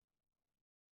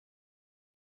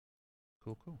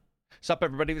Cool, cool. What's up,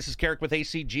 everybody? This is Carrick with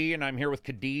ACG, and I'm here with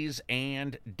Cadiz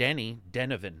and Denny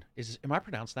Denovan. Am I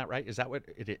pronouncing that right? Is that what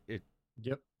it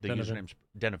Yep. the Denovan. username's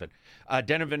Denovan.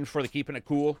 Denovan for the Keeping It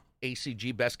Cool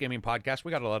ACG Best Gaming Podcast.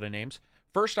 We got a lot of names.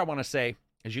 First, I want to say,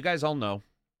 as you guys all know,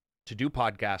 to do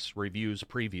podcasts, reviews,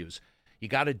 previews, you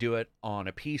got to do it on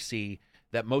a PC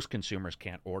that most consumers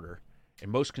can't order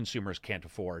and most consumers can't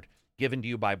afford, given to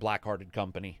you by Blackhearted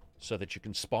Company, so that you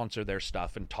can sponsor their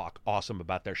stuff and talk awesome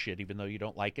about their shit, even though you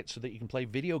don't like it, so that you can play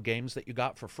video games that you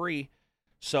got for free.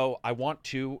 So I want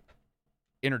to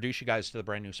introduce you guys to the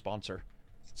brand new sponsor.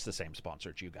 It's the same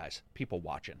sponsor as you guys. People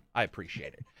watching. I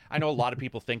appreciate it. I know a lot of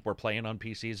people think we're playing on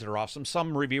PCs that are awesome.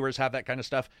 Some reviewers have that kind of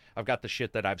stuff. I've got the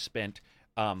shit that I've spent.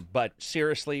 But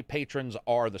seriously, patrons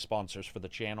are the sponsors for the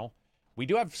channel. We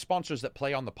do have sponsors that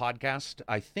play on the podcast.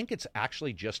 I think it's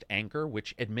actually just Anchor,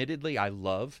 which admittedly I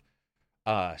love.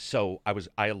 So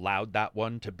I allowed that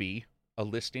one to be a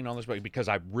listing on this because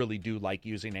I really do like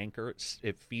using Anchor.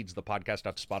 It feeds the podcast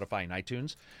off Spotify and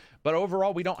iTunes. But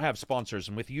overall, we don't have sponsors.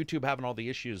 And with YouTube having all the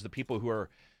issues, the people who are,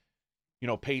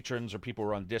 patrons or people who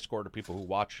are on Discord or people who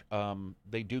watch,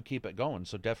 they do keep it going.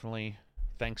 So definitely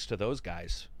thanks to those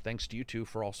guys. Thanks to you two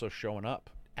for also showing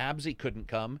up. Absy couldn't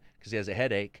come because he has a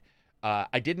headache.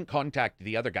 I didn't contact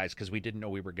the other guys because we didn't know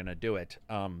we were going to do it.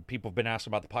 People have been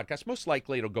asking about the podcast. Most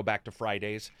likely it'll go back to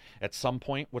Fridays at some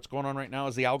point. What's going on right now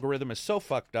is the algorithm is so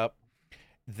fucked up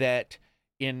that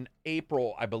in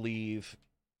April, I believe,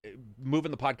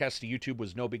 moving the podcast to YouTube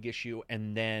was no big issue.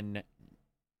 And then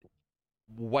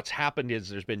what's happened is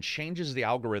there's been changes to the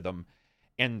algorithm,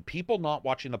 and people not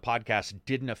watching the podcast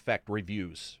didn't affect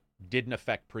reviews, didn't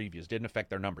affect previews, didn't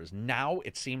affect their numbers. Now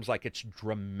it seems like it's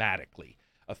dramatically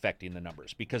affecting the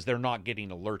numbers because they're not getting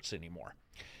alerts anymore.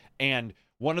 And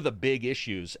one of the big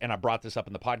issues, and I brought this up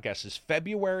in the podcast, is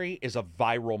February is a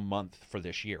viral month for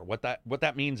this year. What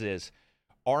that means is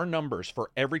our numbers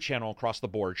for every channel across the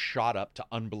board shot up to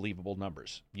unbelievable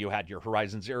numbers. You had your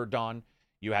Horizon Zero Dawn,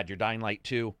 you had your Dying Light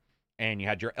 2, and you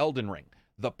had your Elden Ring.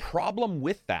 The problem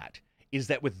with that is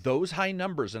that with those high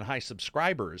numbers and high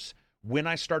subscribers, when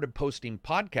I started posting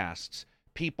podcasts,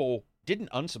 people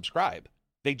didn't unsubscribe.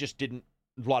 They just didn't.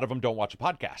 A lot of them don't watch a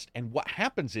podcast. And what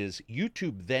happens is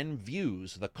YouTube then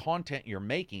views the content you're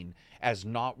making as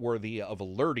not worthy of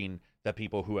alerting the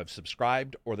people who have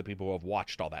subscribed or the people who have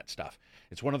watched all that stuff.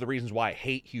 It's one of the reasons why I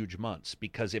hate huge months,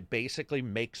 because it basically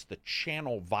makes the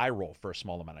channel viral for a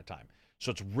small amount of time.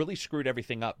 So it's really screwed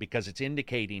everything up because it's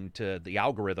indicating to the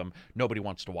algorithm nobody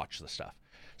wants to watch the stuff.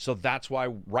 So that's why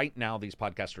right now these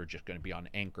podcasts are just going to be on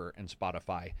Anchor and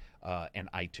Spotify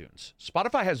and iTunes.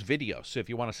 Spotify has video, so if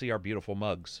you want to see our beautiful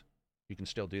mugs, you can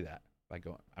still do that by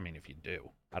going. I mean, if you do,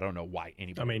 I don't know why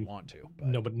anybody would want to.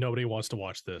 But Nobody wants to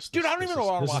watch this. Dude, I don't even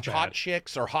want to watch hot bad.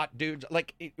 chicks or hot dudes,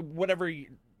 like whatever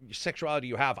sexuality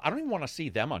you have. I don't even want to see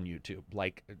them on YouTube.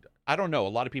 Like, I don't know. A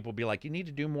lot of people be like, you need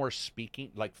to do more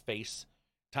speaking, like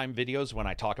FaceTime videos when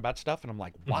I talk about stuff. And I'm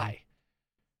like, why?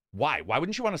 Why? Why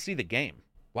wouldn't you want to see the game?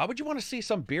 Why would you want to see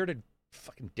some bearded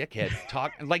fucking dickhead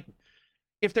talk? Like,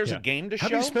 if there's a game to show.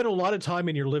 Having spent a lot of time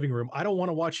in your living room, I don't want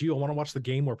to watch you. I want to watch the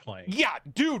game we're playing. Yeah,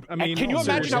 dude. I mean, can you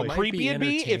imagine how seriously. creepy it'd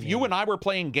be if you and I were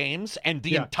playing games and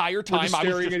the entire We're time just I was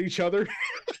staring just at each other?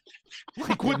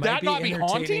 like, would that not be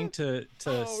haunting? To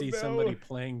Oh, see no. somebody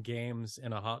playing games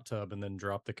in a hot tub and then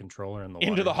drop the controller in the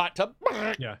Into water. the hot tub?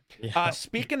 Yeah.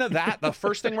 Speaking of that, the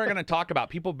first thing we're going to talk about,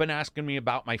 people have been asking me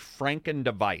about my Franken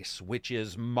device, which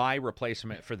is my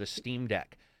replacement for the Steam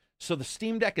Deck. So the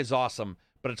Steam Deck is awesome,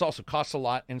 but it's also costs a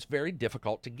lot and it's very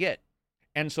difficult to get.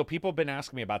 And so people have been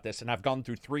asking me about this, and I've gone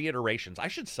through 3 iterations. I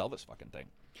should sell this fucking thing.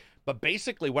 But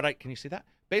basically can you see that?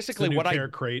 Basically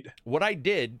Crate. what I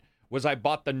did was I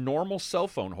bought the normal cell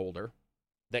phone holder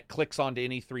that clicks onto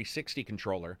any 360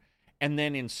 controller. And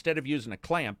then instead of using a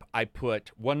clamp, I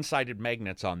put one-sided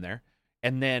magnets on there.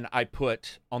 And then I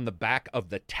put on the back of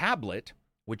the tablet,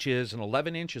 which is an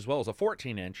 11-inch as well as a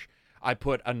 14-inch, I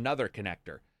put another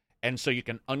connector. And so you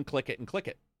can unclick it and click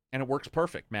it. And it works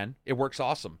perfect, man. It works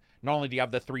awesome. Not only do you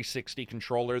have the 360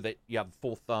 controller that you have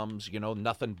full thumbs,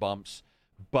 nothing bumps,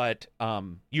 but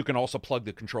you can also plug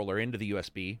the controller into the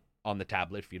USB on the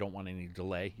tablet if you don't want any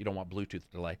delay. You don't want Bluetooth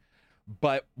delay.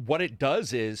 But what it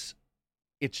does is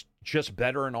it's just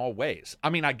better in all ways.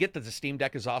 I mean, I get that the Steam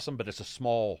Deck is awesome, but it's a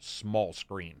small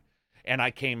screen. And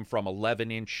I came from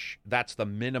 11-inch. That's the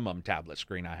minimum tablet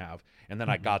screen I have. And then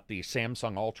I got the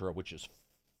Samsung Ultra, which is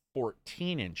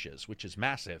 14 inches, which is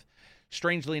massive.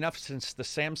 Strangely enough, since the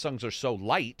Samsungs are so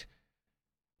light,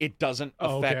 it doesn't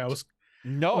affect... Okay. I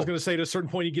No. was going to say, at a certain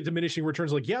point, you get diminishing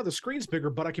returns. Like, yeah, the screen's bigger,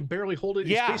 but I can barely hold it.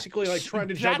 Yeah. It's basically like trying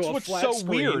to That's juggle a what's flat so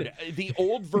screen. weird. The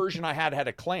old version I had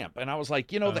a clamp, and I was like,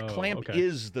 the Oh, clamp okay.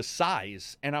 is the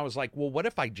size. And I was like, well, what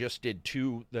if I just did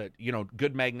two,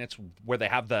 good magnets where they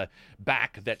have the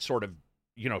back that sort of,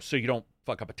 so you don't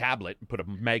fuck up a tablet and put a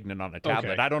magnet on a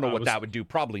tablet. Okay. I don't know what that would do.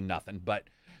 Probably nothing, but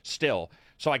still.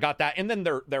 So I got that, and then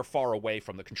they're far away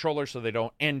from the controller, so they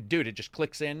don't. And dude, it just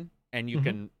clicks in, and you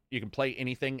can play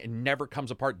anything. It never comes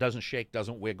apart, doesn't shake,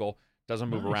 doesn't wiggle, doesn't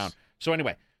move around. So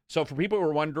anyway, so for people who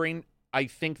are wondering, I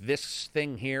think this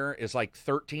thing here is like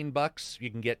 $13. You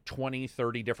can get 20,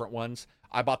 30 different ones.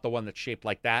 I bought the one that's shaped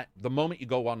like that. The moment you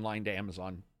go online to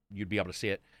Amazon, you'd be able to see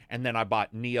it. And then I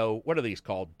bought Neo. What are these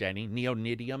called, Denny?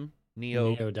 Neodymium.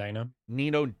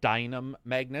 Neodymium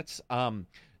magnets.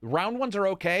 Round ones are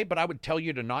okay, but I would tell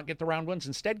you to not get the round ones.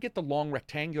 Instead, get the long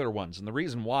rectangular ones. And the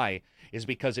reason why is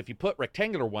because if you put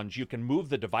rectangular ones, you can move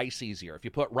the device easier. If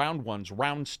you put round ones,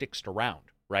 round sticks to round,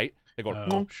 right? They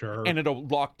go, sure. and it'll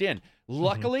locked in.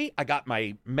 Luckily, I got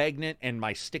my magnet and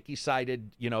my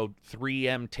sticky-sided,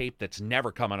 3M tape that's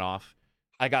never coming off.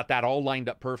 I got that all lined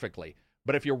up perfectly.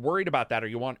 But if you're worried about that or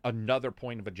you want another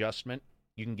point of adjustment,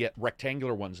 you can get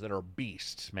rectangular ones that are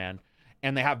beasts, man.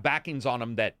 And they have backings on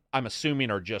them that I'm assuming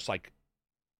are just like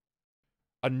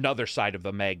another side of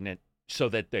the magnet so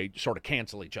that they sort of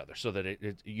cancel each other so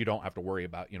that you don't have to worry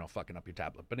about, fucking up your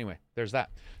tablet. But anyway, there's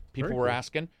that. People were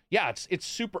asking. Yeah, it's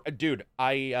super. Dude,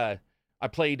 I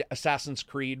played Assassin's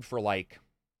Creed for like,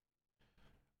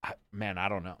 man, I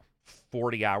don't know,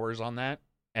 40 hours on that.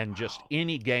 And just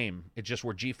any game, it's just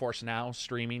where GeForce Now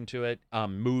streaming to it,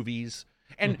 movies.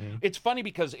 And it's funny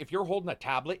because if you're holding a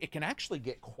tablet, it can actually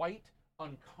get quite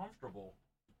uncomfortable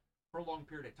for a long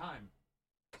period of time.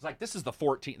 It's like, this is the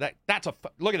 14.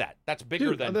 Look at that. That's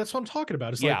bigger than. That's what I'm talking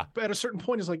about. It's like at a certain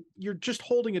point, it's like you're just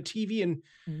holding a TV and.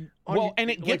 And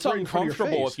it gets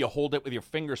uncomfortable if you hold it with your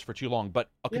fingers for too long. But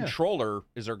a controller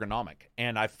is ergonomic,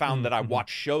 and I found that I watch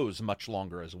shows much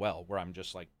longer as well, where I'm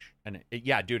just like,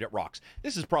 dude, it rocks.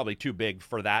 This is probably too big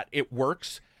for that. It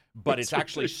works. But it's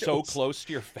actually so close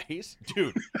to your face.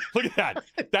 Dude, look at that.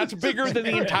 That's bigger than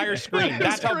the entire screen.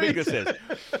 That's how big this is.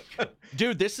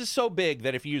 Dude, this is so big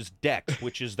that if you use Dex,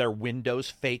 which is their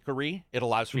Windows fakery, it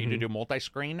allows for you to do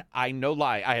multi-screen. No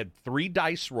lie, I had 3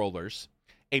 dice rollers,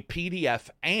 a PDF,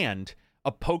 and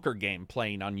a poker game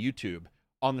playing on YouTube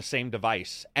on the same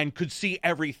device and could see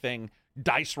everything,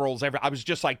 dice rolls, I was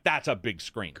just like, that's a big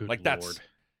screen. Good like, Lord.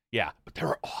 But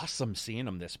they're awesome seeing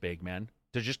them this big, man.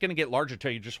 They're just going to get larger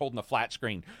until you're just holding a flat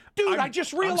screen. Dude, I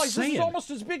just realized this is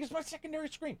almost as big as my secondary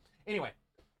screen. Anyway,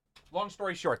 long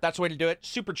story short, that's the way to do it.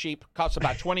 Super cheap. Costs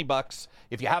about $20.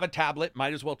 If you have a tablet,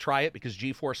 might as well try it because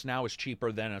GeForce Now is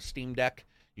cheaper than a Steam Deck.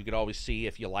 You could always see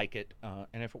if you like it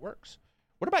and if it works.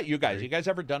 What about you guys? You guys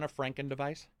ever done a Franken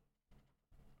device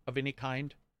of any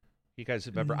kind? You guys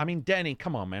have ever? I mean, Denny,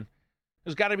 come on, man.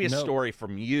 There's got to be a story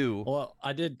from you. Well,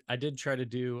 I did try to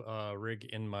do a rig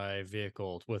in my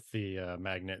vehicle with the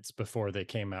magnets before they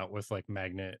came out with like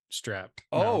magnet strap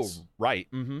mounts. Oh, right.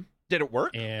 Mm-hmm. Did it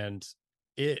work? And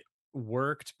it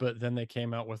worked, but then they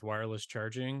came out with wireless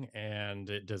charging, and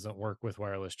it doesn't work with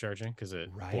wireless charging because it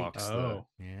blocks the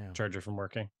charger from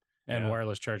working. And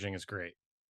wireless charging is great.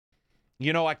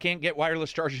 I can't get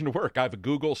wireless charging to work. I have a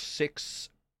Google 6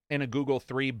 and a Google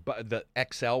 3, but the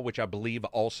XL, which I believe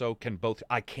also can both.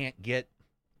 I can't get,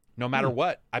 no matter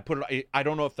what. I put it. I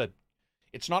don't know if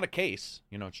it's not a case.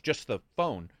 It's just the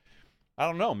phone. I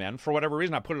don't know, man. For whatever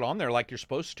reason, I put it on there like you're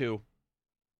supposed to,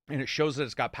 and it shows that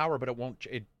it's got power, but it won't.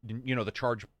 The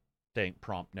charge thing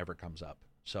prompt never comes up.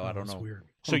 So I don't know. Weird.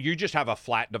 So you just have a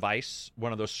flat device,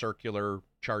 one of those circular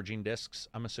charging discs,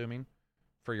 I'm assuming,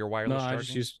 for your wireless charging? No, I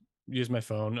just use my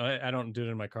phone. I don't do it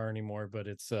in my car anymore, but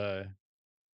it's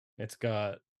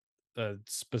got a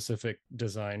specific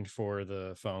design for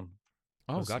the phone.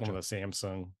 Oh, gotcha. One of the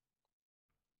Samsung.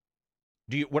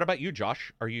 What about you,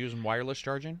 Josh? Are you using wireless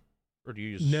charging, or do you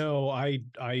use? No, I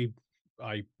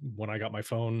when I got my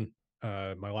phone,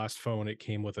 my last phone, it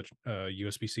came with a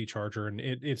USB-C charger, and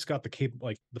it's got the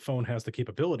phone has the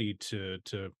capability to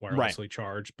wirelessly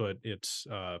charge, but it's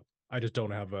I just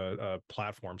don't have a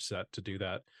platform set to do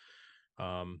that.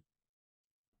 I've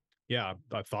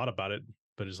thought about it,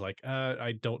 but it's like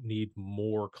I don't need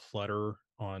more clutter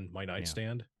on my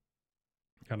nightstand,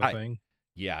 kind of thing.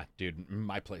 Yeah, dude,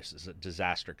 my place is a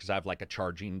disaster because I have like a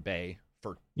charging bay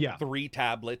for 3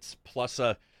 tablets plus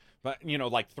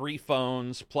like 3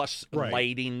 phones plus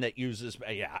lighting that uses.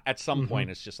 At some point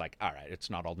it's just like, all right, it's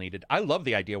not all needed. I love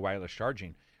the idea of wireless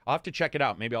charging. I'll have to check it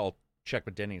out. Maybe I'll check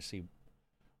with Denny and see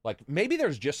Like maybe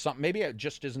there's just something. Maybe it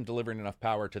just isn't delivering enough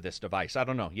power to this device. I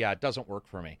don't know. Yeah, it doesn't work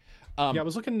for me. I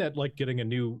was looking at like getting a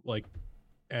new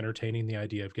entertaining the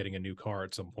idea of getting a new car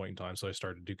at some point in time. So I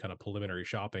started to do kind of preliminary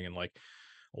shopping, and like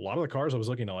a lot of the cars I was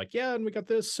looking at, like, yeah, and we got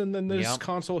this, and then this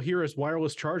console here is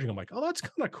wireless charging. I'm like, oh, that's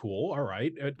kind of cool. All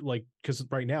right, like because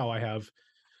right now I have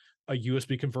a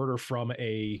USB converter from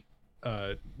a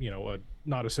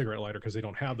not a cigarette lighter because they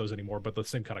don't have those anymore, but the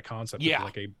same kind of concept. Yeah,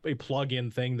 like a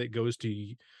plug-in thing that goes to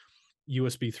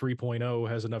USB 3.0,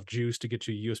 has enough juice to get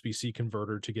to a USB-C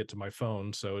converter to get to my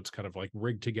phone. So it's kind of like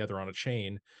rigged together on a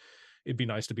chain. It'd be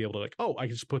nice to be able to like, oh, I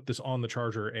can just put this on the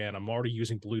charger and I'm already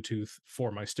using Bluetooth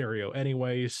for my stereo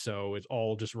anyway. So it's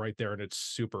all just right there and it's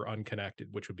super unconnected,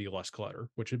 which would be less clutter,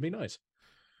 which would be nice.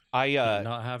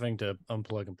 Not having to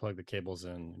unplug and plug the cables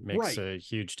in makes a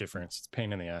huge difference. It's a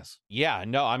pain in the ass. Yeah,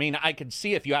 no, I mean, I could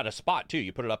see if you had a spot too,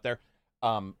 you put it up there,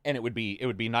 and it would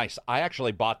be nice. I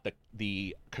actually bought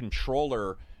the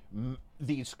controller,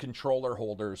 these controller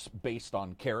holders based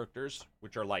on characters,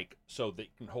 which are like so that you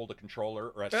can hold a controller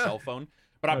or a cell phone.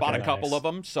 But I bought a couple of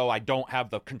them, so I don't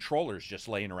have the controllers just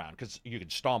laying around because you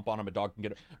can stomp on them, a dog can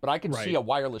get it. But I can see a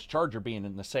wireless charger being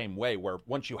in the same way, where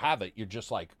once you have it, you're just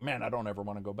like, man, I don't ever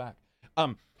want to go back.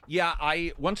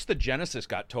 Once the Genesis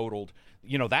got totaled,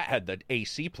 that had the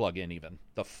AC plug-in, even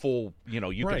the full,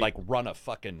 you could like run a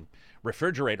fucking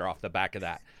refrigerator off the back of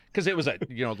that because it was a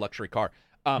luxury car.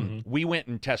 We went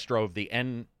and test drove the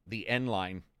N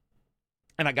line,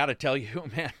 and I got to tell you,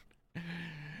 man.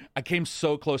 I came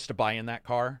so close to buying that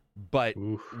car, but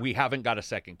we haven't got a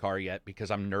second car yet because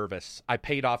I'm nervous. I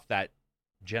paid off that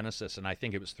Genesis, and I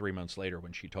think it was 3 months later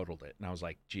when she totaled it. And I was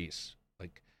like, geez.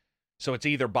 So it's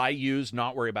either buy used,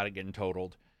 not worry about it getting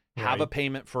totaled, have a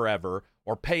payment forever,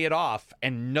 or pay it off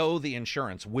and know the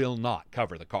insurance will not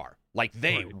cover the car. Like,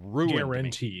 they ruined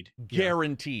Guaranteed. me.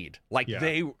 Guaranteed. Like,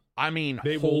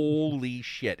 holy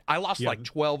shit. I lost like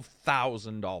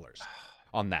 $12,000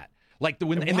 on that. Like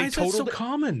when and they is totaled that so it,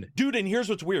 common, dude. And here's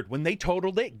what's weird: when they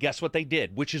totaled it, guess what they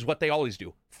did? Which is what they always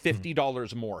do: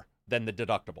 $50 more than the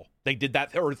deductible. They did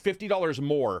that, or $50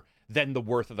 more than the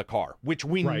worth of the car, which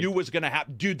we knew was going to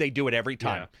happen. Dude, they do it every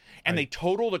time. And they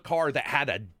totaled a car that had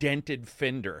a dented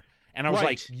fender, and I was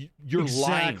like, "You're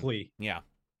lying." Yeah,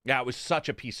 it was such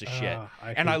a piece of shit,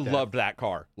 and I loved that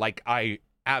car. Like I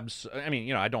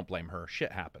mean, I don't blame her.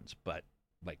 Shit happens, but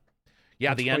like.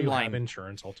 Yeah, the N-Line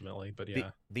insurance ultimately, but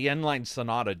the N-Line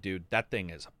Sonata, dude, that thing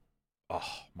is, oh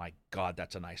my god,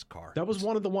 that's a nice car. That was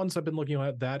one of the ones I've been looking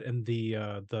at. That and the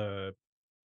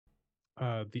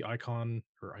Icon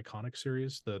or Iconic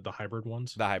series, the hybrid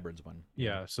ones, the hybrids one.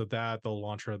 Yeah, so that the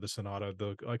Elantra, the Sonata,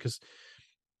 because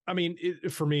I mean,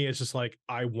 for me, it's just like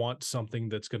I want something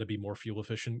that's going to be more fuel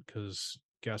efficient because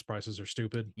gas prices are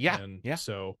stupid.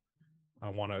 So. I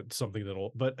want something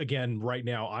that'll, but again, right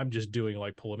now I'm just doing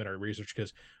like preliminary research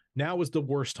because now is the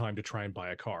worst time to try and buy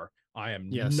a car. I am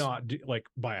not like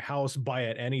buy a house, buy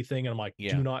at anything. And I'm like,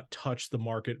 do not touch the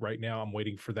market right now. I'm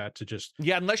waiting for that to just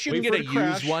unless you can get a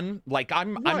used one. Like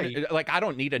I'm like, I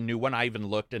don't need a new one. I even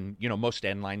looked and most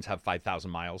N lines have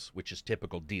 5,000 miles, which is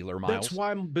typical dealer miles. That's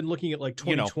why I've been looking at like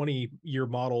 2020 year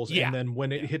models. And then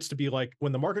when it hits to be like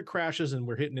when the market crashes and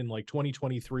we're hitting in like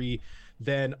 2023,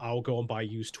 then I'll go and buy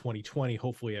used 2020,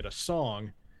 hopefully at a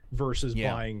song versus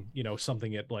buying,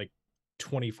 something at like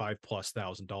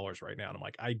 $25,000+ right now. And I'm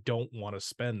like, I don't want to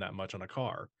spend that much on a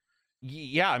car.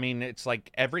 Yeah, I mean, it's like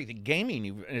everything.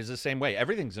 Gaming is the same way.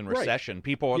 Everything's in recession.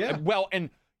 People, well, and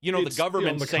the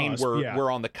government's saying we're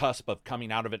on the cusp of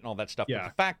coming out of it and all that stuff. But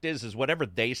the fact is whatever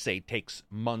they say takes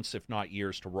months, if not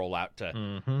years, to roll out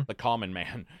to the common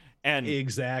man. And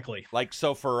exactly, like,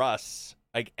 so for us,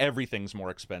 like everything's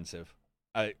more expensive,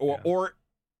 or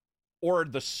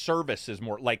the service is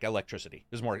more, like electricity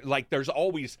is more, like there's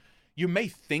always. You may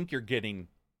think you're getting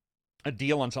a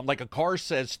deal on something. Like a car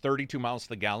says 32 miles to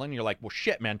the gallon. You're like, well,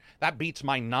 shit, man, that beats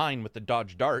my 9 with the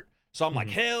Dodge Dart. So I'm like,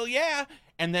 hell yeah.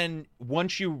 And then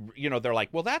once they're like,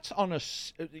 well, that's on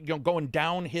going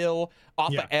downhill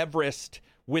off of Everest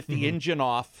with the engine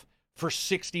off for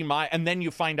 60 miles. And then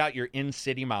you find out your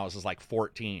in-city miles is like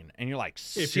 14. And you're like,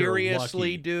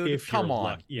 seriously, dude? Come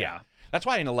on. Yeah. That's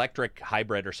why an electric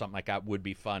hybrid or something like that would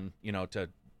be fun, to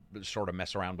sort of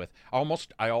mess around with.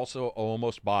 I also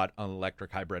almost bought an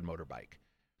electric hybrid motorbike.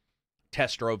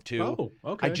 Test drove too. Oh,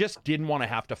 okay. I just didn't want to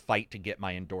have to fight to get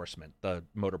my endorsement, the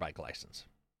motorbike license.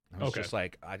 I was just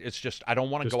like, I don't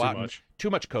want to go out. Too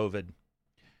much COVID.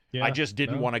 Yeah, I just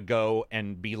didn't want to go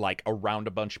and be like around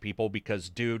a bunch of people because,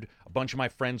 dude, a bunch of my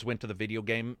friends went to the video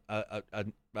game,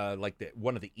 like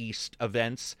one of the East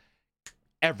events.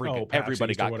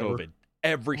 Everybody got COVID.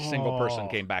 Every single person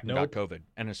came back and got COVID.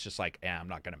 And it's just like, I'm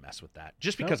not going to mess with that.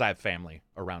 Just because I have family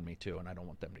around me, too, and I don't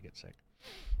want them to get sick.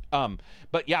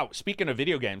 But yeah, speaking of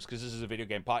video games, because this is a video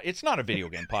game it's not a video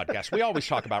game podcast. We always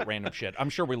talk about random shit. I'm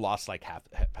sure we lost like half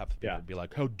the people would be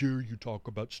like, how dare you talk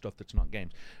about stuff that's not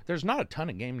games? There's not a ton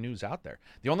of game news out there.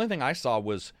 The only thing I saw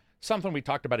was something we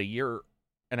talked about a year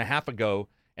and a half ago,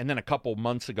 and then a couple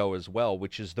months ago as well,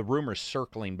 which is the rumors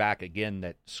circling back again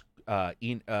that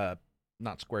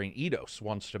not Square Eidos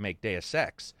wants to make Deus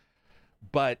Ex.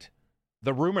 But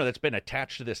the rumor that's been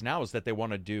attached to this now is that they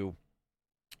want to do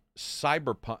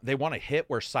Cyberpunk. They want to hit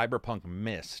where Cyberpunk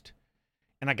missed.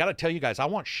 And I got to tell you guys, I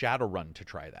want Shadowrun to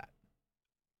try that.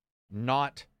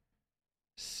 Not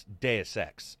Deus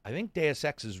Ex. I think Deus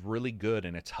Ex is really good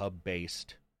in its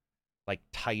hub-based, like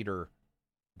tighter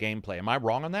gameplay. Am I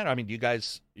wrong on that? I mean, you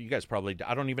guys probably,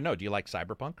 I don't even know. Do you like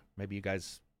Cyberpunk? Maybe you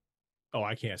guys... Oh,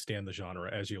 I can't stand the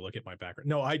genre as you look at my background.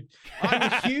 No, I'm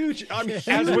huge.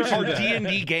 As which our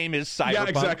D&D game is Cyberpunk. Yeah,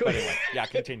 exactly. Anyway,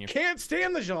 continue. Can't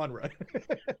stand the genre.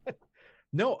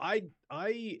 No, I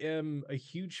am a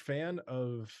huge fan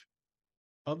of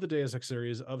the Deus Ex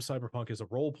series, of Cyberpunk as a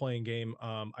role-playing game.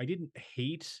 I didn't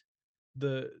hate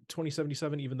the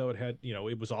 2077, even though it had,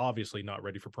 it was obviously not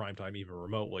ready for prime time even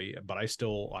remotely, but I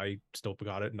still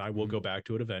got it, and I will go back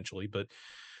to it eventually. But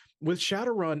with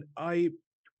Shadowrun,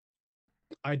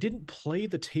 I didn't play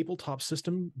the tabletop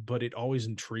system, but it always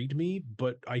intrigued me.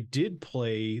 But I did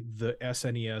play the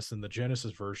SNES and the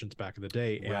Genesis versions back in the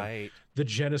day. And the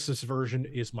Genesis version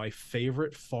is my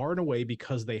favorite far and away,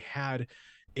 because they had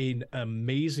an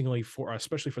amazingly,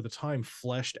 especially for the time,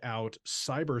 fleshed out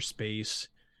cyberspace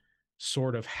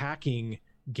sort of hacking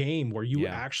game where you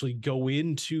actually go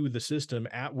into the system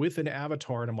with an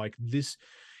avatar. And I'm like, this,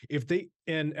 if they,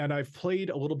 and I've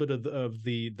played a little bit of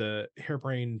the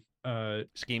Hairbrain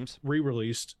Schemes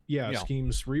re-released,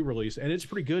 Schemes re-release, and it's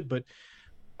pretty good, but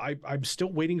I'm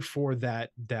still waiting for that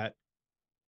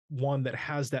one that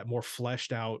has that more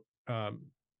fleshed out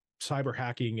cyber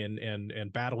hacking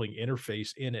and battling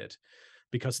interface in it,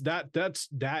 because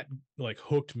that like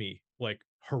hooked me like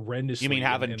horrendously. You mean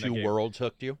having two worlds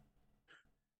hooked you?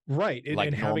 Right, like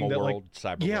and normal having that world,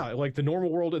 like cyber world. like the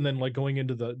normal world, and then like going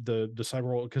into the cyber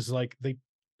world, because like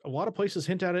a lot of places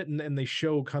hint at it, and they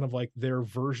show kind of like their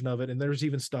version of it. And there's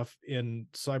even stuff in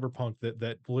Cyberpunk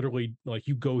that literally like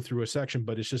you go through a section,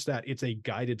 but it's just that it's a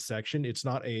guided section. It's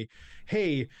not a,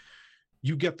 hey,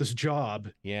 you get this job.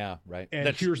 Yeah, right. And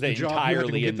that's here's the job. You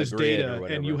have to get this data,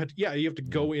 and you have to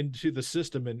go into the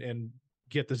system and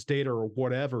get this data or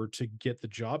whatever to get the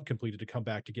job completed to come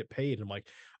back to get paid. And I'm like,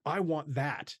 I want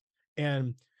that.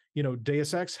 And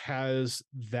Deus Ex has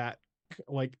that.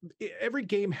 Like every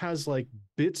game has like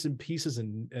bits and pieces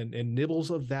and nibbles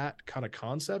of that kind of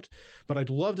concept, but I'd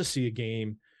love to see a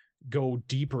game go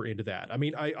deeper into that. I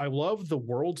mean, I love the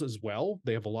worlds as well.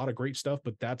 They have a lot of great stuff,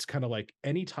 but that's kind of like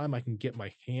anytime I can get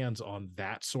my hands on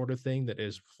that sort of thing that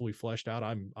is fully fleshed out,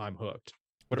 I'm hooked.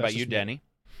 What about you, Denny?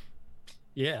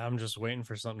 Yeah, I'm just waiting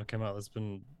for something to come out that's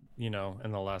been, in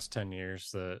the last 10 years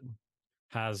that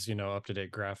has,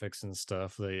 up-to-date graphics and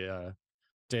stuff. The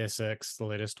Deus Ex, the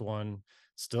latest one,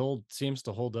 still seems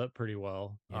to hold up pretty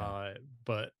well.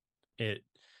 But it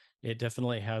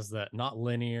definitely has that not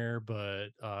linear but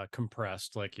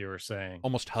compressed, like you were saying,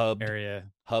 almost hubbed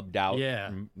out.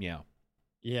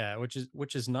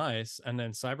 Which is nice. And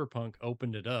then Cyberpunk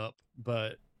opened it up,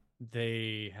 but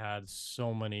they had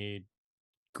so many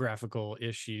graphical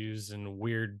issues and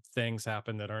weird things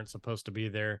happen that aren't supposed to be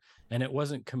there, and it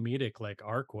wasn't comedic like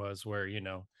Ark was, where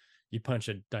you punch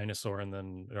a dinosaur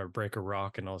or break a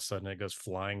rock, and all of a sudden it goes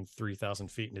flying 3,000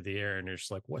 feet into the air, and you're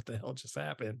just like, what the hell just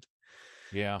happened?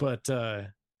 Yeah. But I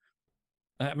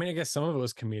mean, I guess some of it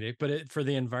was comedic, but for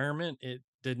the environment, it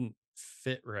didn't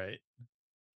fit right.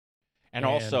 And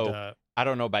also, I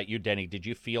don't know about you, Denny, did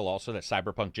you feel also that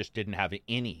Cyberpunk just didn't have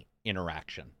any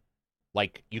interaction?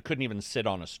 Like, you couldn't even sit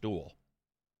on a stool.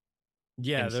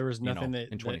 Yeah, there was nothing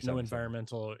no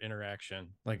environmental interaction,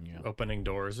 like opening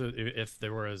doors. If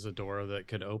there was a door that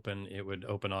could open, it would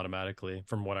open automatically.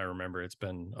 From what I remember, it's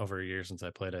been over a year since I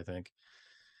played, I think.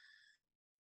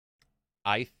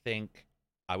 I think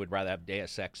I would rather have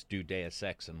Deus Ex do Deus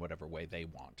Ex in whatever way they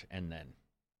want, and then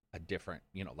a different,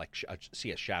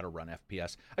 see a Shadowrun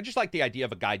FPS. I just like the idea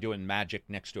of a guy doing magic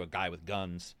next to a guy with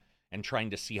guns and trying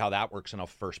to see how that works in a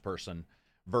first person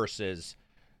versus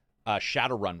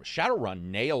Shadowrun. Shadowrun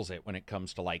nails it when it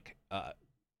comes to like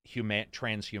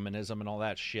transhumanism and all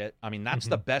that shit. I mean, that's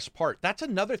the best part.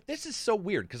 This is so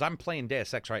weird because I'm playing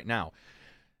Deus Ex right now.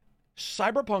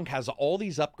 Cyberpunk has all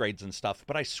these upgrades and stuff,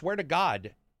 but I swear to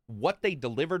God, what they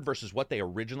delivered versus what they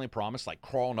originally promised, like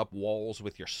crawling up walls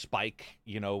with your spike,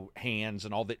 hands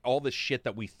and all the shit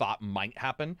that we thought might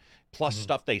happen, plus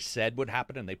stuff they said would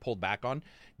happen and they pulled back on.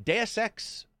 Deus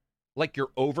Ex, like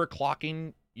you're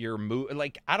overclocking your move.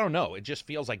 Like, I don't know. It just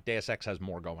feels like Deus Ex has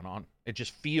more going on. It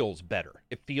just feels better.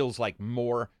 It feels like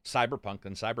more Cyberpunk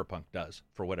than Cyberpunk does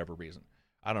for whatever reason.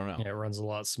 I don't know. Yeah, it runs a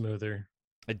lot smoother.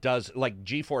 It does. Like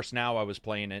GeForce Now, I was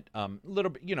playing it a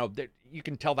little bit, you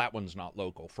can tell that one's not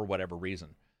local for whatever reason,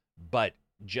 but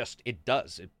just it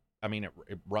does. It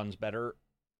runs better.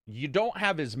 You don't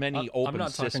have as many open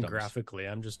systems. I'm not talking graphically.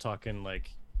 I'm just talking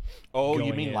like. Oh,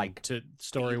 you mean like to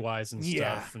story wise and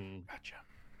stuff? And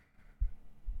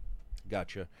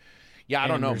gotcha. Yeah, I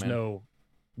don't know. There's no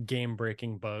game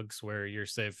breaking bugs where your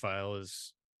save file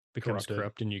becomes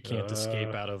corrupt and you can't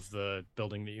escape out of the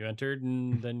building that you entered,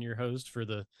 and then you're hosed for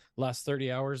the last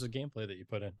 30 hours of gameplay that you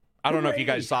put in. I don't know if you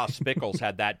guys saw Spickles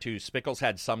had that too. Spickles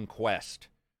had some quest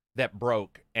that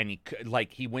broke, and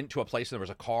he went to a place and there was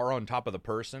a car on top of the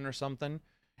person or something,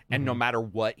 and no matter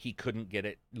what, he couldn't get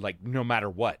it. Like, no matter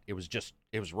what, it was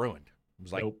ruined. It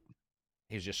was like, nope.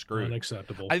 He's just screwed.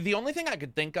 Unacceptable. The only thing I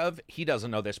could think of, he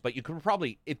doesn't know this, but you could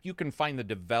probably, if you can find the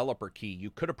developer key, you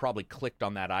could have probably clicked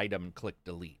on that item and clicked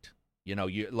delete. You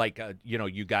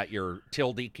got your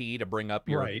tilde key to bring up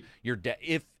your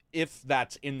if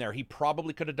that's in there. He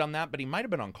probably could have done that, but he might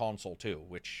have been on console too,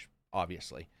 which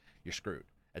obviously you're screwed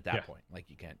at that point. Like,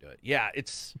 you can't do it. Yeah,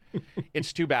 it's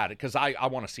too bad because I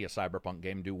want to see a Cyberpunk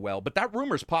game do well, but that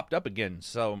rumor's popped up again,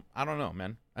 so I don't know,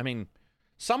 man. I mean,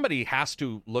 somebody has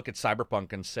to look at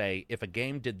Cyberpunk and say, if a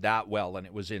game did that well and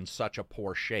it was in such a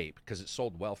poor shape because it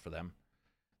sold well for them,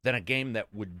 then a game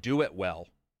that would do it well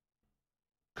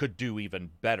could do even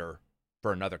better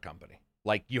for another company.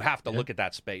 Like, you have to look at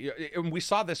that space. And we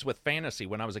saw this with fantasy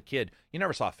when I was a kid. You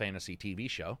never saw a fantasy TV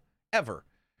show, ever.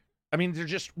 I mean,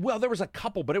 there was a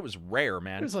couple, but it was rare,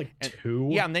 man. It was like two.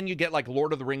 Yeah, and then you get like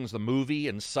Lord of the Rings, the movie,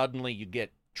 and suddenly you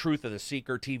get Truth of the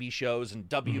Seeker TV shows, and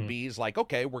WB's like,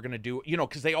 okay, we're going to do,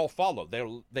 because they all follow.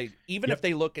 They even if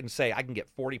they look and say, I can get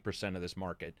 40% of this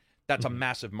market, that's a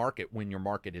massive market when your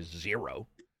market is zero.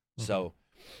 So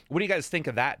what do you guys think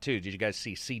of that, too? Did you guys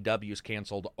see CW's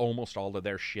canceled almost all of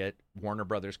their shit? Warner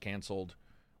Brothers canceled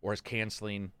or is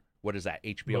canceling, what is that,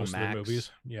 HBO Most Max? of the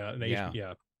movies.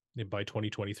 Yeah. By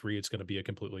 2023, it's going to be a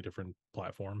completely different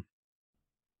platform.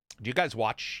 Do you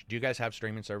guys have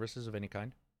streaming services of any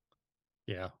kind?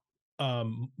 Yeah.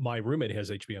 My roommate has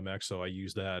HBO Max, so I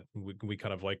use that. We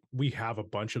kind of we have a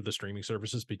bunch of the streaming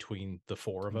services between the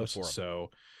four of us. So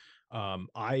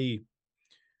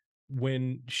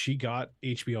when she got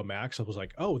HBO Max, I was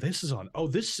like, oh, this is on.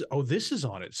 This is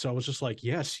on it. So I was just like,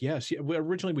 yes.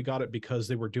 Originally we got it because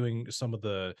they were doing some of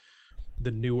the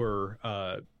newer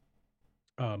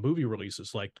movie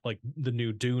releases, like the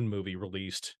new Dune movie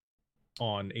released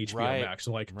on HBO Max.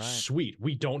 And sweet,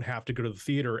 we don't have to go to the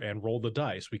theater and roll the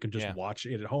dice. We can just watch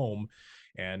it at home.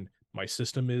 And my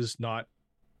system is not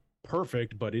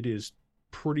perfect, but it is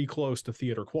pretty close to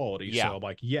theater quality. So I'm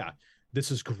like,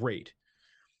 this is great.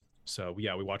 So we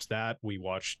watched that. We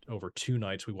watched over 2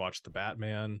 nights. We watched the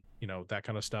Batman, that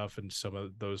kind of stuff. And some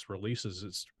of those releases,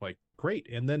 it's like great.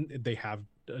 And then they have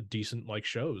decent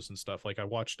shows and stuff. Like I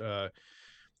watched,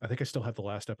 I think I still have the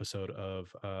last episode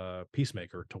of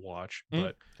Peacemaker to watch,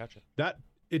 but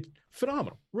it's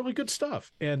phenomenal, really good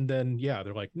stuff. And then,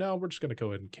 they're like, no, we're just going to go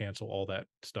ahead and cancel all that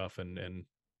stuff and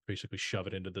basically shove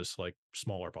it into this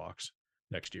smaller box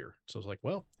next year. So I was like,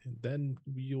 well, then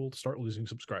you'll start losing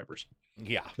subscribers.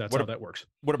 Yeah. That's how that works.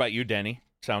 What about you, Danny?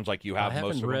 Sounds like you have most of them.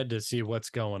 I haven't read to see what's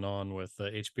going on with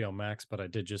HBO Max, but I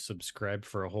did just subscribe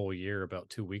for a whole year about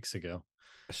 2 weeks ago.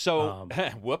 So,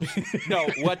 whoops. No,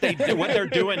 what they're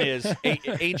doing is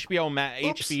HBO's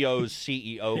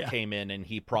CEO came in and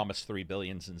he promised $3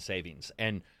 billion in savings,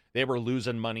 and they were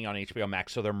losing money on HBO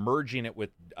Max, so they're merging it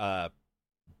with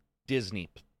Disney.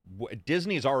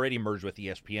 Disney's already merged with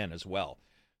ESPN as well.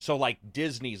 So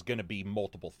Disney's going to be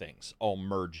multiple things all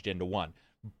merged into one.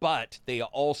 But they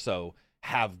also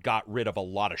have got rid of a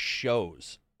lot of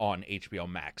shows on HBO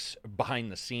Max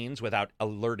behind the scenes without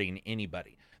alerting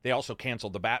anybody. They also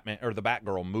canceled the Batman or the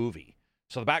Batgirl movie.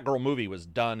 So the Batgirl movie was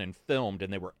done and filmed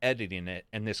and they were editing it.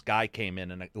 And this guy came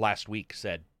in and last week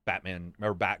said Batman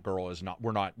or Batgirl is not,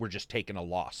 we're just taking a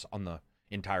loss on the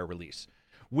entire release,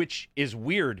 which is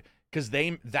weird because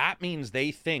that means they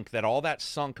think that all that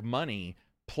sunk money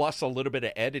plus a little bit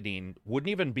of editing wouldn't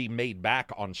even be made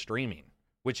back on streaming,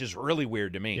 which is really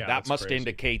weird to me. Yeah, that must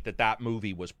indicate that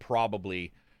movie was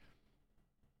probably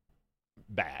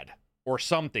bad or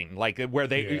something where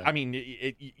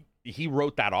they, he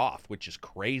wrote that off, which is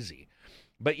crazy.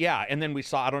 But yeah, and then we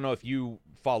saw, I don't know if you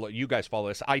guys follow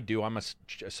this. I do. I'm a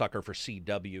sucker for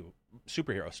CW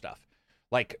superhero stuff.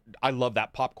 Like, I love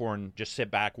that popcorn, just sit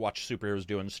back, watch superheroes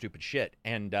doing stupid shit.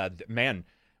 And man,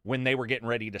 when they were getting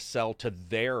ready to sell to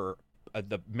their,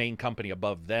 the main company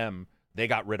above them, they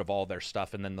got rid of all their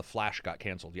stuff, and then The Flash got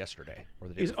canceled yesterday or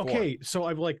the day before. Okay, so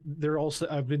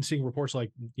I've been seeing reports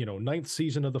like, 9th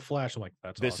season of The Flash. I'm like,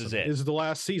 This awesome. is it. This is the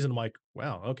last season. I'm like,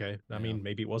 wow, okay. I mean,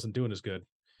 maybe it wasn't doing as good.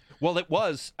 Well, it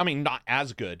was. I mean, not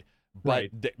as good, but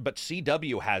Right. but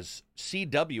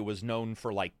CW was known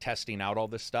for like testing out all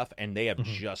this stuff, and they have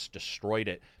just destroyed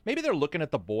it. Maybe they're looking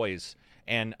at The Boys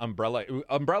and Umbrella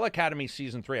Academy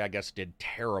season 3. I guess did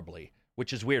terribly,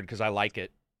 which is weird because I like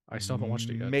it. I still haven't watched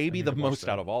it yet. Maybe the most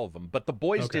out of all of them, but The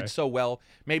Boys Okay. did so well.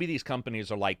 Maybe these companies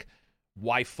are like,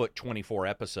 why foot 24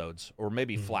 episodes, or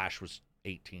maybe Mhm. Flash was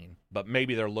 18, but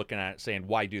maybe they're looking at it saying,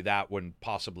 why do that when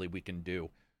possibly we can do.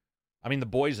 I mean, The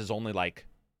Boys is only like,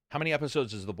 how many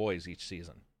episodes is The Boys each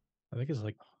season? I think it's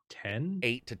like 10,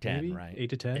 8 to 10, maybe? right? 8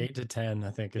 to 10. 8 to 10,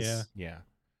 I think. Is Yeah.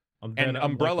 Then And I'm like,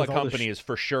 Umbrella with all the Company is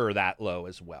for sure that low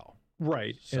as well.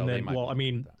 right. So And they then, might well, I wanna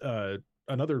mean, put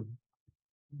another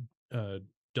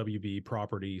WB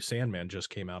property, Sandman, just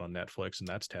came out on Netflix, and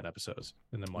that's 10 episodes.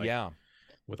 And then, like, Yeah.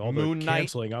 with all Moon the Knight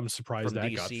canceling, I'm surprised from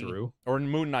that got DC. through. Or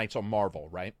Moon Knight's on Marvel,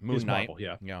 right? Moon It's Knight. Marvel,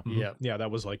 yeah. Yeah. Mhm. Yep. Yeah,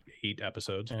 that was like 8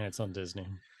 episodes. and it's on Disney.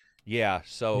 Yeah,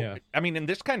 so Yeah. I mean, and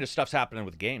this kind of stuff's happening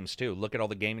with games too. Look at all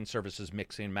the gaming services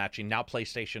mixing and matching. Now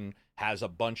PlayStation has a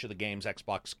bunch of the games.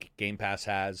 Xbox Game Pass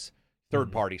has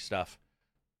third-party stuff.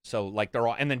 So like they're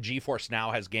all, and then GeForce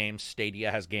Now has games.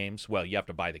 Stadia has games. Well, you have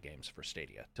to buy the games for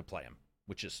Stadia to play them,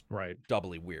 which is Right.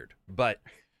 doubly weird. But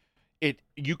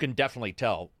you can definitely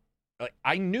tell.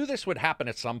 I knew this would happen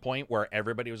at some point where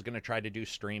everybody was going to try to do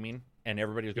streaming and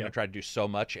everybody was going to Yep. try to do so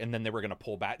much, and then they were going to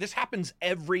pull back. This happens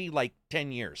every like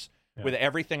 10 years Yeah. with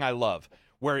everything I love,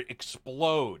 where it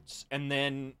explodes and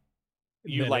then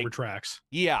you Then it like retracts.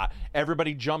 yeah,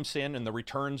 everybody jumps in and the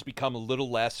returns become a little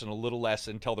less and a little less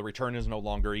until the return is no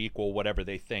longer equal whatever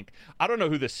they think. I don't know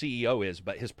who the CEO is,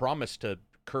 but his promise to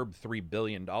curb $3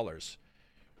 billion,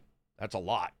 that's a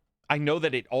lot. I know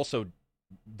that it also,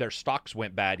 their stocks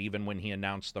went bad even when he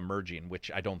announced the merging, which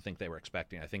I don't think they were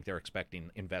expecting. I think they're expecting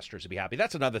investors to be happy.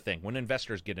 That's another thing. When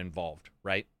investors get involved,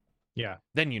 right? Yeah.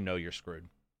 Then you know you're screwed.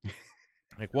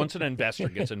 Like once an investor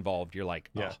gets involved, you're like,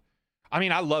 Yeah. oh. I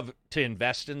mean, I love to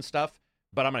invest in stuff,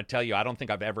 but I'm going to tell you, I don't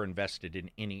think I've ever invested in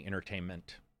any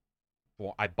entertainment.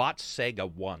 Well, I bought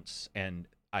Sega once, and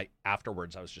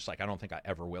afterwards I was just like, I don't think I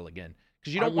ever will again.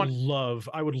 Because you don't want.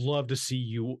 I would love to see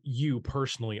you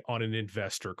personally on an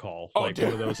investor call. Oh, like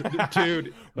dude. one of those,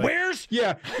 dude. Like, Where's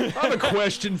yeah, I have a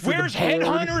question for Where's the board.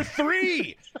 Headhunter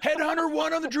 3? Headhunter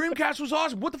 1 on the Dreamcast was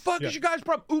awesome. What the fuck is Yeah. you guys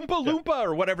problem? Oompa Loompa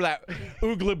or whatever that,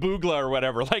 Oogla Boogla or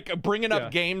whatever. Like bringing up Yeah.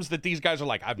 games that these guys are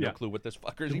like, I have no Yeah. clue what this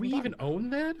fucker's Do we even own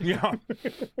that? Yeah.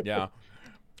 Yeah.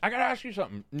 I got to ask you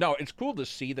something. No, it's cool to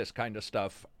see this kind of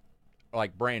stuff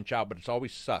like branch out, but it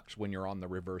always sucks when you're on the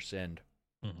reverse end.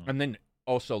 Mhm. And then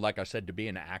also, like I said, to be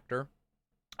an actor,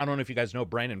 I don't know if you guys know,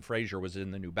 Brandon Fraser was in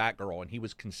the new Batgirl, and he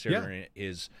was considering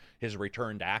it his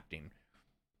return to acting.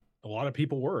 A lot of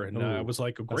people were, and I Ooh, was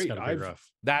like, That's great. gotta be I've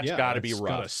rough. That's yeah, got to be that's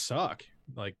gotta rough. suck.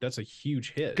 Like that's a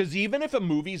huge hit. Because even if a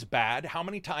movie's bad, how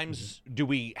many times do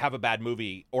we have a bad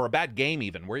movie or a bad game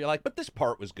even where you're like, but this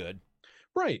part was good?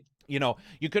 Right. You know,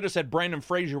 you could have said Brandon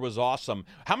Fraser was awesome.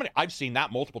 How many? I've seen that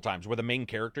multiple times where the main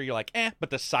character, you're like, but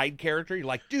the side character, you're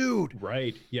like, dude.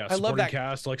 Right. Yeah. I love supporting that-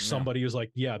 cast. Like Yeah. somebody was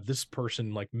like, yeah, this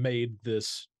person like made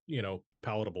this,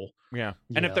 palatable. Yeah.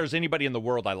 And if Yeah. there's anybody in the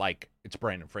world I like, it's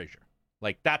Brandon Fraser.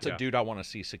 Like, that's a Yeah. dude I want to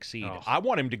see succeed. Oh. I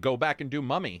want him to go back and do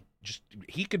Mummy. Just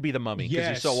he could be the Mummy because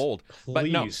he's so Yes. old. But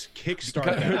no. Please kickstart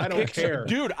that. I don't care.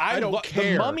 Dude, I don't The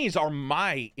care. Mummies are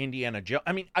my Indiana Jones.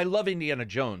 I mean, I love Indiana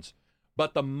Jones,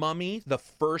 but the Mummy, the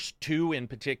first two in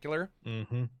particular,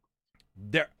 Mm-hmm.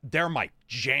 they're my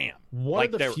jam. One Like,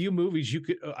 of the they're- few movies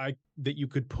that you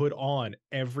could put on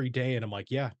every day, and I'm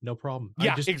like, yeah, no problem.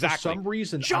 Yeah, I just, exactly. For some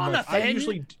reason, I'm like, I Jonathan!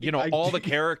 usually, You know, I- all the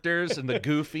characters and the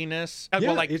goofiness. Yeah,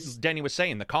 Well, like it's- Denny was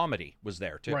saying, the comedy was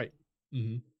there too. right.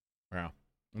 Mm-hmm. Yeah.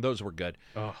 Those were good.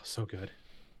 Oh, so good.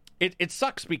 It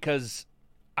sucks because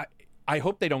I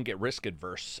hope they don't get risk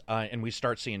adverse and we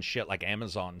start seeing shit like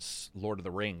Amazon's Lord of the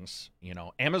Rings. You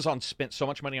know, Amazon spent so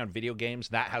much money on video games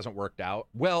that hasn't worked out.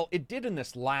 Well, it did in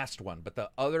this last one, but the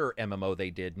other MMO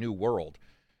they did, New World,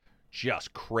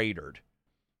 just cratered.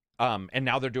 And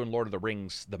now they're doing Lord of the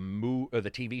Rings, the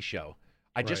TV show.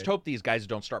 I just Right. hope these guys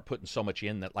don't start putting so much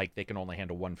in that like they can only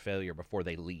handle one failure before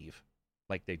they leave.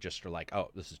 Like they just are like, oh,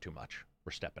 this is too much.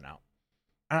 We're stepping out.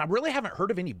 And I really haven't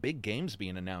heard of any big games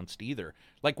being announced either.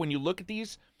 Like when you look at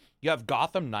these, You have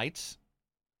Gotham Knights,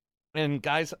 and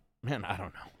guys, man, I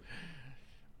don't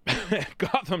know.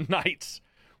 Gotham Knights.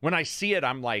 When I see it,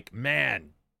 I'm like, man,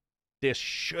 this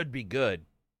should be good,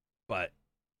 but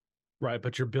right.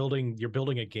 But you're building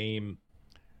a game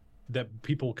that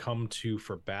people come to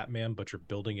for Batman, but you're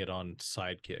building it on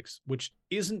sidekicks, which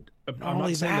isn't. I'm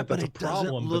not saying that that's a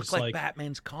problem. Doesn't look but like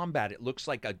Batman's combat. It looks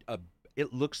like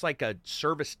a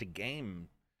service to game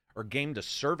or game to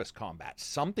service combat.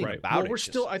 Something about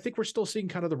it. I think we're still seeing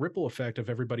kind of the ripple effect of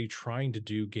everybody trying to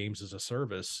do games as a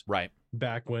service. Right.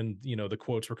 Back when, the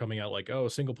quotes were coming out like, oh,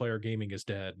 single player gaming is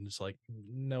dead. And it's like,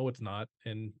 no, it's not.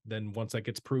 And then once that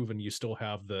gets proven, you still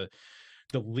have the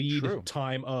lead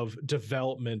time of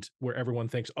development where everyone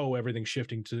thinks, oh, everything's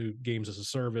shifting to games as a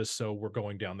service. So we're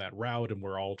going down that route and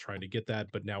we're all trying to get that.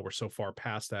 But now we're so far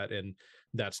past that. And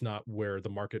that's not where the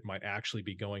market might actually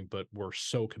be going. But we're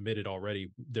so committed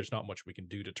already. There's not much we can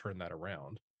do to turn that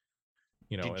around.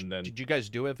 Did you guys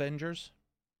do Avengers?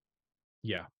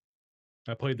 Yeah.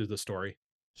 I played the story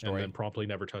and then promptly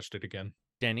never touched it again.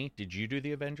 Denny, did you do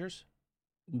the Avengers?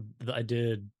 I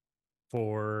did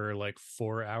for like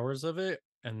 4 hours of it,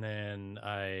 and then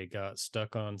I got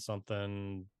stuck on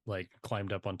something, like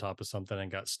climbed up on top of something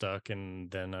and got stuck, and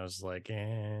then I was like,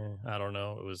 I don't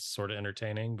know. It was sort of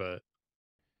entertaining, but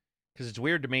because it's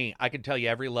weird to me. I could tell you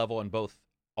every level in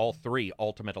all three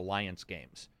Ultimate Alliance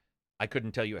games. I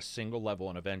couldn't tell you a single level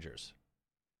in Avengers.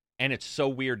 And it's so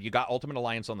weird. You got Ultimate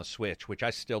Alliance on the Switch, which I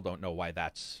still don't know why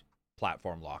that's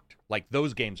platform locked. Like,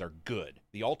 those games are good.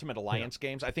 The Ultimate Alliance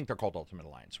games, I think they're called Ultimate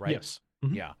Alliance, right? Yes.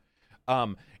 Mm-hmm.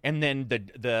 Yeah. And then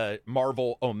the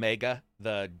Marvel Omega,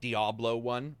 the Diablo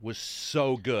one, was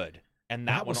so good. And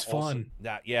that was fun.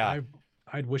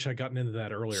 I'd wish I'd gotten into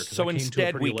that earlier. So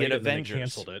instead, we get Avengers.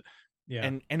 Canceled it.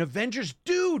 Yeah. And Avengers,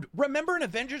 dude, remember in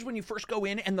Avengers when you first go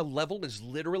in and the level is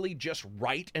literally just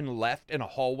right and left in a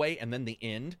hallway and then the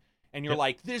end? And you're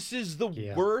like, this is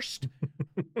the worst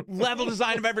level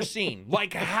design I've ever seen.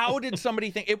 Like, how did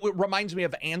somebody think? It reminds me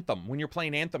of Anthem. When you're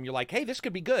playing Anthem, you're like, hey, this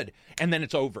could be good. And then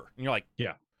it's over. And you're like,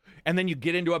 yeah. And then you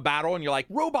get into a battle and you're like,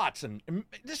 robots. And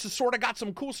this has sort of got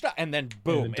some cool stuff. And then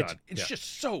boom. And then it's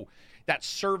just so, that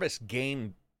service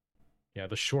game. Yeah,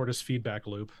 the shortest feedback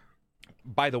loop.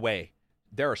 By the way,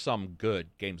 there are some good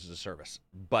games as a service,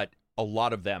 but a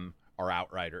lot of them are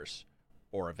Outriders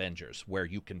or Avengers where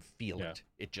you can feel it.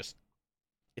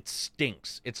 It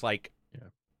stinks. It's like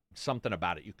something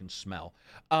about it you can smell.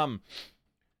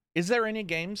 Is there any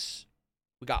games?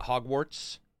 We got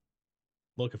Hogwarts.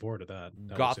 Looking forward to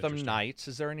that. Gotham Knights.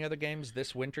 Is there any other games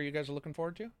this winter you guys are looking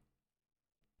forward to?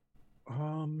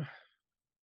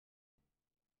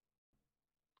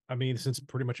 I mean, since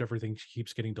pretty much everything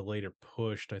keeps getting delayed or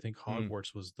pushed, I think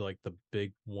Hogwarts was like the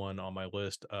big one on my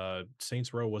list.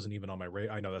 Saints Row wasn't even on my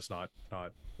radar. I know that's not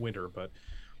winter, but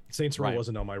Saints Row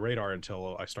wasn't on my radar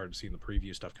until I started seeing the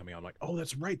preview stuff coming out. I'm like, oh,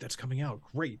 that's right, that's coming out.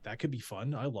 Great, that could be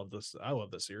fun. I love this. I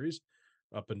love this series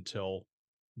up until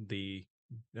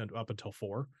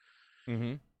 4.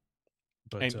 Mm-hmm.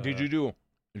 But and did you do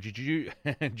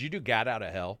Gat Out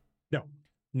of Hell?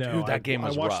 No, dude, that game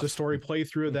was I watched rough. the story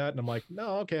playthrough of that, and I'm like,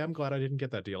 no, okay, I'm glad I didn't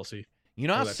get that DLC. You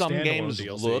know how some games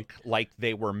look like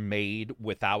they were made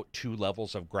without 2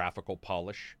 levels of graphical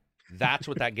polish? That's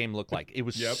what that game looked like. It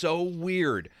was so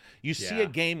weird. You see a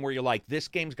game where you're like, this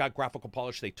game's got graphical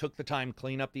polish. They took the time,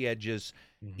 clean up the edges.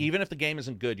 Mm-hmm. Even if the game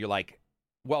isn't good, you're like,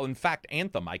 well, in fact,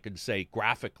 Anthem, I could say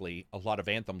graphically, a lot of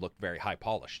Anthem looked very high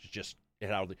polished.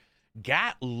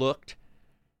 Gat looked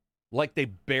like they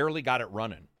barely got it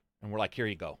running. And we're like, here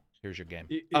you go. Here's your game.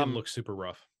 It looks super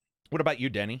rough. What about you,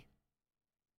 Denny?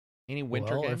 Any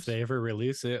winter games? If they ever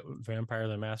release it, Vampire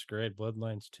the Masquerade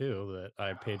Bloodlines 2 that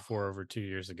I paid for over 2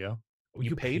 years ago.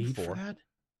 You paid for that?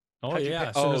 Oh, yeah.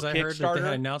 As soon as I heard that they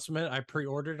had an announcement, I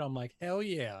pre-ordered. I'm like, hell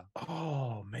yeah.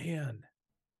 Oh, man.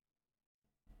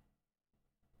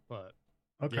 But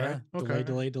okay.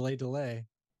 Delay.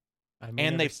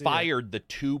 And they fired the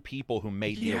 2 people who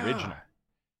made the original.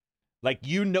 Like,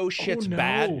 shit's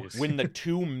bad when the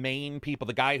 2 main people,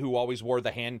 the guy who always wore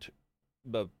the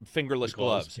fingerless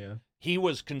gloves, he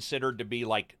was considered to be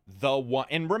like the one.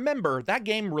 And remember, that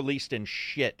game released in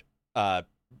shit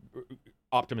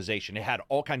optimization. It had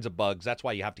all kinds of bugs. That's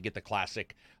why you have to get the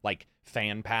classic like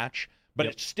fan patch. But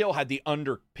it still had the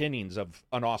underpinnings of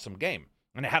an awesome game.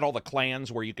 And it had all the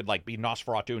clans where you could like be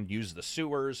Nosferatu and use the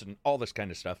sewers and all this kind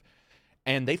of stuff.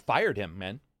 And they fired him,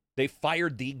 man. They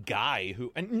fired the guy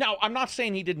who, and now I'm not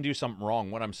saying he didn't do something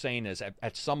wrong. What I'm saying is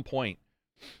at some point,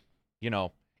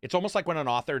 it's almost like when an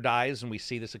author dies, and we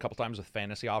see this a couple times with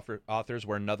fantasy authors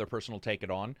where another person will take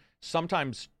it on.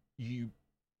 Sometimes you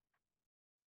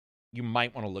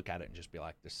might want to look at it and just be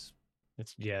like, this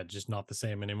It's just not the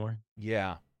same anymore.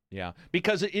 Yeah, yeah.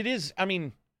 Because it is, I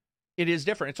mean, it is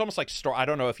different. It's almost like I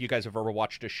don't know if you guys have ever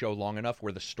watched a show long enough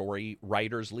where the story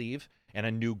writers leave and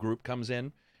a new group comes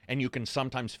in, and you can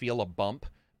sometimes feel a bump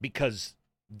because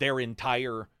they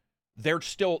got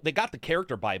the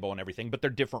character Bible and everything, but they're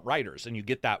different writers, and you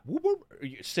get that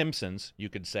Simpsons, you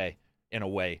could say, in a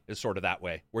way, is sort of that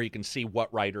way, where you can see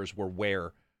what writers were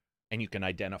where, and you can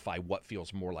identify what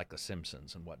feels more like The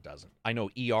Simpsons and what doesn't. I know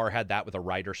ER had that with a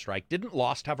writer strike. Didn't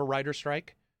Lost have a writer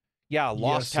strike? Yeah,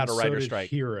 Lost had a writer strike.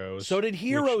 Heroes. So did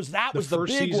Heroes. That was the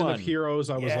first big season one. of Heroes.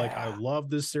 I was like, I love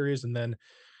this series, and then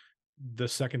the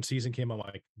second season came. I'm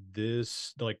like,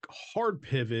 this like hard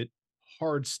pivot,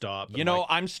 hard stop. You know,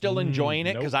 I'm still enjoying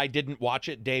it because I didn't watch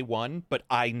it day one, but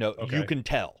I know you can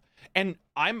tell, and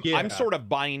I'm sort of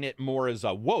buying it more as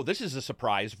a whoa, this is a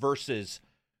surprise versus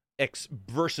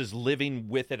living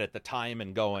with it at the time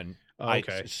and going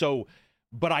okay.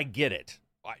 But I get it.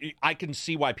 I can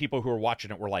see why people who are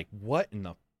watching it were like, what in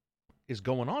the is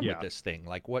going on with this thing?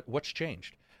 Like, what's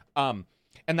changed? And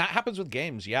that happens with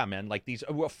games. Yeah, man. Like these,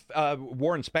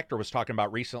 Warren Spector was talking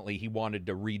about recently, he wanted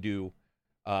to redo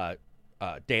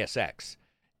Deus Ex.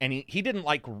 And he didn't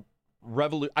like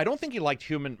Revolution. I don't think he liked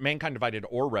Mankind Divided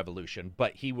or Revolution,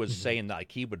 but he was saying that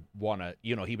like he would want to,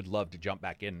 he would love to jump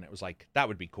back in. And it was like, that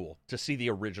would be cool to see the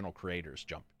original creators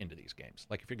jump into these games.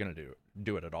 Like if you're going to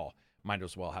do it at all, might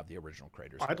as well have the original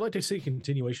creators. I'd like to see a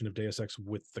continuation of Deus Ex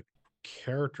with the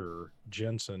character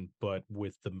Jensen, but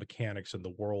with the mechanics and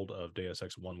the world of Deus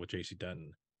Ex 1 with JC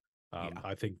Denton.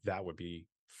 I think that would be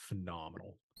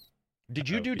phenomenal. Did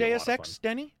you do Deus Ex,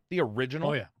 Denny? The original?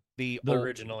 Oh, yeah. The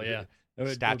original, yeah.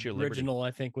 Statue of Liberty. Original,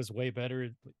 I think, was way better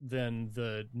than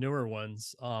the newer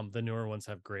ones. The newer ones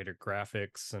have greater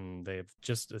graphics, and it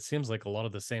seems like a lot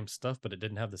of the same stuff, but it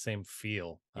didn't have the same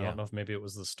feel. I don't know if maybe it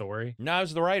was the story. No, it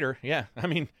was the writer. Yeah. I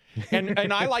mean,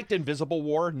 and I liked Invisible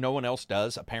War. No one else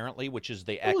does, apparently, which is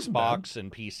the Xbox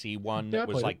and PC one that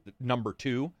was like number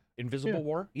 2, Invisible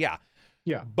War. Yeah.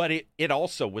 Yeah. But it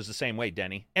also was the same way,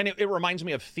 Denny. And it reminds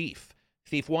me of Thief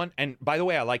 1. And by the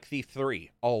way, I like Thief 3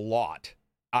 a lot.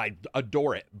 I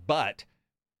adore it, but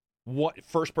what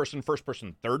first person,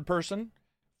 third person,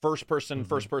 first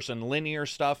person linear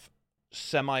stuff,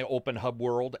 semi-open hub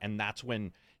world, and that's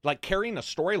when like carrying a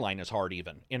storyline is hard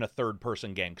even in a third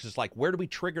person game because it's like, where do we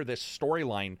trigger this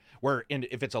storyline? Where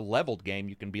if it's a leveled game,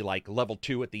 you can be like level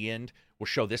 2 at the end, we'll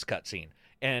show this cutscene.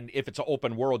 And if it's an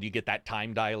open world, you get that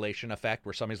time dilation effect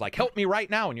where somebody's like, help me right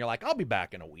now, and you're like, I'll be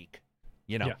back in a week,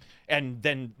 and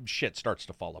then shit starts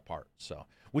to fall apart. So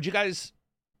would you guys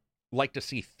like to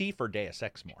see Thief or Deus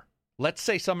Ex more? Let's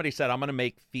say somebody said, I'm going to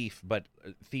make Thief, but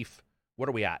Thief, what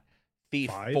are we at?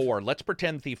 Thief 4. Let's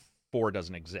pretend Thief 4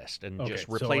 doesn't exist and just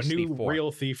replace Thief 4.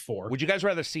 Real Thief 4. Would you guys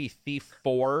rather see Thief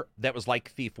 4 that was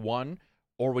like Thief 1,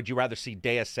 or would you rather see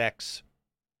Deus Ex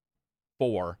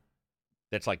 4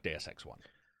 that's like Deus Ex 1?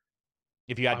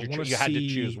 If you had to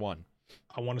choose one.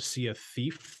 I want to see a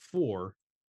Thief 4,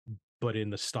 but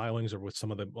in the stylings or with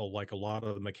some of the, like a lot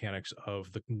of the mechanics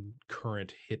of the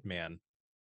current Hitman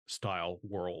style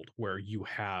world, where you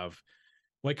have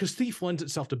like, because Thief lends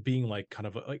itself to being like kind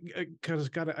of I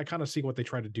kind of see what they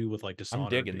try to do with like Dishonored. I'm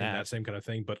digging that same kind of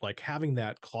thing, but like having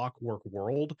that clockwork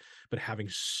world, but having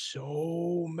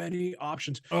so many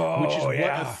options, which is what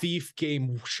a Thief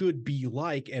game should be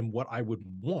like and what I would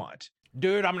want.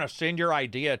 Dude, I'm going to send your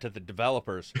idea to the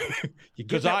developers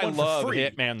because I love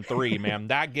Hitman 3, man.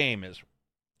 That game is,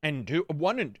 and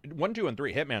 1, 2, and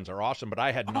 3 Hitmans are awesome, but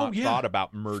I had not thought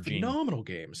about phenomenal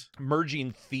games.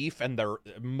 Merging Thief and their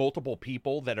multiple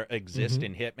people that exist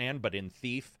in Hitman, but in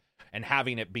Thief, and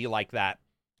having it be like that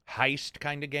heist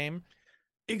kind of game.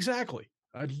 Exactly.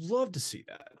 I'd love to see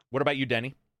that. What about you,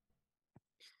 Denny?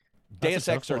 Deus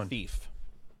Ex or Thief?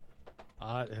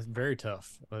 It's very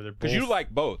tough. Because you like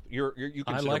both. You consider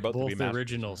I like both to be the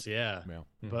originals, yeah.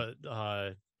 But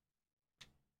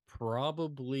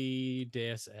probably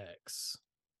Deus Ex.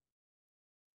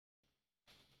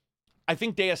 I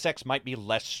think Deus Ex might be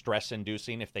less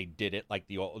stress-inducing if they did it like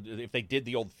the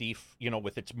old Thief,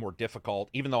 with its more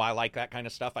difficult. Even though I like that kind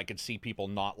of stuff, I could see people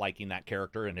not liking that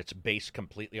character, and it's based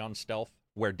completely on stealth,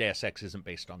 where Deus Ex isn't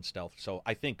based on stealth. So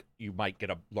I think you might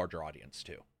get a larger audience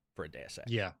too for a Deus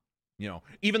Ex. Yeah.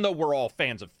 Even though we're all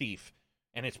fans of Thief,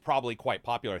 and it's probably quite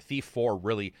popular, Thief 4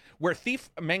 really, where Thief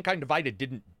Mankind Divided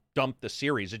didn't dump the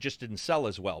series, it just didn't sell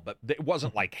as well, but it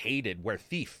wasn't like hated, where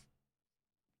Thief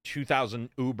 2000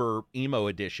 Uber Emo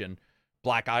Edition,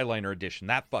 Black Eyeliner Edition,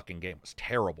 that fucking game was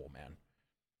terrible, man.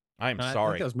 I'm sorry. I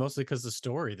think that was mostly because the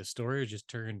story just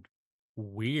turned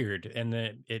weird. And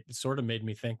then it sort of made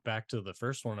me think back to the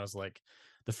first one. I was like,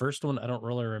 the first one, I don't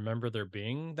really remember there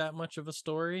being that much of a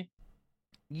story.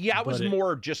 Yeah, it was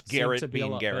more just Garrett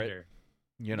being Garrett. Better.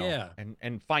 You know, Yeah.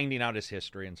 and finding out his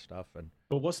history and stuff. And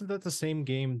But wasn't that the same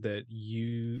game that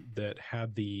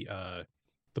had the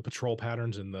patrol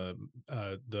patterns and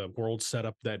the world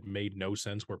setup that made no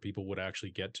sense where people would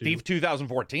actually get to? Thief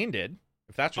 2014 did.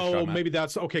 If that's what you're talking about. Maybe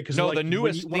that's okay. Because no, the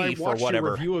newest when Thief I watched or whatever.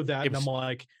 a review of that, and I'm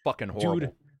like, fucking horrible.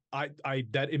 Dude, I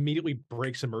that immediately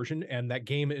breaks immersion, and that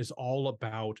game is all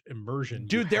about immersion.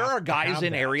 Dude, there are guys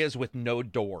in areas with no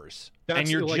doors, and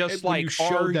you're just like,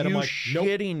 are you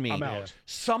shitting me? I'm out.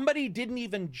 Somebody didn't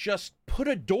even just put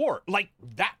a door like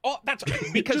that. Oh, that's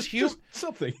because just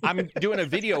something. I'm doing a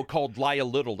video called "Lie a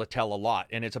Little to Tell a Lot,"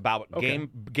 and it's about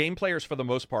game players for the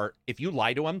most part. If you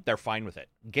lie to them, they're fine with it.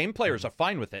 Game players are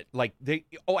fine with it. Like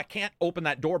I can't open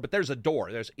that door, but there's a door.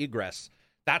 There's egress.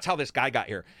 That's how this guy got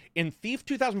here. In Thief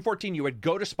 2014, you would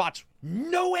go to spots,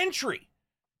 no entry,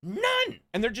 none,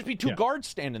 and there'd just be two guards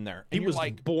standing there. And he was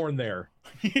like born there.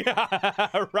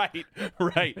 Yeah, right.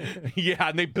 Yeah,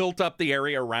 and they built up the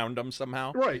area around him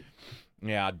somehow. Right.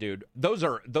 Yeah, dude. Those.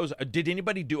 Did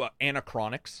anybody do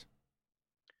Anachronics?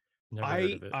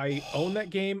 I own that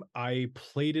game. I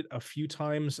played it a few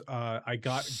times. I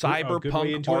got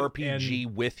Cyberpunk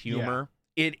RPG with humor.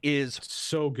 Yeah. It is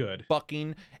so good.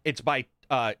 Fucking. It's by.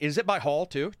 Is it by Hall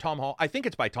too? Tom Hall? I think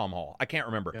it's by Tom Hall. I can't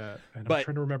remember. Yeah, and I'm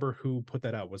trying to remember who put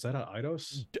that out. Was that an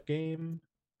Eidos game?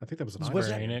 I think that was an Square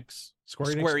Enix.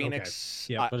 Square Enix.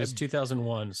 Okay. Yeah, but it's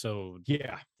 2001, so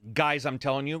yeah. Guys, I'm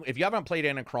telling you, if you haven't played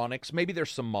Anachronics, maybe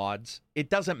there's some mods. It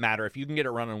doesn't matter if you can get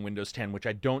it run on Windows 10, which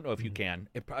I don't know if you can,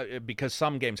 because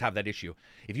some games have that issue.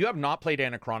 If you have not played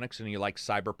Anachronics and you like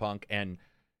Cyberpunk and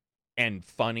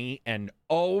funny and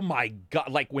oh my god,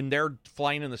 like when they're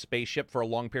flying in the spaceship for a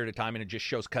long period of time and it just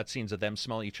shows cutscenes of them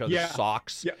smelling each other's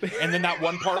socks, and then that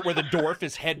one part where the dwarf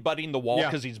is headbutting the wall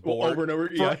because he's bored over and over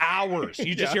for hours.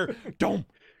 You just hear dome,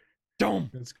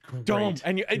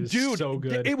 and dude, so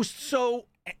good. It was so,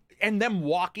 and them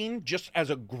walking just as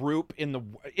a group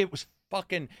it was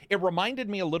fucking. It reminded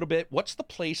me a little bit. What's the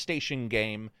PlayStation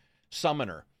game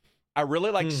Summoner? I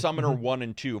really like Summoner 1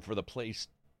 and 2 for the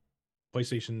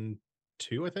PlayStation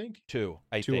 2, I think. 2,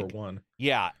 I think. 2 or 1.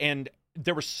 Yeah, and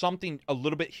there was something a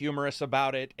little bit humorous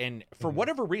about it, and for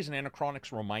whatever reason,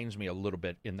 Anachronics reminds me a little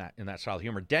bit in that style of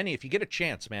humor. Denny, if you get a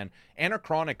chance, man,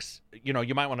 Anachronics, you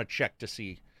might want to check to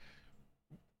see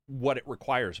what it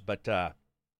requires, but that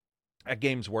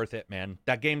game's worth it, man.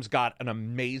 That game's got an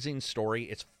amazing story.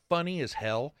 It's funny as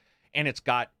hell, and it's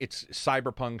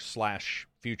cyberpunk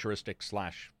 / futuristic /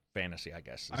 fantasy, I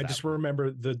guess. I just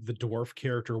remember the dwarf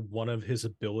character. One of his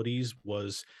abilities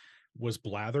was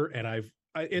blather, and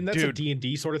and that's a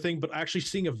D&D sort of thing. But actually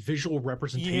seeing a visual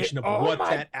representation of what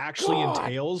that actually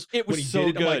entails, it was when he so did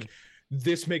it, good. I'm like,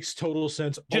 this makes total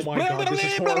sense. Oh my god, this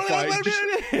is horrifying.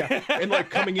 And like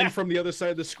coming in from the other side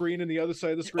of the screen and the other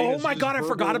side of the screen. Oh my god, I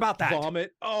forgot about that.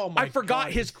 Vomit. Oh my god. I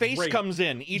forgot his face comes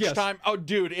in each time. Oh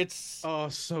dude, it's so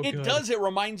good. It does. It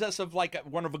reminds us of like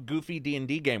one of a goofy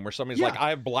D&D game where somebody's like,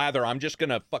 I have blather. I'm just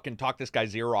gonna fucking talk this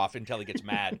guy's ear off until he gets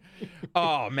mad.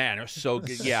 Oh man, it was so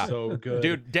good. Yeah. So good.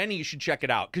 Dude, Denny, you should check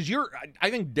it out. Because I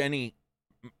think Denny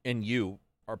and you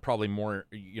are probably more,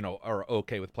 are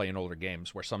okay with playing older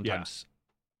games where sometimes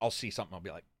I'll see something, I'll be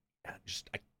like,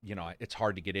 it's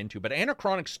hard to get into. But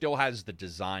Anachronics still has the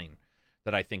design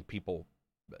that I think people,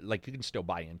 like, you can still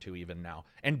buy into even now.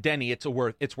 And Denny, it's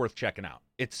worth checking out.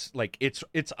 It's like, it's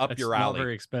up your alley. It's not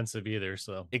very expensive either,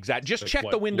 so. Exactly. Just check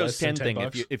the Windows 10 thing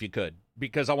if you could,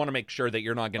 because I want to make sure that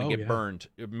you're not going to get burned.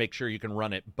 Make sure you can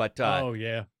run it. But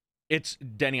it's,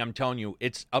 Denny, I'm telling you,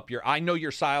 it's up your, I know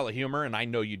your style of humor, and I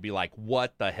know you'd be like,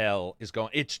 what the hell is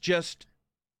going, it's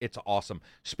awesome.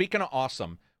 Speaking of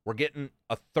awesome, we're getting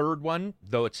a third one,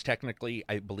 though it's technically,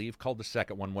 I believe, called the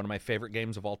second one of my favorite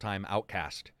games of all time,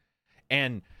 Outcast.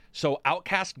 And so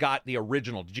Outcast got the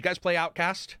original. Did you guys play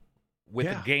Outcast? With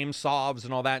the game solves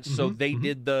and all that? So they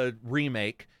did the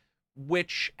remake,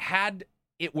 which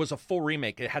it was a full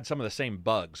remake. It had some of the same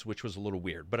bugs, which was a little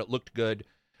weird, but it looked good.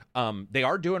 They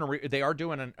are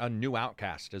doing a new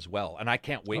Outcast as well, and I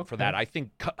can't wait for that. I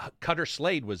think Cutter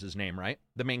Slade was his name, right?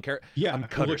 The main character. Yeah,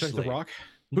 Cutter Slade. Like the Rock.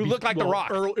 Who looked like the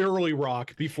Rock. Early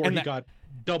Rock before he got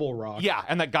double Rock. Yeah,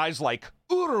 and that guy's like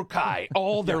Urukai,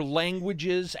 all their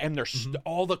languages and their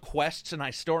all the quests, and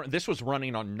this was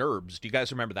running on NURBS. Do you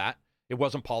guys remember that? It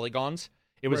wasn't polygons.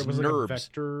 It was NURBS. Like a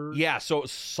vector so it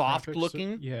was soft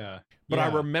looking. Yeah. But I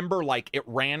remember like it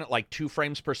ran at like 2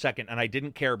 frames per second, and I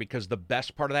didn't care because the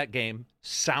best part of that game,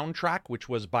 soundtrack, which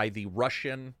was by the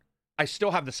Russian, I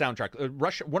still have the soundtrack.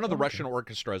 One of the Okay. Russian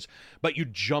orchestras, but you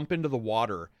jump into the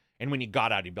water, and when you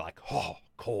got out, you'd be like, oh,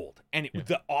 cold. And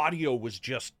the audio was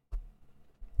just,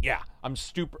 yeah. I'm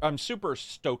super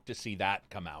stoked to see that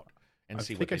come out and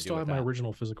see what they do. I still with have my that.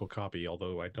 original physical copy,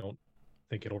 although I don't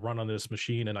think it'll run on this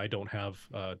machine, and I don't have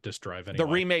disk drive anyway.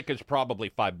 The remake is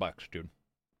probably $5, dude.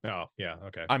 Oh, yeah,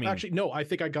 okay. I mean, actually, no, I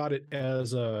think I got it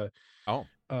as a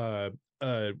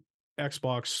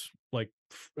Xbox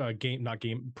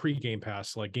pre-Game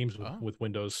Pass, like games with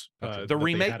Windows. Gotcha. The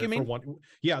remake, you mean?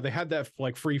 They had that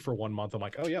like free for 1 month. I'm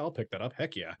like, oh yeah, I'll pick that up.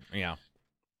 Heck yeah.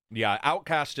 Yeah.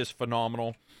 Outcast is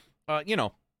phenomenal.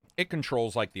 It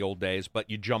controls like the old days, but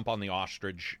you jump on the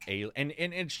ostrich, and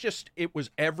it's just, it was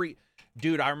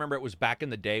dude. I remember it was back in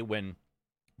the day when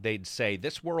they'd say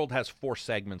this world has 4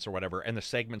 segments or whatever, and the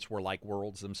segments were like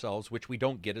worlds themselves, which we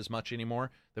don't get as much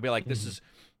anymore. They'll be like, this is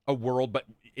a world, but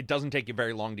it doesn't take you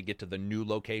very long to get to the new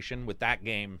location. With that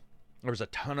game, there was a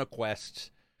ton of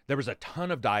quests, there was a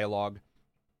ton of dialogue,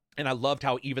 and I loved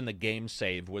how even the game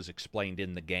save was explained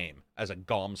in the game as a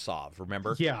Gomsov.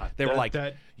 Remember? Yeah, they were like,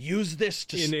 use this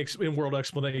to in world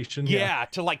explanation. Yeah,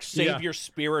 to like save your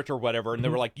spirit or whatever, and they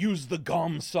were like, use the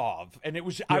Gomsov, and it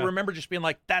was. I remember just being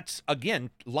like, that's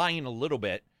again lying a little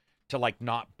bit to like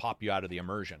not pop you out of the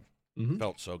immersion.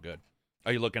 Felt so good.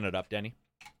 Are you looking it up, Denny?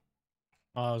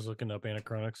 I was looking up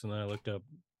Anachronix, and then I looked up.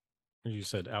 You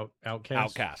said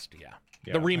Outcast. Outcast, yeah.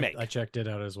 The remake. I checked it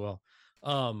out as well.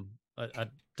 It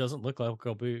doesn't look like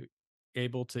I'll be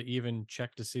able to even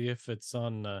check to see if it's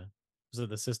on. Was it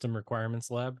the System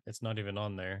Requirements Lab? It's not even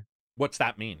on there. What's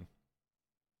that mean?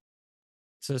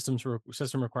 System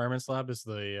Requirements Lab is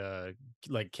the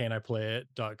like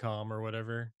canIPlayIt.com or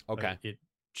whatever. Okay. It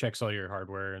checks all your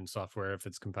hardware and software if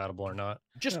it's compatible or not.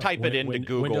 Just type it into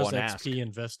Google Windows and XP ask.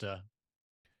 and Vista.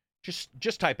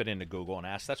 Just type it into Google and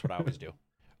ask. That's what I always do.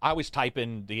 I always type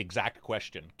in the exact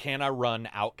question: can I run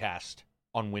Outcast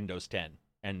on Windows 10?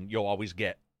 And you'll always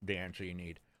get the answer you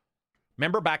need.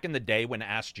 Remember back in the day when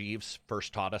Ask Jeeves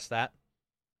first taught us that?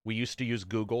 We used to use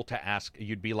Google to ask.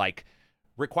 You'd be like,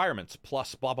 requirements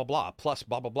plus blah, blah, blah, plus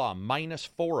blah, blah, blah, minus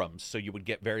forums. So you would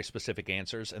get very specific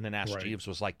answers. And then Ask Jeeves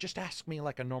was like, just ask me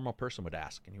like a normal person would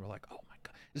ask. And you were like, oh my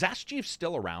God. Is Ask Jeeves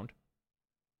still around?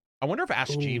 I wonder if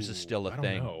Ask Jeeves is still a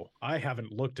thing. No, I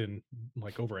haven't looked in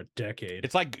like over a decade.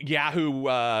 It's like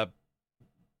Yahoo.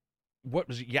 What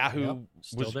was it? Yahoo?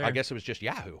 Still there. I guess it was just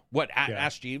Yahoo. What?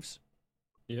 Ask Jeeves?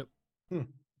 Yep.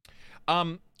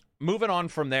 Moving on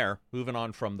from there, moving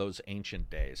on from those ancient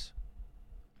days,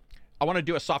 I want to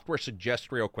do a software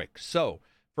suggest real quick. So,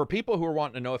 for people who are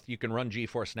wanting to know if you can run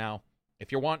GeForce Now,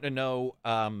 if you're wanting to know,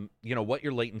 what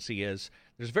your latency is,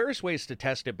 there's various ways to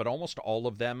test it, but almost all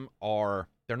of them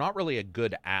they're not really a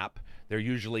good app. They're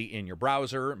usually in your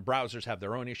browser, and browsers have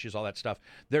their own issues, all that stuff.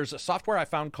 There's a software I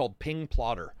found called Ping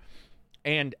Plotter.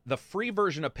 And the free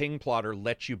version of Ping Plotter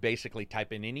lets you basically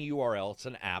type in any URL. It's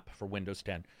an app for Windows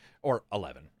 10 or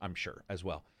 11, I'm sure, as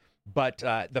well. But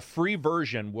the free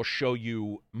version will show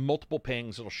you multiple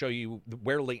pings. It'll show you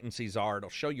where latencies are.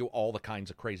 It'll show you all the kinds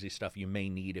of crazy stuff you may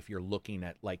need if you're looking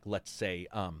at, like, let's say,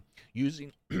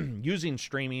 using using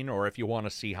streaming, or if you want to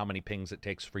see how many pings it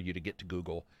takes for you to get to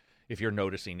Google if you're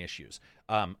noticing issues.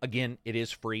 Again, it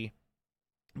is free,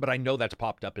 but I know that's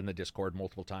popped up in the Discord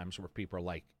multiple times where people are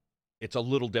like, it's a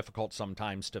little difficult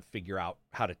sometimes to figure out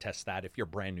how to test that if you're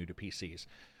brand new to PCs.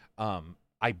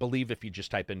 I believe if you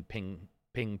just type in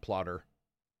Ping Plotter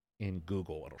in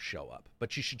Google, it'll show up.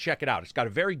 But you should check it out. It's got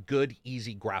a very good,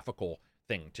 easy graphical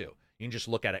thing, too. You can just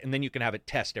look at it, and then you can have it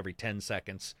test every 10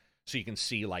 seconds so you can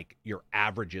see, like, your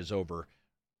averages over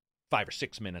 5 or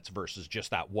 6 minutes versus just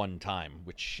that one time,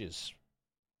 which is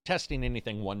testing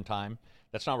anything one time.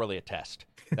 That's not really a test.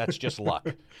 That's just luck.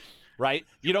 Right?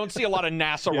 You don't see a lot of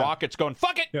NASA rockets going,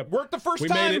 fuck it, worked the first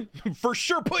time. For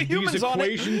sure, put humans on it.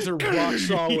 These equations are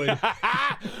rock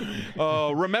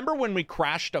solid. Remember when we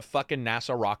crashed a fucking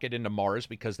NASA rocket into Mars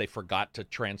because they forgot to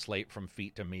translate from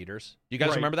feet to meters? You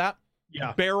guys remember that?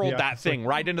 Yeah. Barreled that thing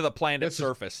right into the planet's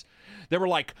surface. They were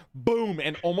like, boom,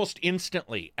 and almost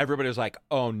instantly, everybody was like,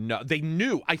 oh no. They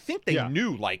knew. I think they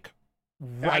knew, like,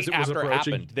 right after it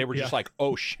happened. They were just like,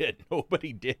 oh shit,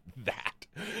 nobody did that.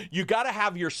 You got to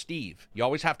have your Steve. You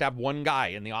always have to have one guy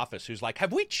in the office who's like,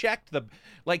 have we checked do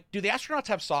the astronauts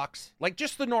have socks? Like,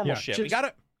 just the normal shit. We got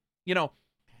to,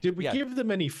 Did we give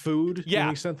them any food when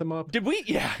we sent them up? Did we?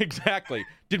 Yeah, exactly.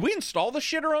 Did we install the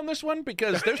shitter on this one?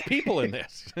 Because there's people in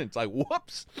this. It's like,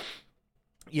 whoops.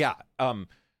 Yeah.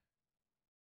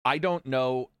 I don't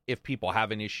know if people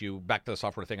have an issue. Back to the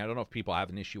software thing. I don't know if people have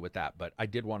an issue with that, but I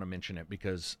did want to mention it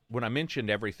because when I mentioned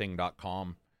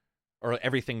everything.com, or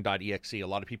everything.exe. A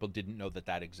lot of people didn't know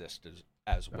that exists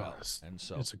as well. And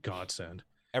so it's a godsend.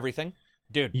 Everything,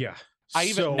 dude. Yeah. I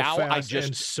even so now fast I just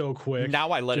and so quick.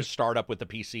 Now I let it start up with the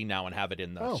PC now and have it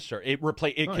in the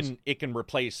it can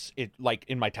replace it. Like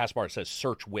in my taskbar it says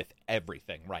search with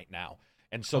everything right now.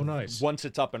 And so once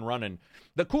it's up and running,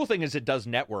 the cool thing is it does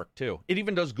network too. It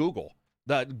even does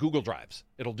the Google Drives.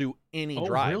 It'll do any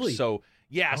drive. Really? So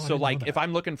yeah, so like if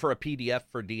I'm looking for a PDF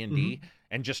for D&D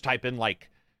and just type in like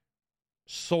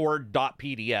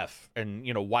sword.pdf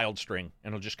and wild string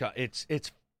and it'll just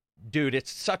it's dude, it's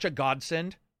such a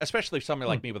godsend. Especially if somebody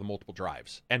like me with multiple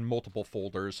drives and multiple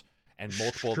folders and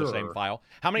multiple of the same file.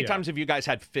 How many times have you guys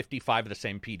had 55 of the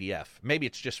same PDF? Maybe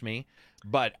it's just me,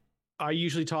 but I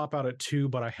usually top out at 2,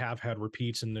 but I have had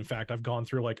repeats. And in fact, I've gone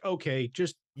through like, okay,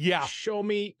 just show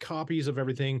me copies of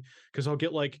everything. Cause I'll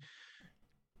get like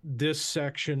this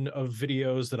section of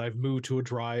videos that I've moved to a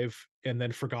drive and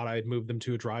then forgot I had moved them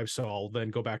to a drive. So I'll then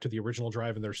go back to the original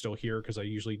drive and they're still here. Cause I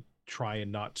usually try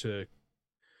and not to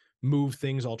move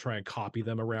things. I'll try and copy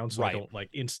them around so I don't like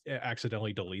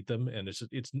accidentally delete them, and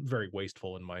it's very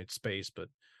wasteful in my space, but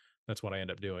that's what I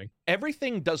end up doing.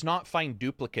 Everything does not find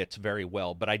duplicates very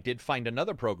well, but I did find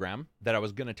another program that I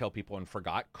was going to tell people and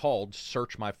forgot called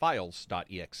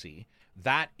searchmyfiles.exe.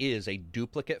 That is a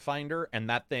duplicate finder, and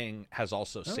that thing has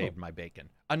also saved my bacon.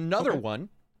 Another one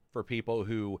for people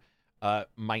who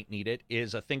might need it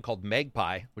is a thing called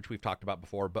Magpie, which we've talked about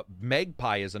before, but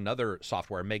Magpie is another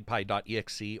software,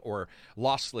 magpie.exe or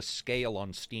Lossless Scale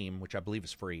on Steam, which I believe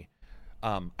is free.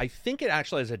 I think it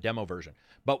actually has a demo version,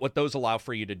 but what those allow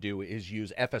for you to do is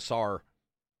use FSR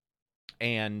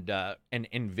and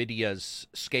NVIDIA's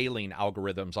scaling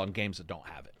algorithms on games that don't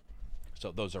have it.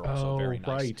 So those are also very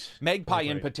nice. Magpie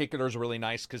in particular is really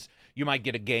nice because you might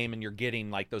get a game and you're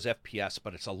getting like those FPS,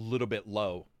 but it's a little bit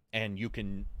low. And you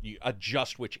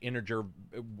adjust which integer,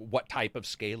 what type of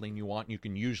scaling you want. You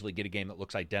can usually get a game that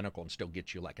looks identical and still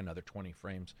get you like another 20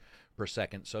 frames per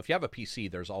second. So if you have a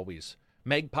PC, there's always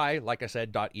Magpie, like I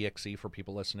said, .exe for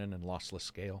people listening, and Lossless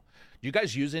Scale. Do you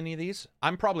guys use any of these?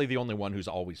 I'm probably the only one who's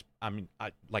always, I'm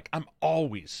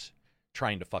always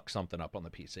trying to fuck something up on the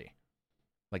PC.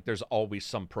 Like there's always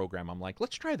some program I'm like,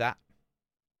 let's try that.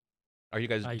 Are you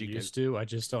guys? I used to. I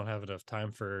just don't have enough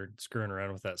time for screwing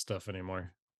around with that stuff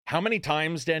anymore. How many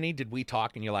times, Denny, did we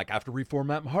talk and you're like, I have to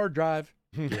reformat my hard drive?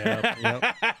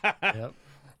 Yep.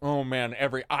 Oh, man.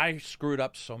 I screwed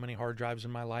up so many hard drives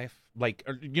in my life. Like,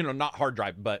 not hard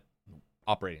drive, but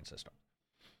operating system.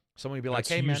 Somebody would be like,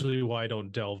 hey, man. That's usually why I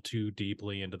don't delve too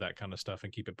deeply into that kind of stuff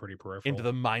and keep it pretty peripheral. Into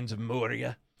the mines of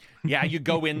Moria. Yeah, you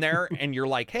go in there and you're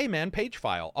like, hey, man, page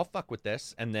file. I'll fuck with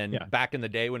this. And then back in the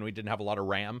day when we didn't have a lot of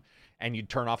RAM and you'd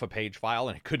turn off a page file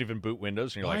and it couldn't even boot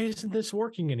Windows. And you're why isn't this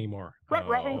working anymore?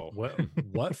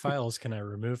 What files can I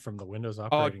remove from the Windows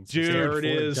operating system? There it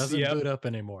is. It doesn't boot up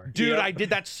anymore. Dude, I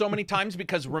did that so many times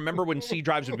because remember when C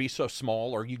drives would be so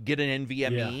small, or you get an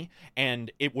NVMe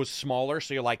and it was smaller.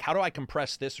 So you're like, how do I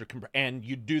compress this? And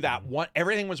you do that one.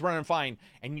 Everything was running fine.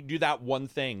 And you do that one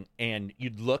thing and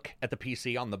you'd look at the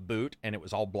PC on the boot and it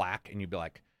was all black. And you'd be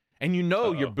like, and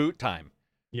your boot time.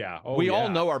 Yeah. We all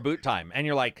know our boot time. And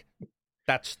you're like,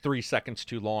 that's 3 seconds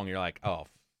too long. You're like, oh,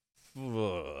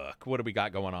 fuck. What do we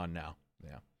got going on now?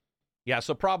 Yeah. Yeah.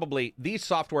 So probably these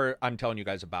software I'm telling you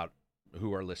guys about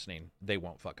who are listening, they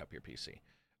won't fuck up your PC.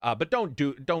 But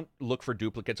don't look for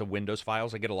duplicates of Windows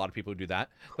files. I get a lot of people who do that.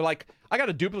 They're like, I got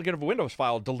a duplicate of a Windows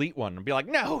file, delete one. And be like,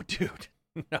 no, dude.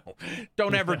 No,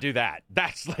 don't ever do that.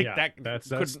 That's like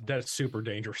that's super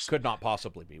dangerous. Could not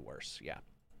possibly be worse. Yeah.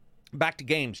 Back to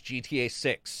games. GTA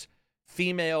 6.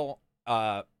 Female,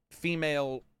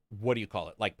 what do you call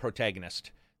it? Like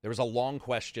protagonist. There was a long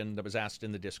question that was asked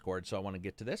in the Discord, so I want to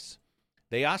get to this.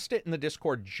 They asked it in the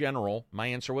Discord general. My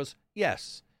answer was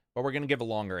yes, but we're going to give a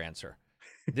longer answer.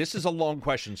 This is a long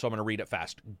question, so I'm going to read it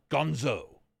fast.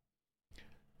 Gonzo.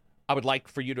 I would like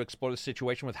for you to explore the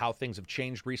situation with how things have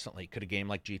changed recently. Could a game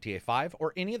like GTA 5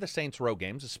 or any of the Saints Row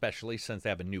games, especially since they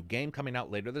have a new game coming out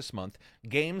later this month,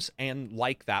 games and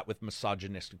like that with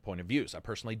misogynistic point of views? I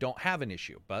personally don't have an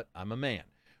issue, but I'm a man.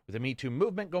 With the Me Too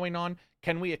movement going on,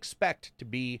 can we expect to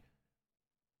be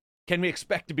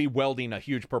wielding a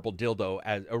huge purple dildo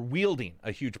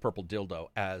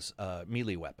as a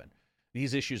melee weapon?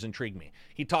 These issues intrigue me.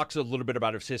 He talks a little bit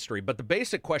about his history, but the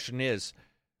basic question is,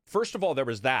 first of all, there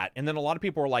was that. And then a lot of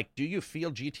people were like, do you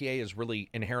feel GTA is really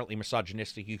inherently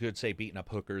misogynistic? You could say beating up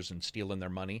hookers and stealing their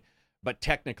money. But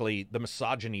technically, the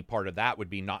misogyny part of that would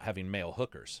be not having male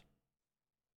hookers.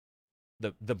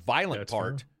 The violent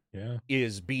part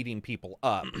is beating people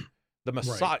up.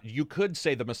 You could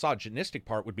say the misogynistic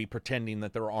part would be pretending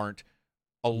that there aren't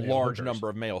a Male large hookers. number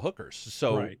of male hookers.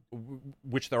 So, Right.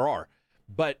 which there are.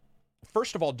 But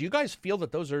first of all, do you guys feel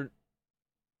that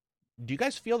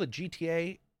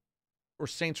GTA or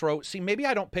Saints Row, see, maybe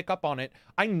I don't pick up on it.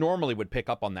 I normally would pick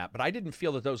up on that, but I didn't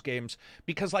feel that those games,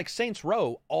 because like Saints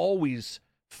Row always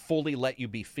fully let you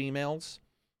be females.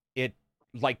 It,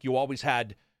 like, you always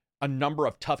had a number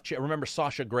of tough remember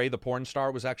Sasha Grey, the porn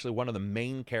star, was actually one of the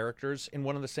main characters in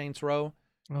one of the Saints Row.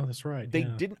 Oh, that's right.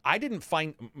 I didn't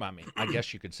find, I mean, I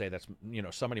guess you could say that's,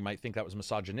 somebody might think that was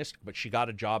misogynistic, but she got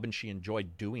a job and she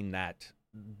enjoyed doing that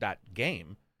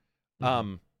game.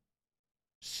 Mm-hmm.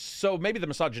 So maybe the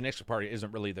misogynistic part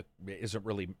isn't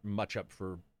really much up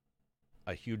for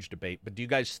a huge debate. But do you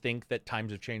guys think that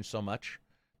times have changed so much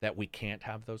that we can't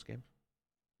have those games?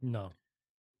 No.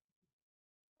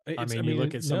 I mean, you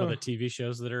look at some of the TV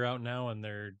shows that are out now and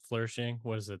they're flourishing.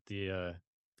 What is it?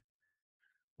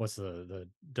 What's the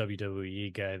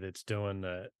WWE guy that's doing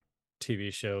the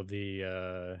TV show?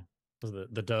 The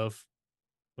Dove.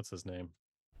 What's his name?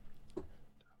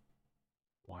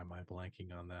 Why am I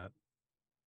blanking on that?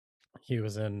 He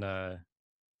was in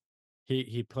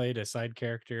he played a side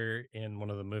character in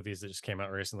one of the movies that just came out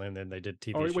recently, and then they did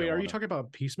TV. Oh wait, are you talking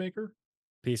about Peacemaker?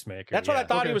 Peacemaker. That's what I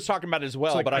thought he was talking about as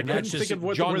well, like, but I couldn't couldn't think of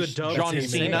where John the Dove John came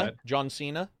Cena. in. John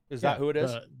Cena, is that who it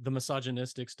is? The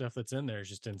misogynistic stuff that's in there is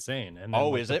just insane. And then, oh,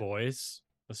 like, is the it? Boys,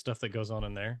 the stuff that goes on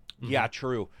in there. Yeah,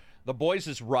 true. The Boys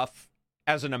is rough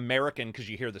as an American because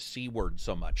you hear the C word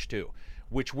so much too,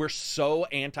 which we're so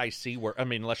anti-C word. I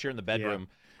mean, unless you're in the bedroom,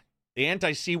 the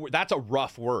anti-C word, that's a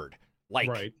rough word. Like,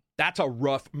 right. That's a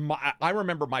rough. I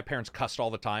remember my parents cussed all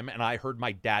the time, and I heard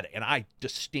my dad, and I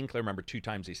distinctly remember 2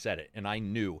 times he said it, and I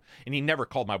knew. And he never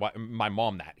called my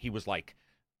mom that. He was like,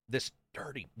 this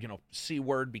dirty, C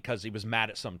word, because he was mad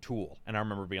at some tool. And I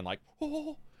remember being like,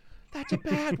 oh, that's a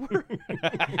bad word.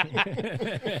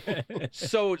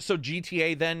 So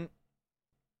GTA then,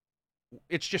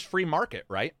 it's just free market,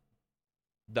 right?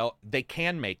 They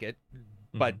can make it,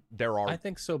 but there are. I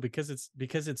think so, because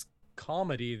it's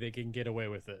comedy, they can get away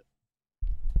with it.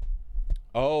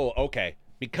 Oh, okay.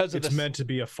 Because it's meant to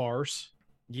be a farce.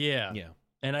 Yeah.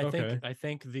 And I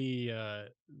think the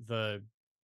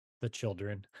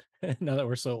children, now that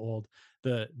we're so old,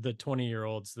 the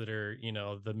 20-year-olds that are,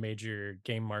 the major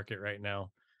game market right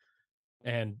now,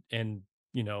 and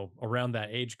around that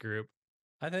age group,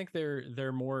 I think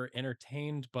they're more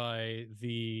entertained by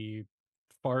the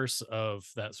farce of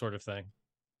that sort of thing.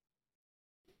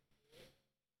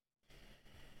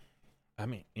 I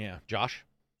mean, yeah, Josh?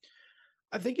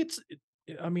 I think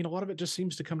a lot of it just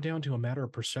seems to come down to a matter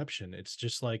of perception. It's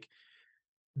just like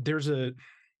there's an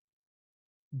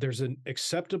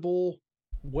acceptable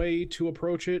way to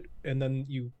approach it, and then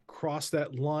you cross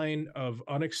that line of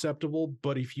unacceptable.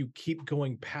 But if you keep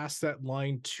going past that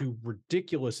line to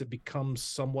ridiculous, it becomes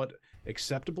somewhat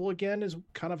acceptable again, is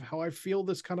kind of how I feel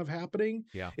this kind of happening.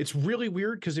 Yeah. It's really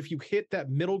weird because if you hit that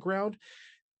middle ground,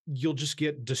 you'll just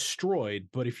get destroyed.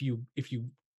 But if you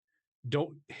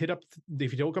don't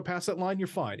if you don't go past that line, you're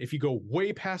fine. If you go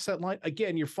way past that line,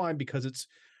 again, you're fine, because it's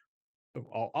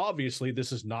obviously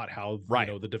this is not how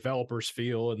the developers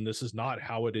feel, and this is not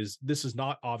how it is. This is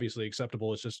not obviously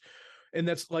acceptable. It's just, and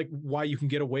that's like why you can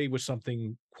get away with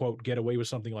something, quote, get away with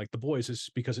something like The Boys, is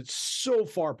because it's so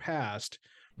far past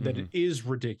that it is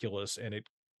ridiculous, and it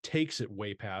takes it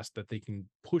way past that they can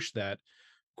push that,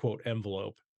 quote,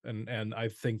 envelope. And I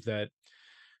think that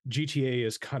GTA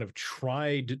is kind of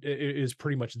is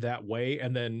pretty much that way,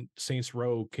 and then Saints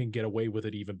Row can get away with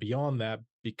it even beyond that,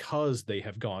 because they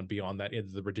have gone beyond that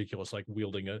into the ridiculous, like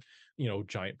wielding a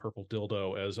giant purple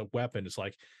dildo as a weapon. It's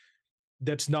like,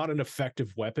 that's not an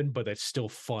effective weapon, but that's still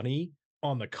funny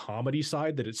on the comedy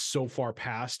side, that it's so far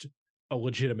past a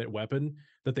legitimate weapon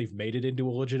that they've made it into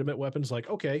a legitimate weapon. It's like,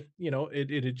 okay,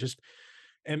 it just.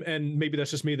 And maybe that's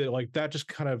just me, that like that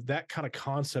kind of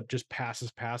concept just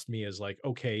passes past me as like,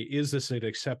 okay, is this an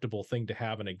acceptable thing to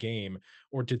have in a game,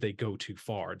 or did they go too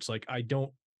far? It's like, I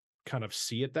don't kind of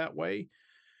see it that way.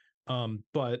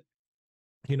 But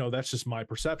that's just my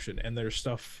perception. And there's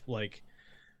stuff like,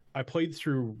 I played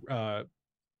through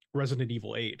Resident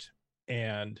Evil 8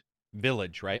 and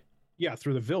Village, right? Yeah,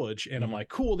 through the Village, and I'm like,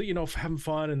 cool, having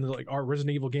fun, and like our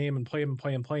Resident Evil game, and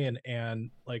playing, and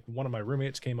like one of my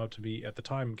roommates came up to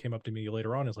me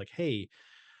later on, is like, hey,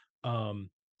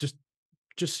 just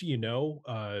so you know,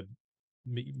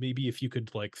 maybe if you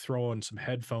could like throw on some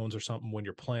headphones or something when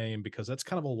you're playing, because that's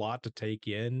kind of a lot to take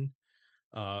in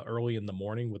early in the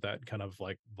morning with that kind of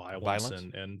like violence.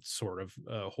 And sort of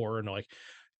horror, and like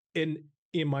in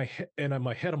my head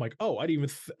I'm like, oh, I didn't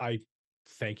even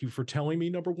thank you for telling me,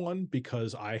 number one,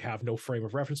 because I have no frame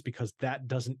of reference, because that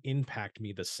doesn't impact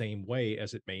me the same way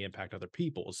as it may impact other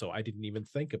people. So I didn't even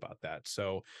think about that.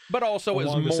 So, But also, it was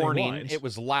along the same morning. lines. It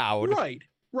was loud.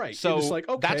 Right. So it's like,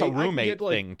 okay, that's a I can roommate get,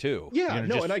 like, thing too. yeah, You know,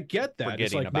 no, just and I get that.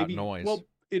 It's forgetting like about maybe noise. well,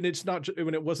 and it's not. I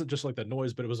mean, it wasn't just like the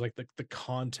noise, but it was like the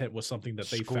content was something that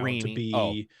they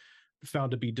Screaming.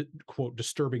 found to be quote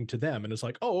disturbing to them, and it's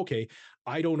like, oh, okay,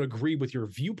 I don't agree with your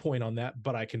viewpoint on that,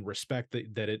 but I can respect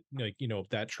that it, like, you know, if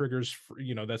that triggers,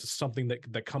 you know, that's something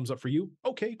that comes up for you.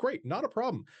 Okay, great, not a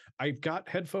problem. I've got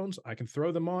headphones, I can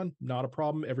throw them on, not a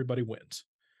problem. Everybody wins.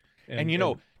 And you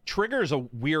know, trigger is a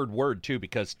weird word too,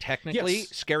 because technically, Yes.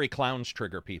 scary clowns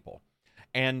trigger people.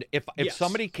 And if Yes.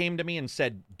 somebody came to me and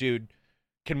said, dude,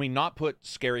 can we not put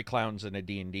scary clowns in a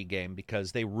D&D game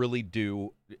because they really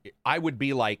do, I would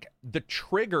be like, the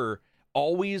trigger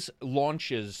always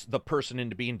launches the person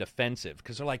into being defensive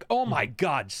because they're like, oh my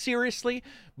God, seriously?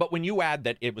 But when you add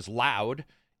that it was loud,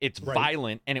 it's Right.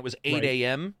 violent, and it was 8 Right.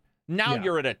 a.m., now Yeah.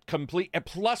 you're at a complete,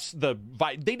 plus they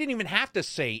didn't even have to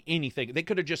say anything. They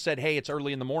could have just said, hey, it's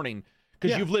early in the morning.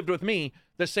 Because Yeah. you've lived with me,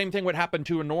 the same thing would happen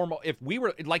to a normal. If we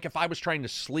were like, if I was trying to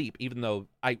sleep, even though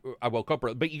I woke up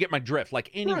early, but you get my drift.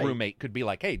 Like any Right. roommate could be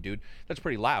like, "Hey, dude, that's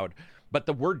pretty loud." But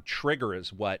the word trigger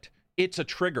is what it's a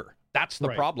trigger. That's the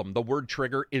Right. problem. The word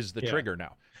trigger is the Yeah. trigger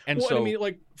now. And well, so, I mean,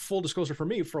 like, full disclosure for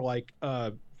me, for like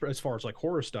for as far as like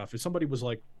horror stuff, if somebody was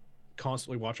like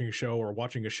constantly watching a show or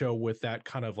watching a show with that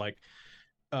kind of like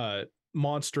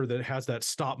monster that has that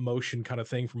stop motion kind of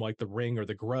thing from like The Ring or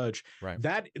The Grudge, Right.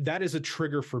 that is a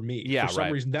trigger for me. Yeah, for some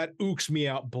right. reason that ooks me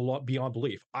out beyond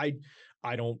belief. I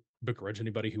don't begrudge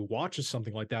anybody who watches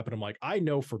something like that, but I'm like, I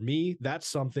know for me that's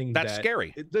something that's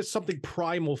scary. that's something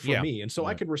primal for Yeah. me, and so I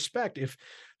Right. can respect if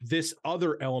this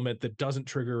other element that doesn't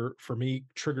trigger for me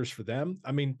triggers for them.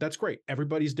 I mean, that's great.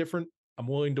 Everybody's different. I'm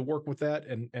willing to work with that,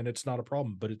 and it's not a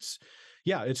problem. But it's,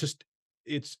 yeah, it's just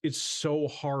it's so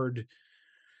hard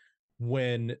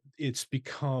when it's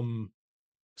become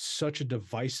such a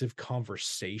divisive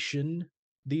conversation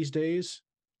these days.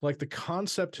 Like, the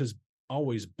concept has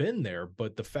always been there,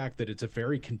 but the fact that it's a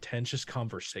very contentious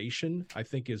conversation, I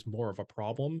think, is more of a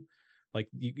problem. Like,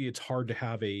 it's hard to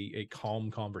have a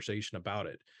calm conversation about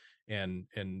it, and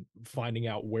finding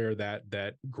out where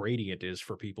that gradient is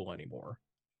for people anymore.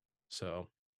 So,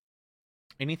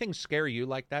 Anything scare you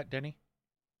like that, Denny?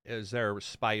 Is there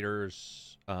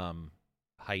spiders,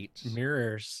 heights?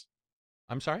 Mirrors.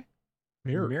 I'm sorry?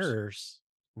 Mirrors.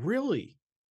 Really?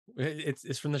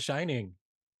 It's from The Shining.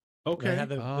 Okay. I had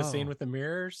the scene Oh. with the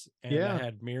mirrors, and Yeah. I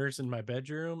had mirrors in my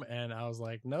bedroom, and I was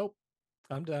like, nope,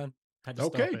 I'm done. Had to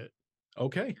Okay. stop it.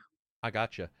 Okay. I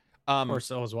gotcha. Of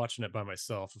course, I was watching it by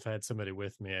myself. If I had somebody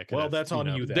with me, I could. Well, that's on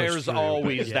you then. pushed There's through, but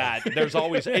always yeah. that. There's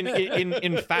always,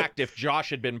 in fact, if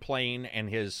Josh had been playing and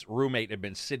his roommate had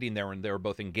been sitting there and they were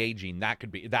both engaging,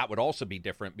 that would also be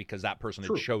different because that person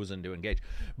True. had chosen to engage.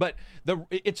 But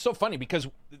it's so funny because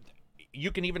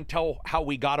you can even tell how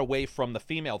we got away from the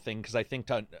female thing, because I think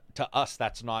to us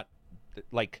that's not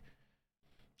like.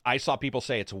 I saw people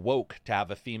say it's woke to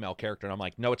have a female character, and I'm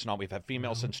like, no, it's not. We've had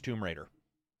females since Tomb Raider.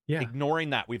 Yeah.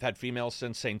 Ignoring that, we've had females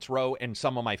since Saints Row, and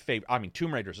some of my favorite. I mean,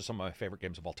 Tomb Raiders are some of my favorite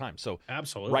games of all time. So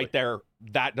Absolutely. right there,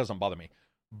 that doesn't bother me.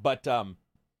 But but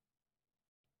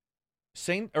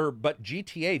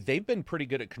GTA, they've been pretty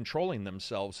good at controlling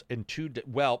themselves in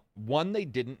one they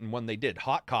didn't and one they did.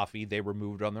 Hot Coffee they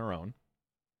removed on their own,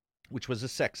 which was the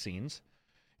sex scenes.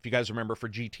 If you guys remember, for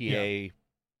GTA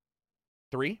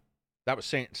 3, that was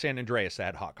San Andreas that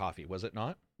had Hot Coffee, was it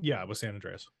not? Yeah, it was San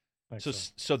Andreas.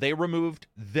 So they removed.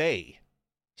 They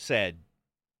said,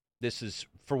 this is,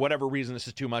 for whatever reason, this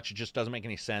is too much. It just doesn't make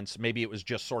any sense. Maybe it was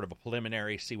just sort of a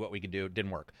preliminary, see what we could do. It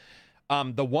didn't work.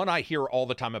 The one I hear all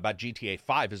the time about GTA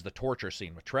 5 is the torture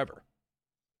scene with Trevor.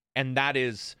 And that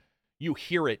is, you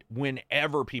hear it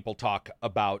whenever people talk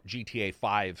about GTA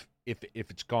 5, if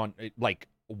it's gone, like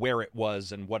where it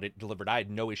was and what it delivered. I had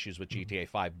no issues with GTA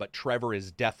 5, but Trevor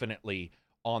is definitely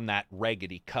on that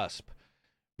raggedy cusp.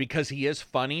 Because he is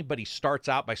funny, but he starts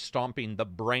out by stomping the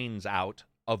brains out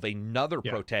of another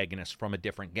protagonist from a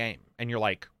different game. And you're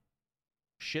like,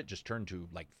 shit just turned to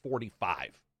like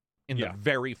 45 in the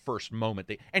very first moment.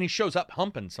 And he shows up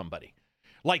humping somebody.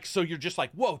 Like, so you're just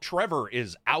like, whoa, Trevor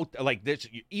is out. Like, this,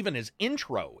 even his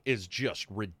intro is just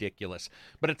ridiculous.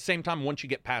 But at the same time, once you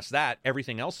get past that,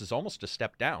 everything else is almost a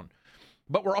step down.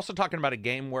 But we're also talking about a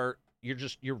game where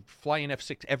you're flying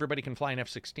F-16. Everybody can fly an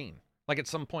F-16. Like, at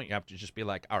some point, you have to just be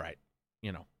like, all right,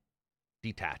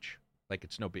 detach. Like,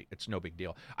 it's no big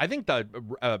deal. I think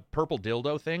the purple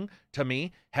dildo thing, to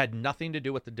me, had nothing to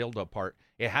do with the dildo part.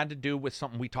 It had to do with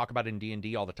something we talk about in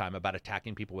D&D all the time, about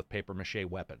attacking people with papier-mâché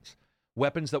weapons.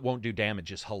 weapons that won't do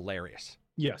damage is hilarious.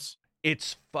 Yes.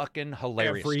 It's fucking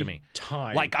hilarious Every to me.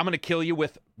 time. Like, I'm going to kill you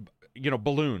with,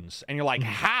 balloons. And you're like,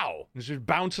 how? It's just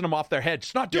bouncing them off their head.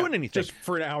 It's not doing anything. Just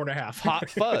for an hour and a half. Hot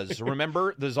Fuzz.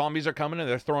 Remember, the zombies are coming and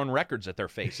they're throwing records at their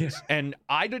faces. Yeah. And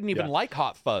I didn't even like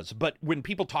Hot Fuzz. But when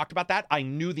people talked about that, I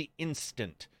knew the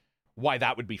instant why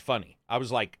that would be funny. I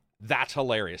was like, that's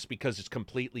hilarious because it's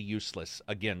completely useless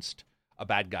against a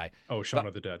bad guy. Oh, Shaun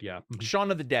of the Dead. Yeah. Shaun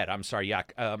of the Dead. I'm sorry. Yeah.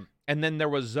 And then there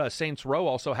was Saints Row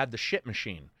also had the shit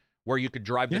machine, where you could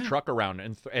drive the truck around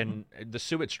and the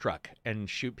sewage truck and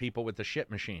shoot people with the shit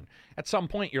machine. At some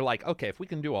point, you're like, okay, if we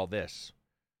can do all this.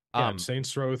 In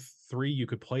Saints Row 3, you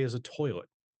could play as a toilet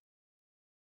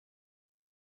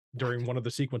during one of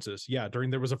the sequences. Yeah,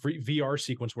 there was a free VR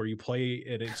sequence where you play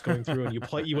and it's going through and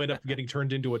you end up getting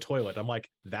turned into a toilet. I'm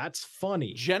like, that's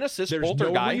funny. Genesis There's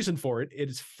Poltergeist. no reason for it. It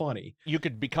is funny. You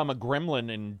could become a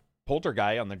gremlin in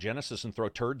Poltergeist on the Genesis and throw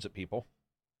turds at people.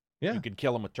 Yeah. You could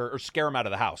kill them with or scare them out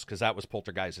of the house, because that was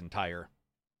Poltergeist's entire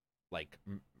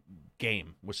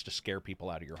game, was to scare people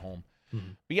out of your home.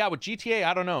 Mm-hmm. But yeah, with GTA,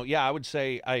 I don't know. Yeah, I would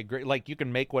say I agree. Like, you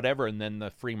can make whatever, and then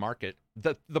the free market.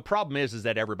 The problem is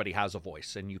that everybody has a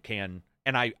voice, and you can,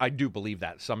 and I do believe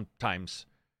that sometimes.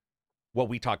 Well,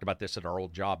 we talked about this at our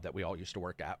old job that we all used to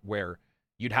work at, where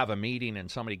you'd have a meeting and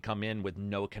somebody come in with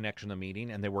no connection to the meeting,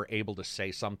 and they were able to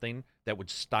say something that would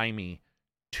stymie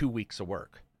 2 weeks of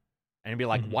work. And it'd be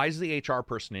like, why is the HR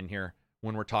person in here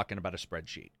when we're talking about a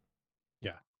spreadsheet?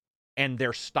 Yeah. And they're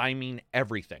stymieing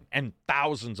everything. And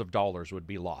thousands of dollars would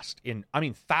be lost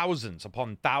thousands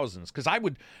upon thousands. Because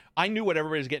I knew what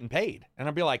everybody's getting paid. And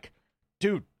I'd be like,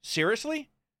 dude, seriously?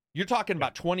 You're talking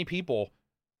about 20 people,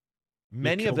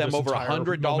 many of them over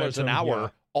 $100 an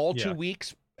hour, all 2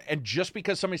 weeks. And just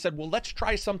because somebody said, well, let's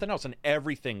try something else, and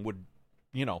everything would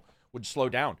slow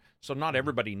down. So not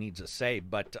everybody needs a say,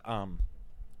 but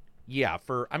yeah,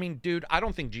 dude, I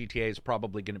don't think GTA is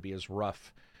probably going to be as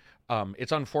rough.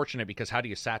 It's unfortunate because how do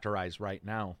you satirize right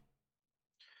now?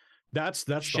 That's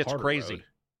shit's the harder crazy. road.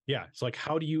 Yeah, it's like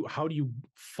how do you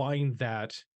find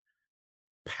that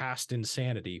past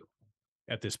insanity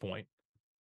at this point?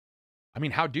 I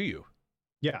mean, how do you?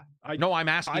 Yeah, I'm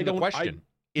asking the question.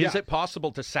 Is it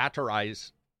possible to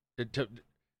satirize to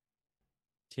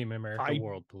Team America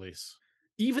World Police?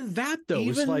 Even that though,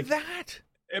 even is like that.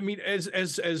 I mean, as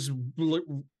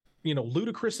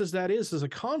ludicrous as that is as a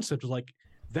concept, like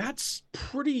that's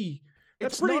pretty.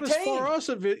 That's pretty not tame. as far us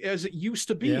of it as it used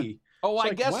to be. Yeah. Oh, It's I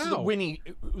like, guess wow.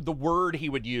 the word he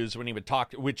would use when he would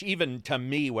talk, which even to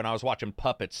me when I was watching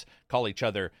puppets call each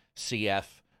other CF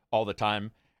all the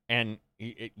time, and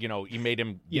you made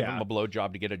him give him a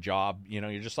blowjob to get a job.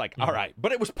 You're just like, all right,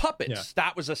 but it was puppets. Yeah.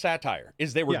 That was a satire.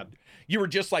 You were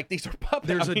just like, these are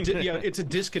puppets. There's it's a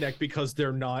disconnect because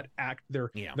they're not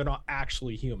they're not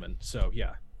actually human. So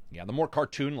yeah, the more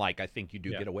cartoon like I think you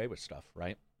do get away with stuff,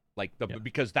 right? Like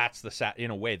because that's in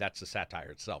a way that's the satire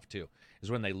itself too,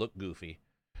 is when they look goofy.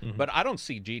 Mm-hmm. But I don't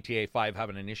see GTA 5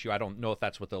 having an issue. I don't know if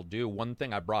that's what they'll do. One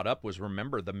thing I brought up was,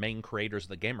 remember, the main creators of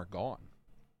the game are gone.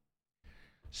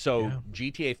 So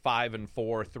GTA 5 and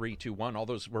 4, 3, 2, 1, all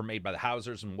those were made by the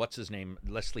Housers, and what's his name?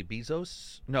 Leslie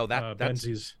Bezos? No, that's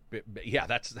Benzies. Yeah,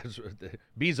 that's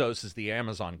Bezos is the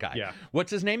Amazon guy. Yeah.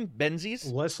 What's his name?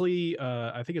 Benzies? Leslie,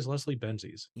 I think it's Leslie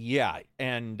Benzies. Yeah,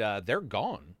 and they're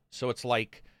gone. So it's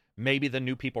like maybe the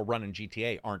new people running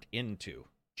GTA aren't into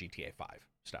GTA 5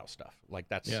 style stuff. Like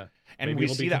that's and maybe we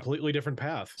it'll see be a that completely different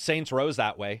path. Saints Row's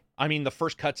that way. I mean, the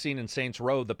first cutscene in Saints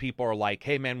Row, the people are like,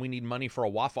 "Hey man, we need money for a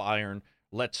waffle iron.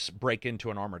 Let's break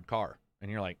into an armored car." And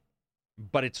you're like,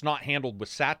 but it's not handled with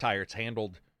satire. It's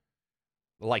handled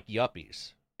like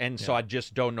yuppies. And so I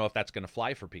just don't know if that's going to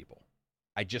fly for people.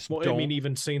 I just don't. I mean,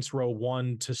 even Saints Row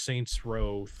 1 to Saints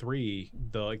Row 3,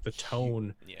 the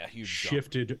tone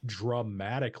shifted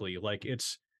dramatically. Like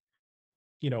it's,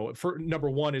 for number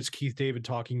one, it's Keith David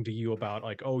talking to you about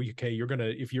like, oh, okay,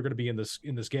 if you're gonna be in this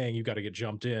gang, you got to get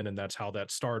jumped in, and that's how that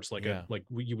starts. Like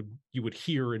you would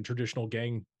hear in traditional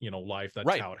gang life.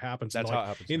 That's how it happens. That's how it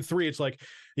happens. In 3, it's like,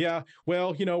 yeah,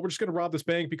 well, we're just gonna rob this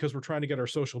bank because we're trying to get our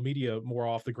social media more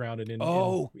off the ground and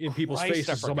in people's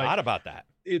faces. I forgot about that.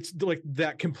 It's like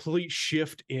that complete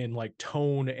shift in like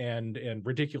tone and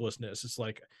ridiculousness. It's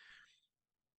like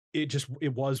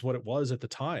it was what it was at the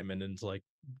time, and it's like,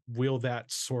 will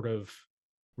that sort of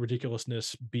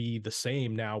ridiculousness be the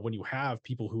same now when you have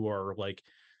people who are like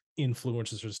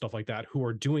influencers and stuff like that who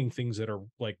are doing things that are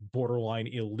like borderline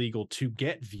illegal to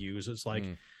get views? It's like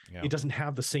it doesn't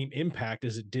have the same impact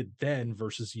as it did then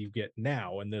versus you get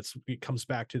now, and it comes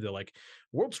back to the like,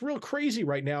 world's real crazy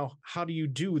right now. How do you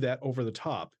do that over the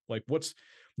top? Like,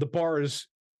 the bar is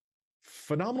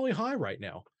phenomenally high right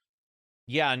now.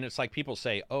 Yeah, and it's like people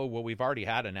say, "Oh, well, we've already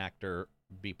had an actor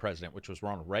be president, which was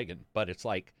Ronald Reagan," but it's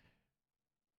like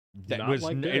that Not was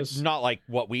like it's this. not like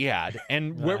what we had,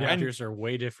 and No, we're and actors are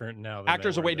way different now. Than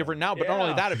actors they are way were different then. now. But not only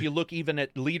Yeah. that, if you look even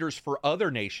at leaders for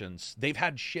other nations, they've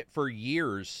had shit for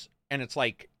years, and it's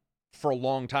like for a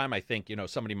long time. I think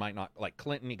somebody might not like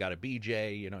Clinton. He got a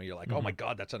BJ. You're like, oh my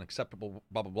god, that's unacceptable.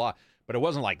 Blah blah blah. But it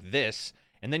wasn't like this.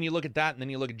 And then you look at that, and then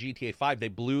you look at GTA 5. They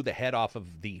blew the head off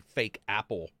of the fake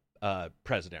Apple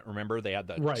president. Remember, they had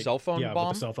the cell phone bomb.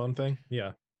 With the cell phone thing.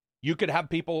 Yeah. You could have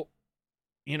people,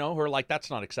 who are like, that's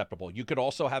not acceptable. You could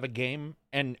also have a game,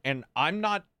 and I'm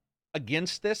not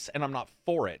against this, and I'm not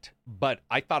for it, but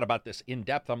I thought about this in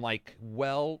depth. I'm like,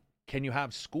 well, can you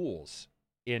have schools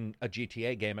in a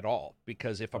GTA game at all?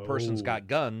 Because if a person's got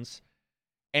guns,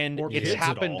 and Or it's kids at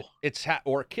happened, all.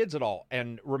 or kids at all.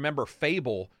 And remember,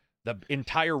 Fable, the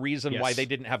entire reason why Yes. they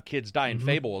didn't have kids die in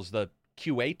Fable is the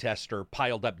QA tester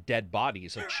piled up dead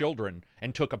bodies of children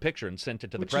and took a picture and sent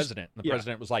it to the Which is- president. And the yeah.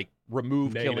 president was like,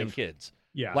 remove killing Negative. kids.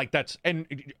 Yeah. Like and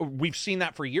we've seen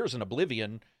that for years in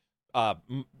Oblivion,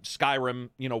 Skyrim,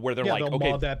 where they're like, they'll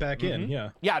okay, mod that back in.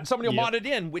 Yeah. yeah, and somebody will Yep. mod it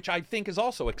in, which I think is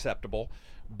also acceptable.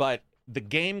 But the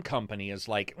game company is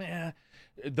like,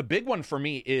 the big one for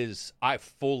me is I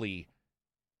fully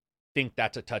think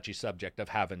that's a touchy subject of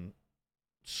having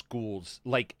schools,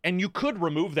 like, and you could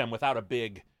remove them without a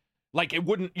big, like, you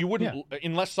wouldn't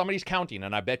unless somebody's counting,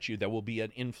 and I bet you there will be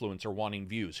an influencer wanting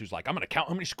views who's like, I'm going to count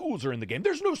how many schools are in the game.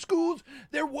 There's no schools.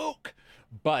 They're woke.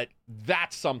 But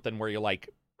that's something where you're like,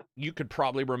 you could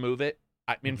probably remove it.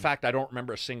 In fact, I don't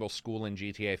remember a single school in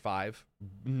GTA 5.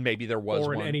 Maybe there was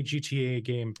Or in one. any GTA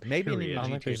game. Maybe in period. I don't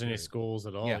think there's any period. schools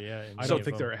at all. Yeah. Yeah, I don't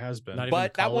think there has been. Not even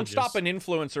But that won't stop colleges. an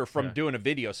influencer from Yeah. doing a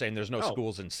video saying there's no Oh,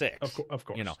 schools in 6. Of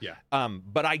course. Yeah.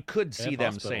 But I could see And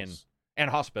them saying,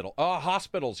 hospitals. and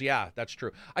hospitals, yeah, that's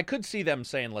true. I could see them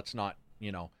saying, let's not,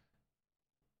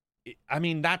 I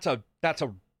mean, that's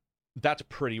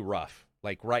pretty rough.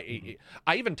 Like, right.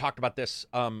 I even talked about this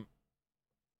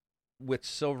with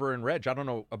Silver and Reg. I don't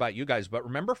know about you guys, but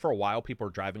remember for a while people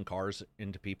were driving cars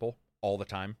into people all the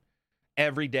time.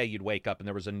 Every day you'd wake up and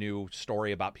there was a new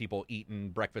story about people eating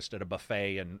breakfast at a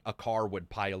buffet, and a car would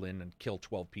pile in and kill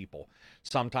 12 people.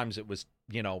 Sometimes it was,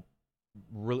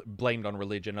 blamed on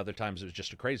religion. Other times it was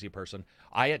just a crazy person.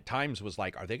 I at times was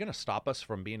like, are they going to stop us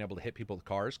from being able to hit people with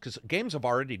cars? Because games have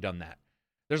already done that.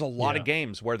 There's a lot of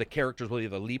games where the characters will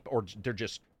either leap or they're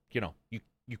just, you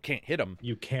can't hit them.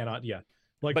 You cannot. Yeah.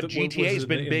 Like But what was GTA's it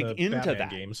been in big the into Batman that.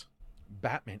 games.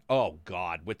 Batman. Oh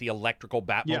God, with the electrical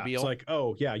Batmobile. Yeah. It's like,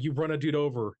 oh yeah, you run a dude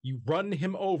over, you run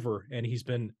him over, and he's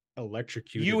been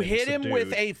electrocuted. You and hit him with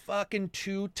subdued. a fucking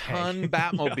 2-ton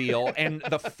Batmobile, and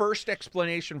the first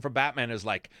explanation for Batman is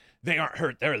like, they aren't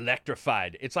hurt, they're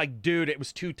electrified. It's like, dude, it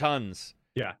was 2 tons.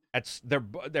 Yeah. That's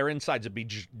their insides would be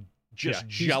just Yeah,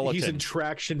 gelatin. He's in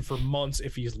traction for months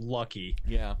if he's lucky.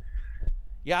 Yeah.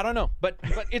 Yeah, I don't know, but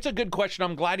it's a good question.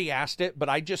 I'm glad he asked it, but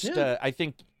I just I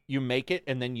think you make it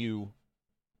and then you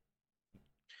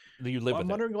live I'm with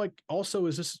wondering, like, also,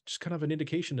 is this just kind of an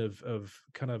indication of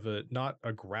kind of a not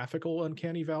a graphical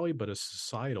uncanny valley, but a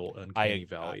societal uncanny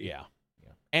valley? Yeah,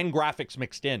 and graphics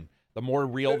mixed in. The more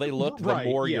real they look, the Right,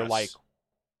 more you're yes. like,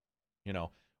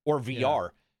 or VR.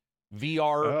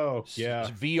 VR. Oh, yeah.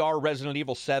 VR Resident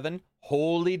Evil 7,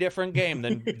 wholly different game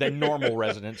than normal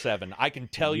Resident 7. I can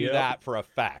tell you Yep. that for a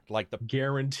fact. Like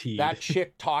Guaranteed. that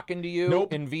chick talking to you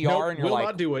Nope, in VR, nope, and you're will like,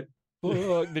 not do it.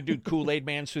 the dude Kool-Aid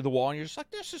Man's through the wall, and you're just like,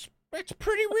 it's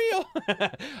pretty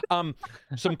real.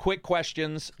 Some quick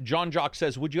questions. John Jock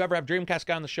says, would you ever have Dreamcast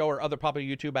Guy on the show or other popular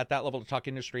YouTube at that level to talk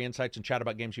industry insights and chat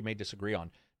about games you may disagree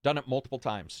on? Done it multiple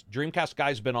times. Dreamcast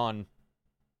Guy's been on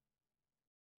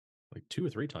Like 2 or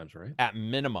 3 times, right? at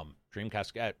minimum.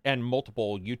 Dreamcast Guy, and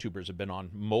multiple YouTubers have been on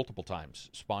multiple times.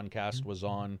 Spawncast was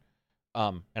on,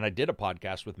 and I did a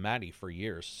podcast with Maddie for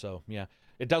years. So yeah,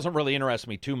 it doesn't really interest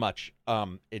me too much.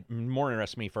 It more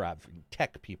interests me for having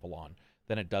tech people on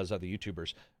than it does other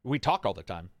YouTubers. We talk all the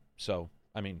time, so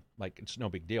I mean, like, it's no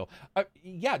big deal.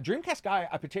 Yeah, Dreamcast Guy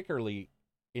I particularly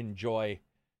enjoy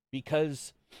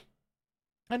because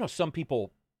I know some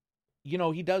people, he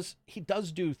does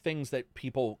do things that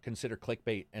people consider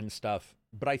clickbait and stuff,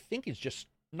 but I think he's just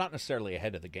not necessarily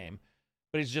ahead of the game,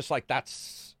 but he's just like,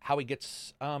 that's how he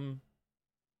gets some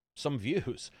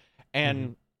views.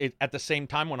 And at the same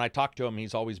time, when I talk to him,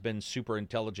 he's always been super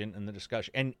intelligent in the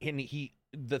discussion. And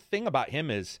the thing about him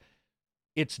is,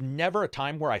 it's never a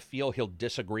time where I feel he'll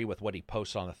disagree with what he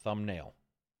posts on the thumbnail.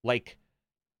 Like,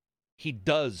 he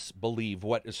does believe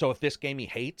so if this game he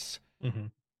hates,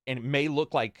 and it may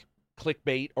look like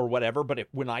clickbait or whatever, but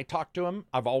when I talk to him,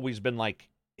 I've always been like,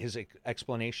 his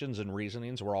explanations and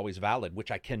reasonings were always valid,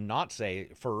 which I cannot say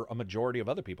for a majority of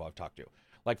other people I've talked to.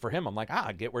 Like for him, I'm like,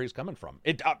 I get where he's coming from.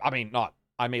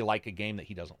 I may like a game that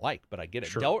he doesn't like, but I get it.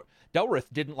 Sure. Delrith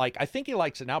didn't like, I think he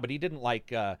likes it now, but he didn't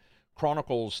like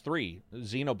Chronicles 3,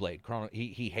 Xenoblade.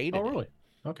 He hated it. Oh, really?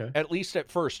 Okay. At least at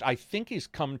first. I think he's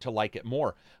come to like it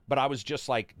more. But I was just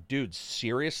like, dude,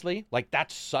 seriously? Like,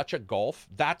 that's such a gulf.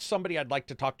 That's somebody I'd like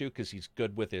to talk to because he's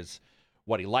good with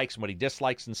what he likes and what he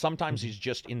dislikes. And sometimes he's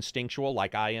just instinctual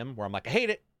like I am, where I'm like, I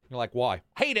hate it. You're like, why?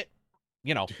 Hate it.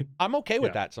 You know, I'm okay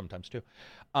with that sometimes too.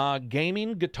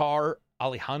 Gaming Guitar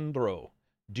Alejandro.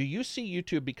 Do you see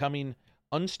YouTube becoming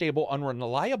unstable,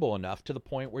 unreliable enough to the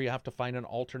point where you have to find an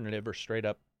alternative or straight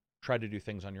up try to do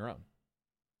things on your own?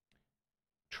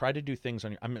 Try to do things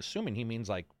on your... I'm assuming he means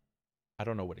like, I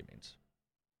don't know what he means.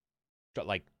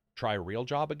 Like, try a real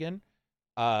job again?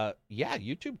 Yeah,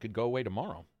 YouTube could go away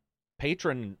tomorrow.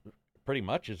 Patreon pretty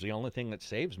much is the only thing that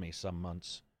saves me some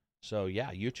months. So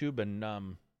yeah, YouTube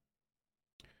and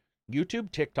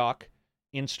YouTube, TikTok,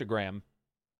 Instagram,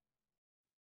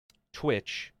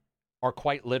 Twitch are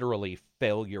quite literally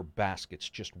failure baskets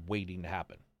just waiting to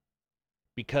happen.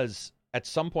 Because at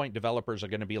some point, developers are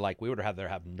going to be like, we would rather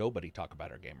have nobody talk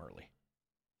about our game early.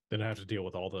 Then have to deal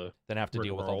with all the... Then have to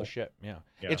deal with all the shit, yeah.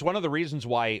 Yeah. It's one of the reasons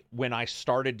why when I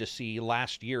started to see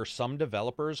last year some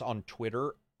developers on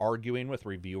Twitter arguing with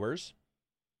reviewers,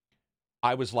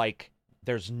 I was like,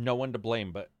 there's no one to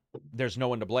blame,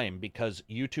 because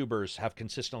YouTubers have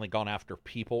consistently gone after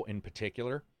people in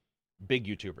particular, big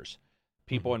YouTubers,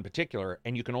 people in particular,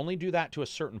 and you can only do that to a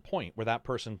certain point where that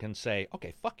person can say,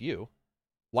 okay, fuck you.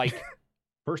 Like,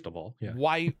 first of all, yeah.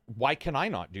 Why can I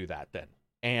not do that then?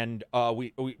 And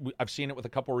I've seen it with a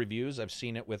couple reviews. I've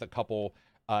seen it with a couple,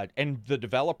 and the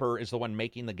developer is the one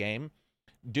making the game.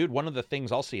 Dude, one of the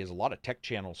things I'll see is a lot of tech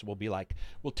channels will be like,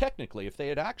 well, technically, if they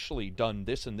had actually done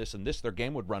this and this and this, their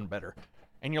game would run better.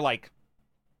 And you're like,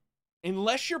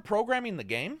 unless you're programming the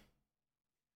game,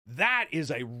 that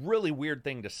is a really weird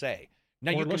thing to say.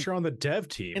 Now, unless you're on the dev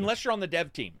team. Unless you're on the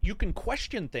dev team. You can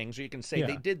question things, or you can say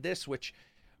they did this,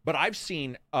 but I've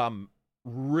seen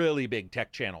really big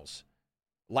tech channels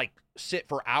like sit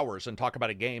for hours and talk about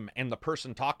a game, and the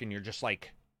person talking, you're just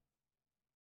like,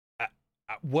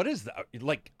 what is that?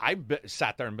 Like, I've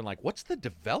sat there and been like, what's the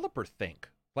developer think?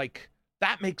 Like,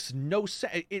 that makes no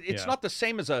sense. It's not the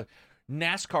same as a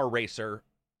NASCAR racer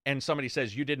and somebody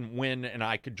says you didn't win and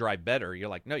I could drive better. You're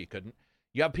like, no, you couldn't.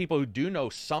 You have people who do know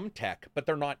some tech, but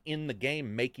they're not in the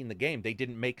game making the game. They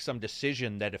didn't make some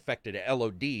decision that affected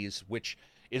LODs, which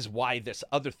is why this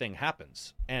other thing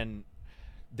happens. And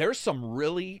there's some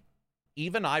really,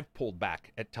 even I've pulled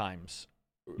back at times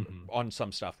on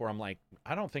some stuff where I'm like,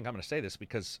 I don't think I'm going to say this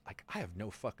because like I have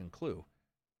no fucking clue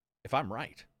if I'm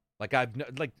right. Like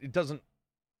it doesn't.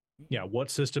 Yeah, what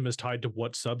system is tied to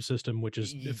what subsystem, which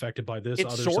is affected by this?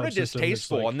 It's other sort of subsystem.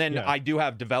 distasteful. And then I do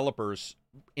have developers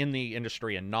in the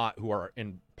industry and not who are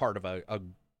in part of a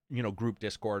group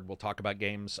Discord. We'll talk about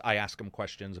games. I ask them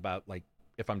questions about like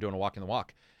if I'm doing a walk in the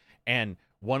walk, and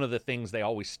one of the things they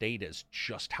always state is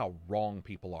just how wrong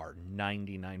people are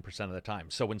 99% of the time.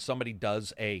 So when somebody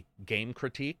does a game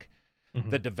critique,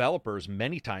 the developers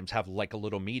many times have like a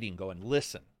little meeting going,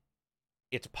 listen,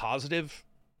 it's positive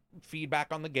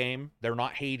feedback on the game. They're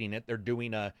not hating it. They're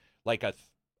doing a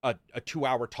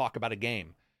 2-hour talk about a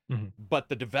game. But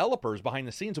the developers behind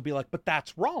the scenes will be like, but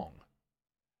that's wrong.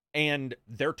 And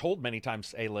they're told many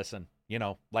times, hey, listen,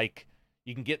 like,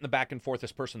 you can get in the back and forth.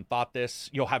 This person thought this.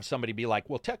 You'll have somebody be like,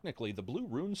 well, technically the blue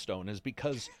runestone is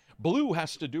because blue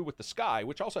has to do with the sky,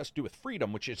 which also has to do with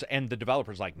freedom, and the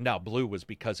developer's like, no, blue was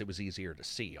because it was easier to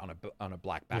see on a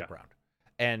black background.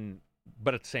 Yeah.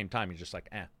 But at the same time, you're just like,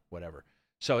 whatever.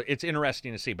 So it's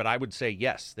interesting to see. But I would say,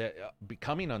 yes,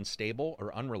 becoming unstable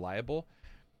or unreliable,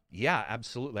 yeah,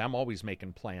 absolutely. I'm always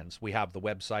making plans. We have the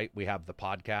website. We have the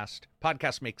podcast.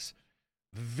 Podcast makes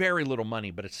very little money,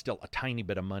 but it's still a tiny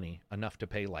bit of money, enough to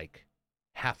pay like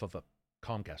half of a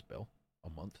Comcast bill a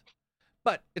month.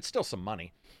 But it's still some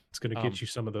money. It's going to get you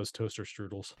some of those toaster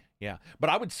strudels. Yeah. But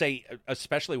I would say,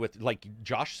 especially with, like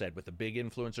Josh said, with the big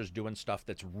influencers doing stuff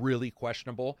that's really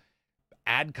questionable,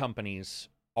 ad companies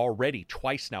already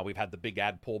twice now, we've had the big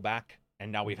ad pullback, and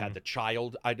now we've had the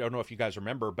child. I don't know if you guys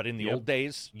remember, but in the old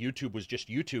days, YouTube was just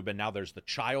YouTube, and now there's the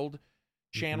child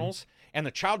channels, and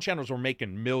the child channels were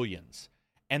making millions.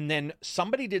 And then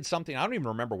somebody did something, I don't even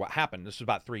remember what happened. This was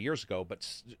about 3 years ago, but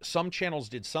some channels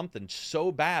did something so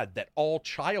bad that all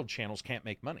child channels can't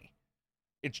make money.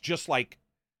 It's just like...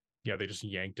 Yeah, they just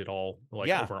yanked it all,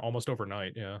 almost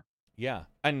overnight, yeah. Yeah.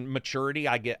 And maturity,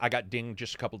 I got dinged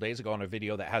just a couple days ago on a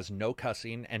video that has no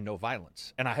cussing and no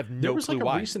violence, and I have no There was clue like a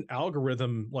why. recent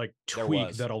algorithm like There tweak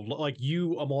was. that'll like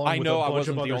you along I with know, a I bunch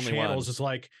of wasn't the other only channels. one. It's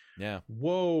like, Yeah.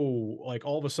 whoa! Like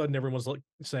all of a sudden, everyone's like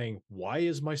saying, "Why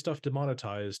is my stuff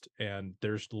demonetized?" And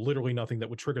there's literally nothing that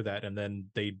would trigger that. And then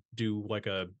they do like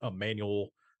a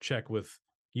manual check with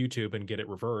YouTube and get it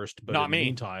reversed. But Not in me. the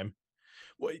meantime,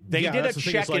 They did a that's the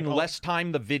thing, check it's like, in less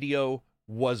time the video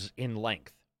was in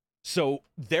length. So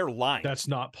they're lying. That's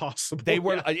not possible. They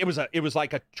were. Yeah. It was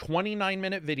like a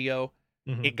 29-minute video.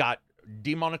 Mhm. It got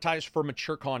demonetized for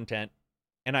mature content,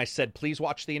 and I said, please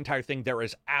watch the entire thing. There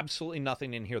is absolutely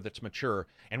nothing in here that's mature.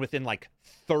 And within like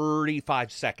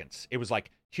 35 seconds, it was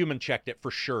like human checked it for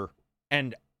sure.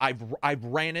 And I've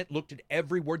ran it, looked at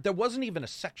every word. There wasn't even a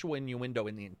sexual innuendo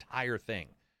in the entire thing.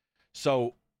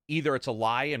 So either it's a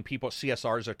lie and people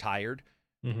CSRs are tired.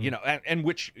 Mhm. You know, and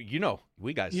which, you know,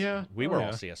 we guys, we were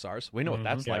all CSRs. We know what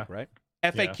that's like, right?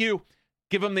 FAQ,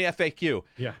 give them the FAQ.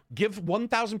 Yeah. Give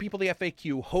 1,000 people the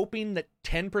FAQ, hoping that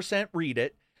 10% read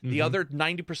it. The Mhm. other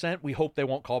 90%, we hope they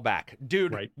won't call back.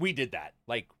 Dude, Right. we did that.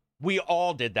 Like, we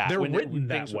all did that. They're when written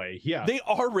that things- way. Yeah. They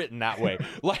are written that way.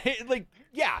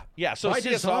 Yeah. So By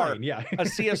CSR, design, yeah. a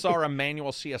CSR, a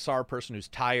manual CSR person who's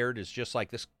tired is just like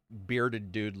this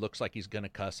bearded dude looks like he's going to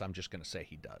cuss. I'm just going to say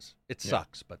he does. It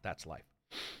sucks, but that's life.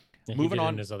 Yeah, Moving he did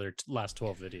on. in his other last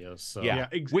 12 videos. So Yeah,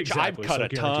 which exactly, I've cut so a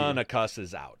ton guaranteed. of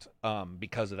cusses out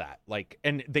because of that. Like,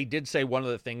 and they did say one of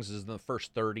the things is in the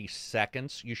first 30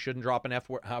 seconds you shouldn't drop an F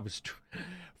word.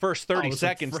 First 30 was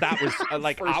seconds. like, That was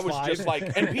like first I was five. just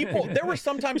like, and people. There were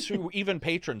sometimes who even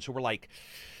patrons who were like,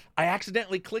 I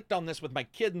accidentally clicked on this with my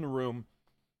kid in the room,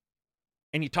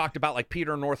 and you talked about like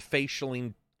Peter North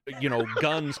facialing, you know,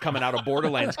 guns coming out of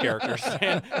Borderlands characters.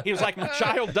 And he was like, my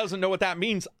child doesn't know what that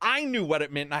means. I knew what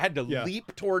it meant, and I had to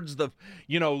leap towards the,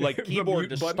 you know, like The keyboard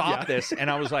mute to button, stop yeah. this. And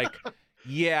I was like,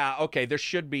 yeah, okay, there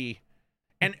should be.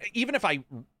 And even if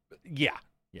yeah.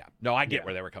 No, I get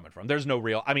where they were coming from. There's no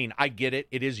real, I mean, I get it.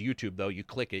 It is YouTube, though. You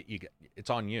click it, it's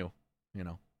on you, you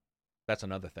know. That's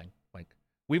another thing. Like,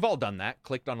 we've all done that.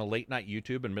 Clicked on a late night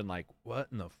YouTube and been like, what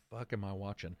in the fuck am I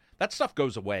watching? That stuff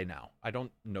goes away now. I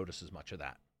don't notice as much of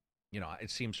that. You know, it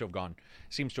seems to have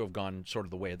gone sort of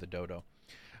the way of the dodo.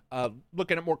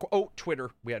 Looking at more,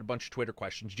 Twitter. We had a bunch of Twitter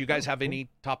questions. Do you guys have any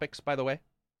topics, by the way?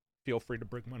 Feel free to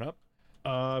bring one up.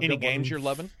 Any games you're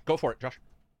loving? Go for it, Josh.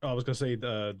 I was going to say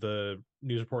the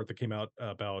news report that came out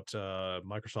about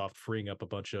Microsoft freeing up a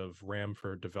bunch of RAM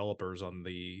for developers on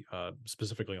the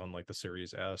specifically on like the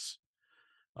Series S.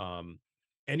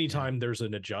 Anytime there's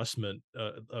an adjustment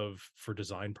for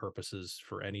design purposes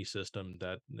for any system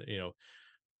that, you know,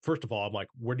 first of all, I'm like,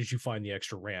 where did you find the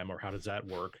extra RAM, or how does that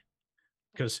work?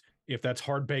 Because if that's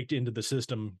hard baked into the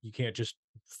system, you can't just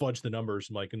fudge the numbers,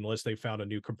 like, unless they found a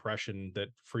new compression that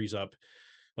frees up,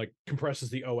 like compresses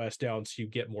the OS down so you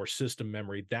get more system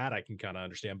memory. That I can kind of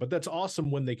understand. But that's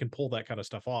awesome when they can pull that kind of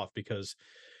stuff off, because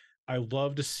I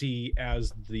love to see,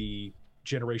 as the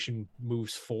generation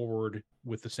moves forward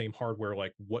with the same hardware,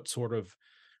 like what sort of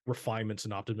refinements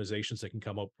and optimizations they can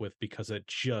come up with, because it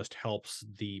just helps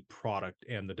the product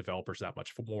and the developers that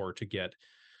much more to get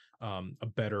a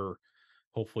better,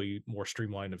 hopefully more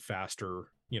streamlined and faster,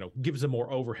 you know, gives them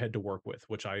more overhead to work with,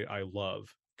 which I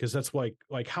love. Because that's like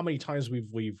how many times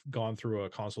we've gone through a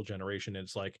console generation, and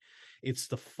it's like it's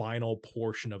the final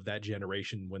portion of that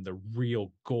generation when the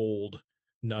real gold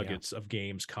nuggets of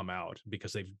games come out,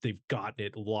 because they've gotten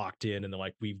it locked in, and they're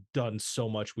like, we've done so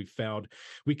much, we found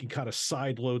we can kind of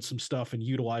side load some stuff and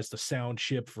utilize the sound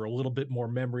chip for a little bit more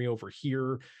memory over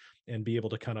here, and be able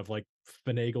to kind of like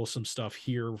finagle some stuff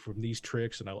here from these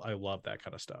tricks. And I love that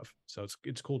kind of stuff. So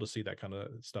it's cool to see that kind of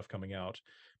stuff coming out.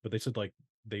 But they said like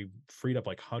they freed up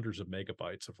like hundreds of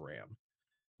megabytes of RAM,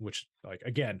 which, like,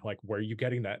 again, like, where are you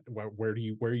getting that? Where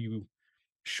are you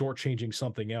shortchanging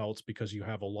something else because you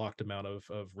have a locked amount of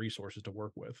resources to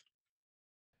work with?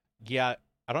 Yeah,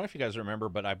 I don't know if you guys remember,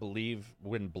 but I believe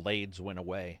when Blades went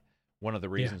away, one of the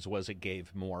reasons was it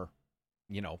gave more,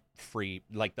 you know, free,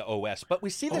 like the OS. But we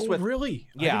see this with really?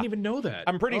 I didn't even know that.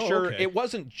 I'm pretty sure okay. it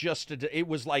wasn't just it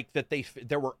was like that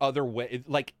there were other ways,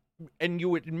 like, and you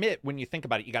would admit, when you think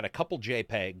about it, you got a couple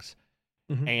JPEGs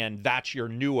and that's your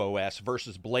new OS,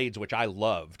 versus Blades, which I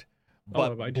loved.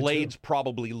 But Blades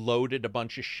probably loaded a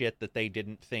bunch of shit that they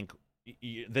didn't think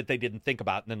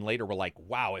about, and then later were like,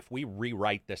 wow, if we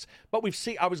rewrite this. But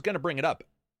I was going to bring it up.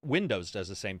 Windows does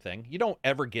the same thing. You don't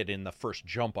ever get in the first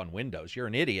jump on Windows. You're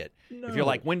an idiot. No. If you're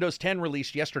like, Windows 10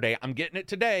 released yesterday, I'm getting it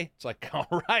today. It's like,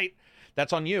 all right,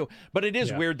 that's on you. But it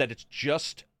is weird that it's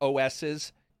just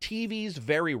OSs. TVs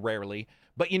very rarely,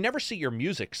 but you never see your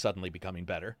music suddenly becoming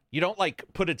better. You don't like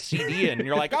put a CD in and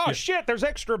you're like, oh shit, there's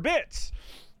extra bits.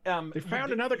 They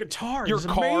found another guitar. Your It's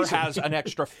car amazing. has an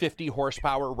extra 50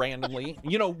 horsepower randomly.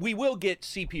 You know, we will get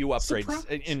CPU upgrades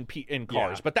in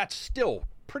cars, Yeah. but that's still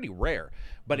pretty rare.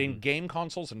 But in game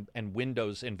consoles and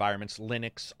Windows environments,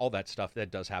 Linux, all that stuff,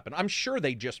 that does happen. I'm sure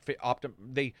they just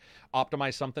they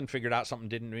optimized something, figured out something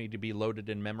didn't need to be loaded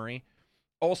in memory.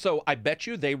 Also, I bet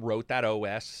you they wrote that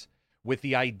OS with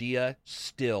the idea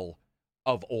still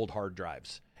of old hard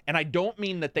drives. And I don't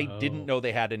mean that they didn't know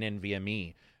they had an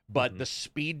NVMe, but the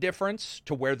speed difference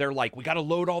to where they're like, we got to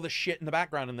load all this shit in the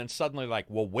background, and then suddenly like,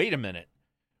 well, wait a minute.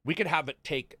 We could have it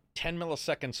take 10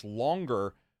 milliseconds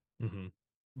longer,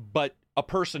 but a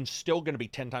person's still going to be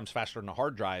 10 times faster than a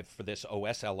hard drive for this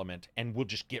OS element, and we'll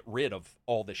just get rid of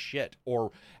all this shit.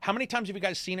 Or how many times have you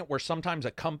guys seen it where sometimes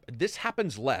this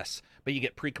happens less, but you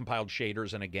get pre-compiled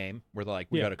shaders in a game where they're like,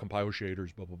 we got to compile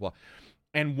shaders, blah, blah, blah.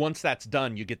 And once that's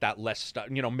done, you get that less stuff.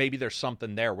 You know, maybe there's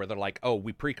something there where they're like, oh,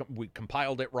 we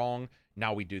compiled it wrong.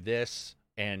 Now we do this.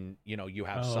 And, you know, you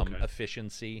have some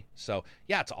efficiency. So,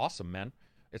 yeah, it's awesome, man.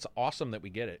 It's awesome that we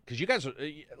get it. Because you guys, are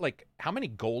like, how many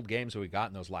gold games have we got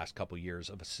in those last couple years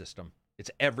of a system? It's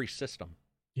every system.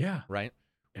 Yeah. Right?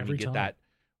 Every you get time. that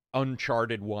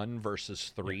Uncharted 1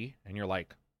 versus 3, and you're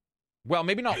like, well,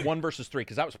 maybe not 1 versus 3,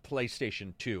 because that was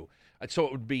PlayStation 2. So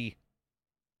it would be,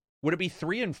 would it be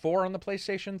 3 and 4 on the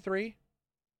PlayStation 3?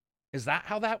 Is that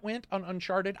how that went on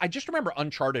Uncharted? I just remember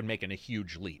Uncharted making a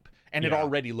huge leap, and it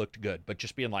already looked good, but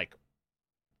just being like,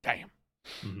 damn.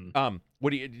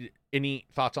 What do you? Any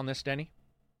thoughts on this, Denny?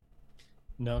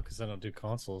 No, because I don't do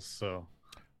consoles. So.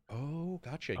 Oh,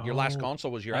 gotcha. Your last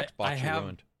console was your Xbox. You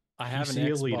ruined. I have an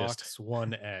PC Xbox elitist.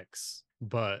 One X,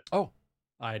 but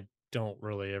I don't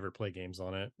really ever play games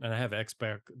on it. And I have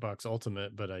Xbox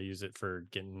Ultimate, but I use it for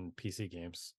getting PC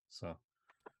games. So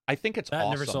I think it's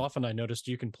awesome. Never so often I noticed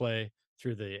you can play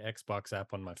through the Xbox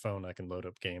app on my phone. I can load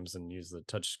up games and use the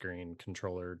touchscreen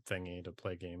controller thingy to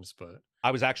play games. But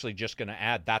I was actually just going to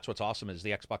add, that's what's awesome is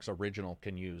the Xbox original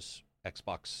can use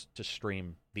Xbox to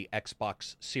stream the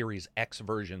Xbox Series X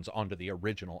versions onto the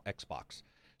original Xbox.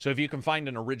 So if you can find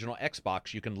an original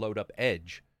Xbox, you can load up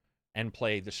Edge and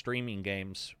play the streaming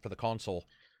games for the console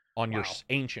on your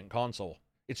ancient console.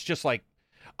 It's just like,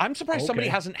 I'm surprised somebody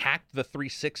hasn't hacked the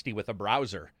 360 with a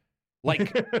browser.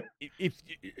 Like, if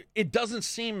it doesn't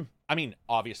seem, I mean,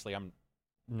 obviously I'm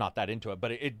not that into it,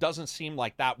 but it doesn't seem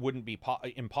like that wouldn't be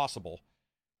impossible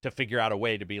to figure out a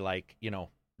way to be like, you know,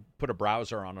 put a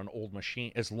browser on an old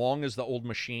machine, as long as the old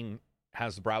machine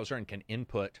has the browser and can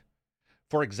input.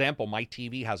 For example, my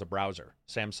TV has a browser.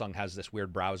 Samsung has this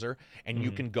weird browser, and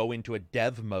you can go into a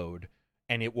dev mode,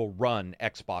 and it will run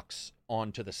Xbox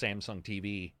onto the Samsung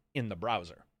TV in the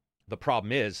browser. The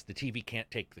problem is the TV can't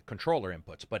take the controller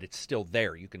inputs, but it's still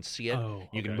there. You can see it.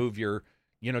 You can move your,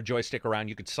 you know, joystick around.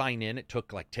 You could sign in. It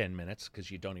took like 10 minutes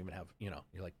because you don't even have, you know,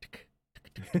 you're like, tick,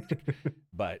 tick, tick, tick, tick.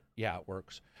 But yeah, it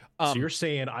works. So you're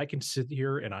saying I can sit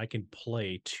here and I can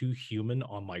play Too Human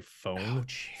on my phone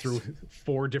through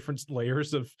 4 different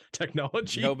layers of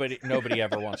technology? Nobody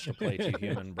ever wants to play Too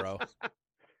Human, bro.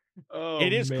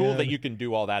 It is cool that you can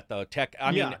do all that though.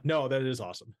 I mean, no, that is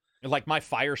awesome. Like my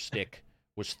Fire Stick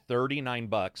was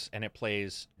 $39 and it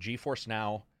plays GeForce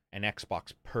Now and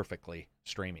Xbox perfectly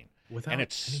streaming. And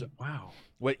it's wow.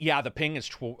 Well, yeah, the ping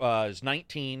is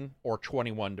 19 or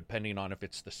 21 depending on if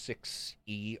it's the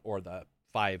 6E or the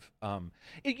 5.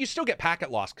 You still get packet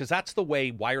loss because that's the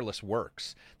way wireless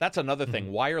works. That's another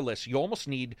thing. Wireless, you almost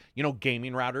need, you know,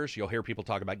 gaming routers. You'll hear people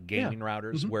talk about gaming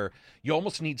routers where you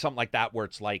almost need something like that where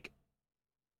it's like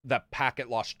the packet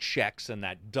loss checks and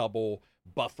that double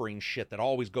buffering shit that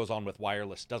always goes on with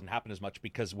wireless doesn't happen as much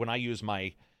because when I use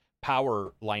my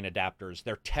power line adapters,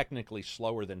 they're technically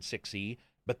slower than 6E,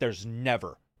 but there's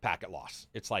never packet loss.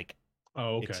 It's like,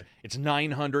 it's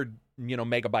 900, you know,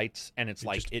 megabytes, and it's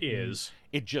like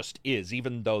it just is.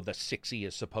 Even though the 6E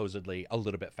is supposedly a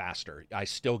little bit faster, I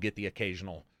still get the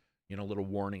occasional, you know, little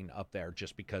warning up there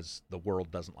just because the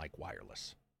world doesn't like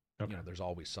wireless. You know, there's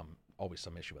always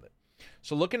some issue with it.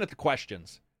 So looking at the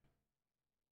questions,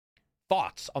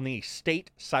 thoughts on the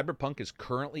state Cyberpunk is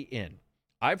currently in.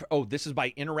 This is by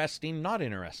Interesting, Not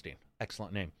Interesting.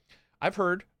 Excellent name. I've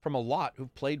heard from a lot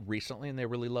who've played recently and they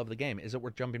really love the game. Is it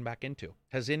worth jumping back into?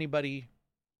 Has anybody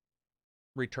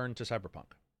returned to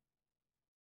Cyberpunk?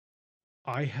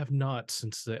 I have not,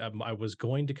 since I was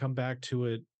going to come back to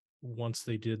it once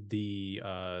they did the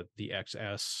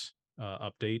XS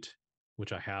update,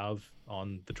 which I have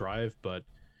on the drive, but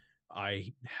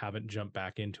I haven't jumped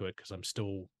back into it because I'm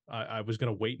still. I was going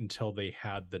to wait until they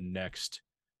had the next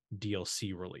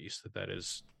DLC release. That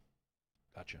is.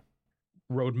 Gotcha.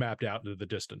 road mapped out into the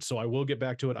distance. So I will get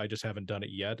back to it. I just haven't done it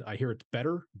yet. I hear it's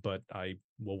better, but I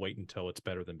will wait until it's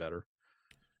better than better.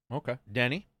 Okay.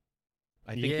 Denny,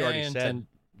 I think you already said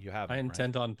you have. I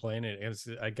intend on playing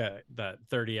it. I got that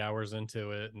 30 hours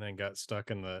into it and then got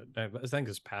stuck in I think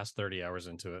it's past 30 hours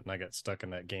into it, and I got stuck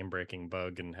in that game breaking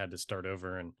bug and had to start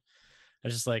over. And I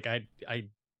just like, I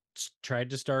tried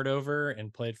to start over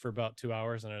and played for about 2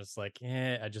 hours, and I was like,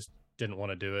 I just didn't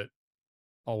want to do it.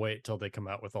 I'll wait till they come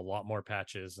out with a lot more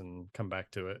patches and come back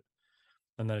to it.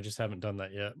 And then I just haven't done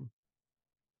that yet.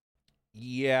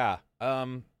 Yeah.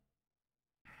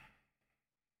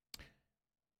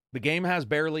 The game has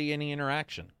barely any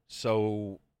interaction.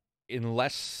 So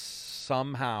unless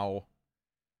somehow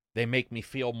they make me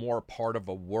feel more part of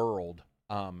a world,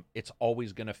 it's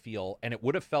always going to feel, and it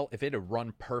would have felt if it had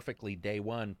run perfectly day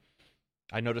one.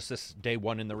 I noticed this day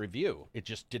one in the review. It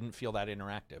just didn't feel that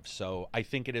interactive. So I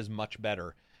think it is much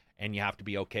better, and you have to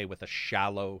be okay with a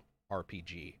shallow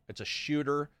RPG. It's a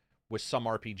shooter with some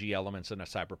RPG elements in a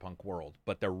cyberpunk world,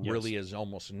 but there really is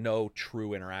almost no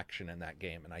true interaction in that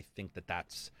game, and I think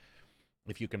that's,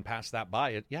 if you can pass that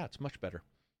by, it's much better.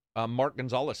 Mark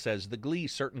Gonzalez says, the glee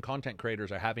certain content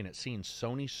creators are having it seen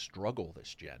Sony struggle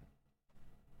this gen.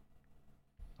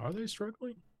 Are they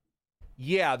struggling?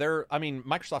 Yeah,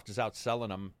 Microsoft is outselling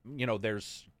them.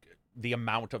 There's the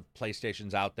amount of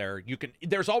PlayStations out there.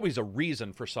 There's always a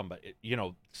reason for somebody,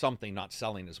 something not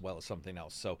selling as well as something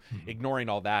else. So ignoring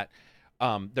all that,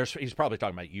 he's probably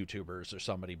talking about YouTubers or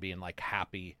somebody being like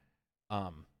happy.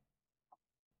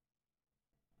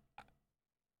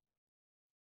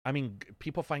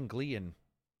 People find glee in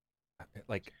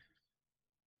like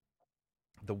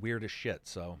the weirdest shit.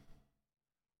 So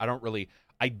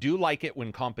I do like it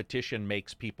when competition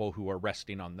makes people who are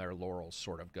resting on their laurels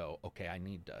sort of go, okay, I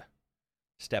need to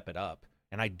step it up.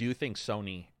 And I do think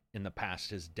Sony in the past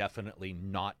has definitely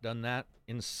not done that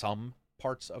in some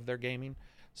parts of their gaming.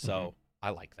 So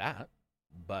I like that.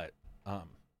 But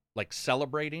like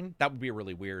celebrating, that would be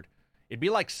really weird. It'd be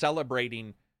like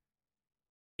celebrating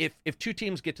if two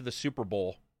teams get to the Super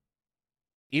Bowl,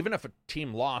 even if a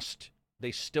team lost,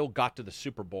 they still got to the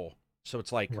Super Bowl. So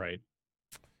it's like, right.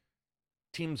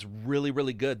 Team's really,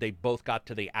 really good. They both got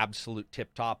to the absolute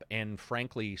tip top, and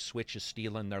frankly, Switch is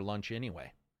stealing their lunch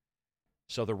anyway.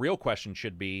 So the real question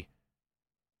should be,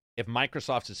 if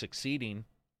Microsoft is succeeding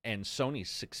and Sony's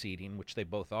succeeding, which they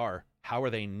both are, how are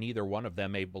they neither one of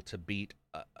them able to beat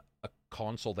a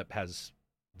console that has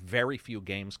very few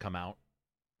games come out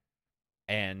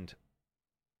and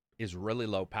is really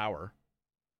low power?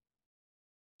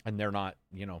 And they're not,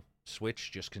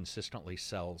 Switch just consistently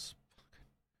sells.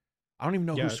 I don't even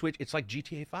know who Switch. It's like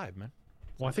GTA 5, man.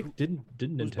 Well, I think didn't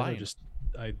Nintendo just?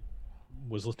 I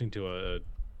was listening to a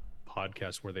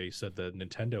podcast where they said that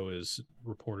Nintendo is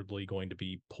reportedly going to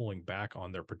be pulling back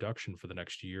on their production for the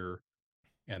next year,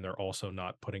 and they're also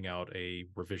not putting out a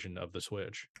revision of the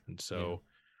Switch, and so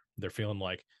they're feeling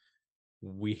like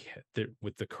with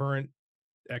the current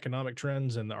economic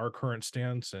trends and our current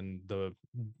stance and the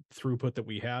throughput that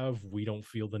we have, we don't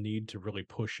feel the need to really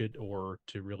push it or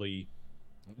to really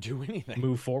do anything,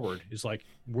 move forward. It's like,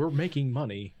 we're making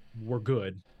money, we're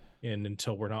good, and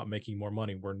until we're not making more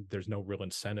money, there's no real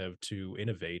incentive to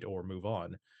innovate or move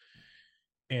on.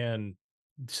 And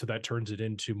so that turns it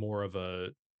into more of a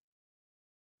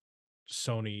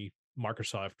Sony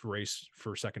Microsoft race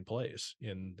for second place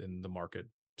in the market,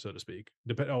 so to speak,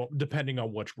 depending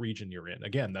on which region you're in.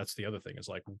 Again, that's the other thing, is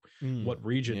like, what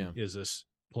region is this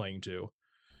playing to?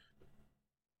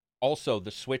 Also,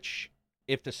 the Switch,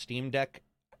 if the Steam Deck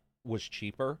was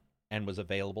cheaper and was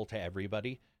available to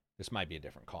everybody, this might be a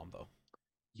different combo.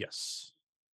 Yes,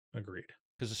 agreed.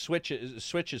 Because the Switch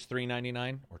is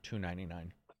 $399 or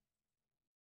 $299.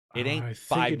 It ain't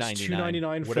 $599.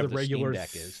 $299 for the regular,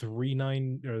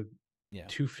 $399 or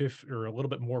 $250 or a little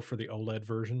bit more for the OLED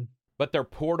version. But they're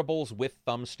portables with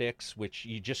thumbsticks, which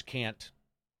you just can't.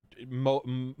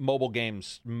 Mobile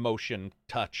games motion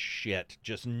touch shit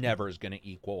just never is going to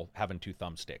equal having two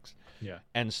thumbsticks. Yeah.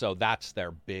 And so that's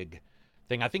their big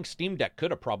thing. I think Steam Deck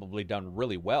could have probably done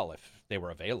really well if they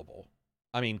were available.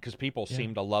 I mean, because people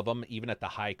seem to love them even at the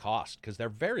high cost, because they're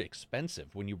very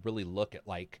expensive when you really look at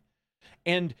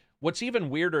and what's even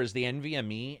weirder is the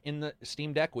NVMe in the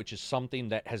Steam Deck, which is something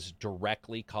that has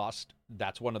directly cost.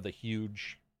 That's one of the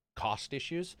huge cost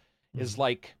issues, is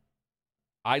like,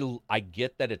 I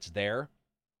get that it's there,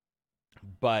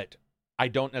 but I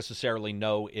don't necessarily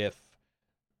know if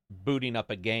booting up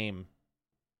a game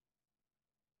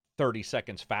 30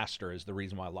 seconds faster is the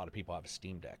reason why a lot of people have a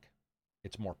Steam Deck.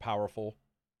 It's more powerful.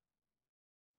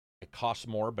 It costs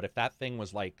more, but if that thing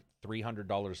was like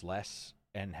 $300 less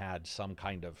and had some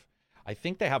kind of... I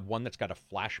think they have one that's got a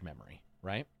flash memory,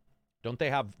 right?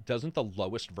 Doesn't the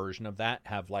lowest version of that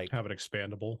have an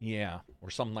expandable? Yeah,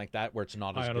 or something like that where it's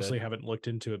not as good. I honestly haven't looked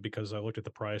into it because I looked at the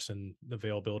price and the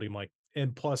availability. I'm like,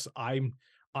 and plus I'm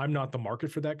not the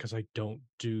market for that because I don't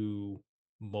do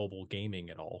mobile gaming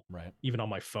at all. Right. Even on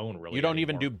my phone, really. You don't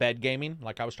even do bed gaming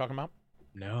like I was talking about?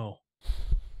 No.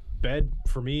 Bed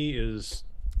for me is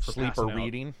for sleep or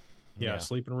reading. Yeah,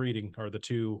 sleep and reading are the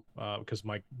two. Because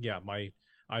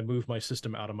I moved my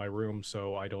system out of my room,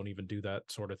 so I don't even do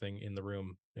that sort of thing in the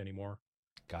room anymore.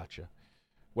 Gotcha.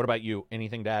 What about you?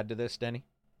 Anything to add to this, Denny,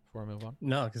 before I move on?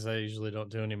 No, because I usually don't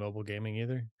do any mobile gaming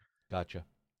either. Gotcha.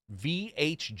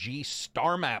 VHG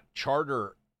Star Map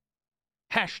Charter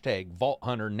 #Vault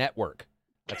Hunter Network.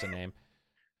 That's a name.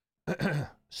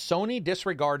 Sony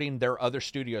disregarding their other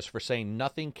studios for saying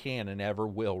nothing can and ever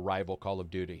will rival Call of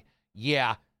Duty.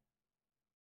 Yeah,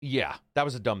 that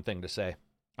was a dumb thing to say.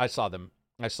 I saw the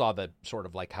sort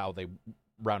of like how they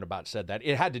roundabout said that.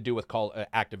 It had to do with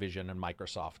Activision and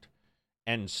Microsoft,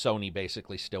 and Sony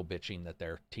basically still bitching that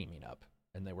they're teaming up.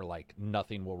 And they were like,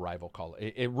 nothing will rival Call.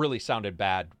 It really sounded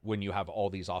bad when you have all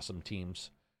these awesome teams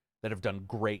that have done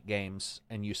great games,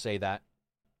 and you say that,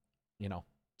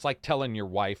 it's like telling your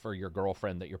wife or your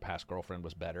girlfriend that your past girlfriend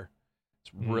was better.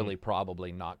 It's really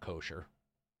probably not kosher.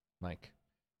 Like,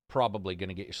 probably going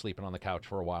to get you sleeping on the couch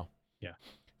for a while. Yeah.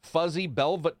 Fuzzy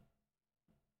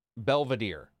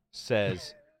Belvedere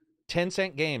says,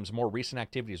 Tencent Games, more recent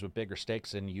activities with bigger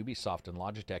stakes in Ubisoft and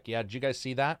Logitech. Yeah, did you guys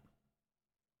see that?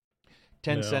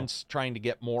 Tencent's trying to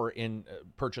get more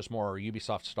purchase more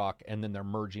Ubisoft stock, and then they're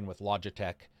merging with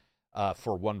Logitech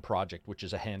for one project, which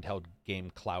is a handheld game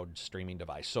cloud streaming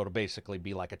device. So it'll basically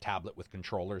be like a tablet with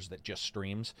controllers that just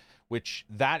streams, which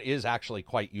that is actually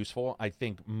quite useful. I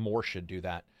think more should do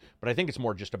that, but I think it's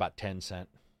more just about Tencent.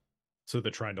 So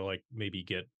they're trying to like maybe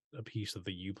get a piece of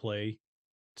the Uplay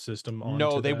system on.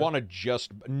 No, they want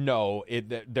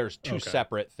to there's two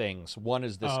separate things. One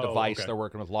is this device they're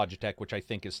working with Logitech, which I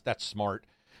think that's smart,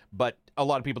 but a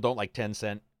lot of people don't like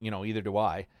Tencent, either do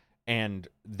I, and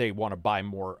they want to buy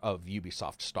more of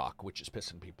Ubisoft stock, which is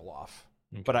pissing people off.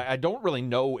 Okay. But I don't really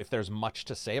know if there's much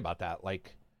to say about that.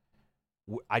 Like,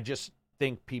 I just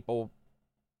think people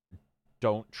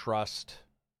don't trust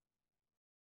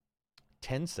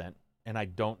Tencent, and I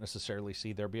don't necessarily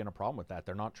see there being a problem with that.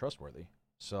 They're not trustworthy.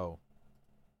 So,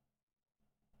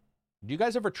 do you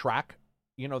guys ever track,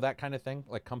 that kind of thing,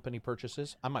 like company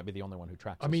purchases? I might be the only one who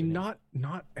tracks. I mean, not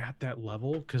at that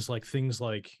level, because like things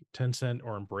like Tencent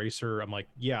or Embracer, I'm like,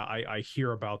 yeah, I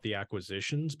hear about the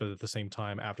acquisitions, but at the same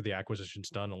time, after the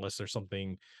acquisition's done, unless there's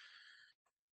something,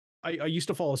 I used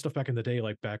to follow stuff back in the day,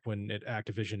 like back when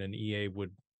Activision and EA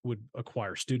would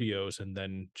acquire studios and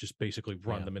then just basically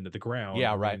run them into the ground.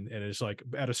 Yeah, right. And it's like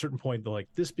at a certain point, like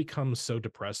this becomes so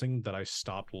depressing that I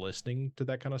stopped listening to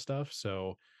that kind of stuff.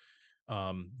 So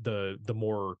the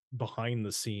more behind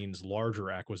the scenes, larger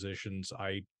acquisitions,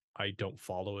 I don't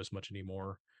follow as much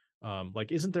anymore.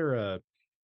 Like, isn't there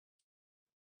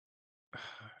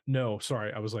no,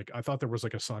 sorry. I thought there was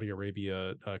like a Saudi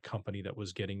Arabia company that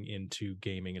was getting into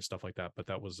gaming and stuff like that, but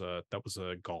that was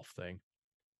a golf thing.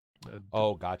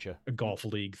 Gotcha. A golf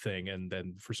league thing, and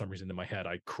then for some reason in my head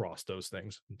I crossed those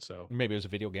things, and so maybe it was a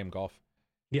video game golf.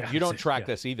 Yeah, you don't track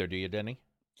this either, do you, Denny?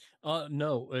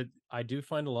 No, I do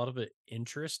find a lot of it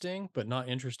interesting, but not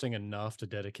interesting enough to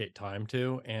dedicate time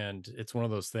to. And it's one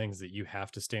of those things that you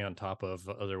have to stay on top of,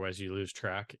 otherwise you lose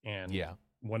track. And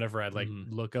whenever I'd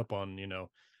look up on,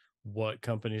 what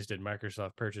companies did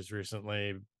Microsoft purchase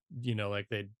recently, like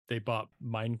they bought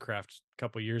Minecraft a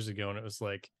couple years ago, and it was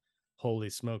like,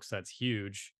 holy smokes, that's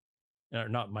huge.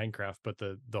 Not Minecraft, but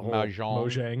the whole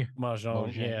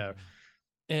Mojang. Yeah.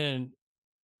 And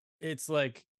it's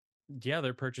like, yeah,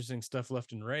 they're purchasing stuff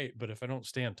left and right, but if I don't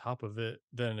stay on top of it,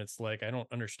 then it's like I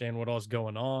don't understand what all's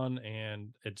going on, and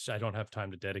I don't have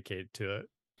time to dedicate to it.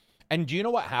 And do you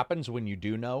know what happens when you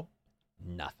do know?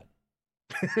 Nothing.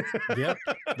 Yep,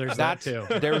 there's that too.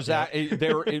 There's that.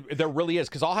 There really is,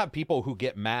 because I'll have people who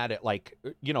get mad at, like,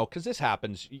 because this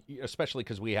happens, especially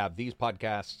because we have these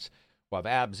podcasts. We'll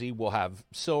have Absy, we'll have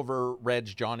Silver, Reg,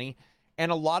 Johnny,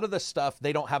 and a lot of the stuff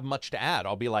they don't have much to add.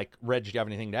 I'll be like, Reg, do you have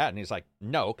anything to add? And he's like,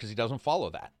 no, because he doesn't follow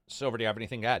that. Silver, do you have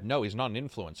anything to add? No, he's not an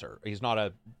influencer. He's not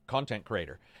a content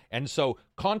creator. And so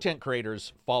content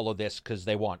creators follow this because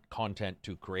they want content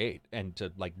to create and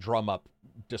to like drum up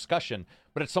discussion.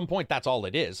 But at some point, that's all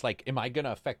it is. Like, am I going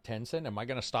to affect Tencent? Am I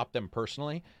going to stop them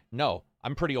personally? No,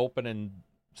 I'm pretty open in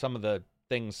some of the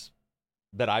things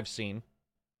that I've seen.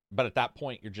 But at that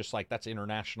point, you're just like, that's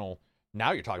international.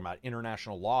 Now you're talking about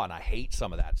international law, and I hate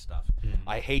some of that stuff.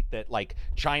 I hate that, like,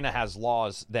 China has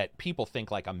laws that people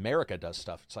think, like, America does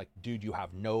stuff. It's like, dude, you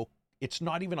have no... It's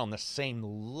not even on the same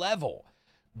level.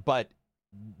 But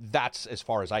that's as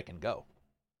far as I can go.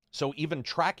 So even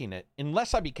tracking it,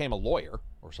 unless I became a lawyer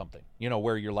or something,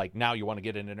 where you're like, now you want to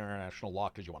get into international law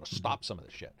because you want to stop some of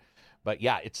this shit. But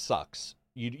yeah, it sucks.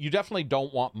 You definitely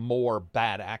don't want more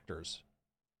bad actors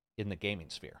in the gaming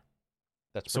sphere.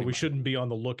 That's so we shouldn't be on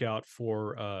the lookout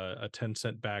for a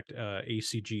Tencent backed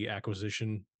ACG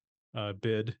acquisition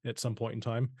bid at some point in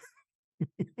time.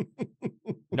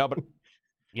 No, but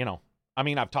I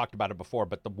mean, I've talked about it before,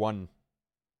 but the one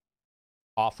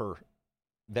offer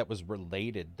that was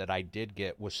related that I did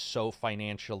get was so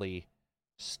financially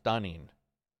stunning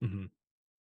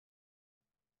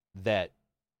that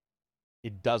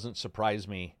it doesn't surprise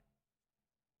me.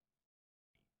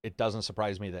 It doesn't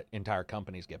surprise me that entire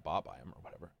companies get bought by them or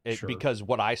whatever. Because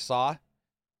what I saw,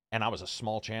 and I was a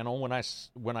small channel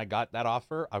when I got that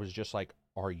offer, I was just like,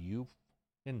 are you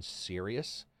fucking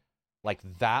serious?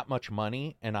 Like, that much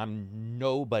money, and I'm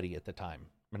nobody at the time.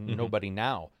 Nobody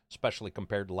now, especially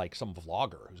compared to like some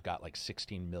vlogger who's got like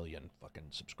 16 million fucking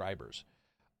subscribers.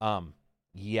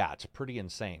 Yeah, it's pretty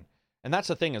insane. And that's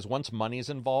the thing, is once money's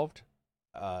involved,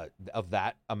 of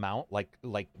that amount,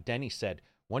 like Denny said,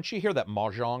 once you hear that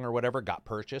Mahjong or whatever got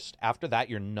purchased, after that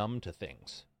you're numb to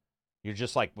things. You're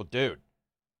just like, well, dude,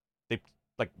 they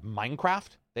like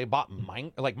Minecraft. They bought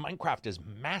Minecraft is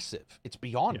massive. It's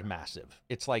beyond massive.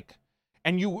 It's like.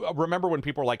 And you remember when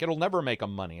people were like, it'll never make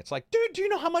them money. It's like, dude, do you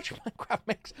know how much Minecraft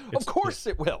makes? Of course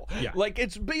it will. Yeah. Like,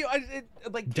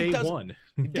 like day one.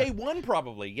 Day one,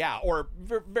 probably. Yeah. Or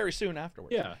very soon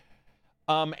afterwards. Yeah.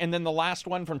 And then the last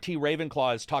one from T.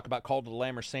 Ravenclaw is talk about Cult of the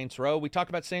Lamb or Saints Row. We talk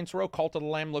about Saints Row. Cult of the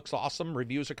Lamb looks awesome.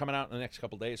 Reviews are coming out in the next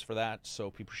couple days for that. So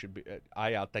people should be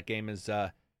eye out. That game is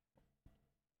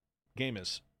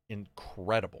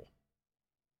incredible.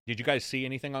 Did you guys see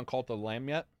anything on Cult of the Lamb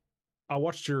yet? I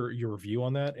watched your review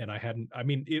on that, and I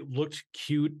mean, it looked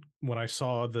cute when I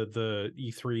saw the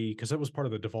E3, because it was part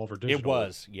of the Devolver Digital. It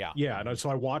was, yeah. Yeah, and so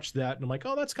I watched that, and I'm like,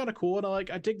 oh, that's kind of cool, and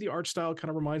I dig the art style. Kind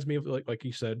of reminds me of, like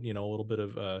you said, a little bit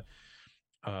of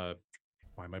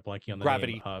why am I blanking on the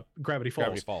Gravity name? Gravity Falls.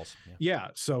 Gravity Falls. Yeah,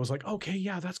 so I was like, okay,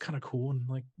 yeah, that's kind of cool, and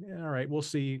like, yeah, all right, we'll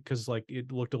see, because like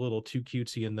it looked a little too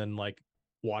cutesy, and then like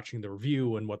watching the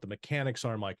review and what the mechanics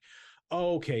are, I'm like,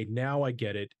 okay, now I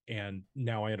get it, and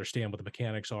now I understand what the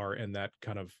mechanics are, and that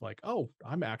kind of like, oh,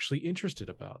 I'm actually interested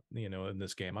about, in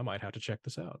this game. I might have to check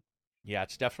this out. Yeah,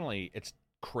 it's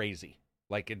crazy.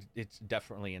 Like, it's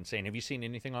definitely insane. Have you seen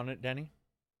anything on it, Denny?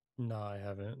 No, I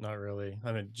haven't. Not really.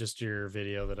 I mean, just your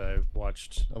video that I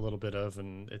watched a little bit of,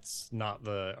 and it's not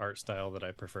the art style that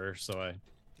I prefer, so I...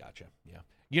 Gotcha, yeah.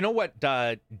 You know what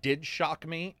did shock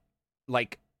me?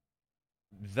 Like,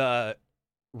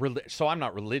 so I'm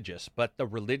not religious, but the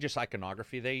religious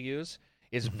iconography they use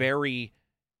is very,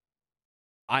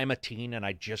 I'm a teen and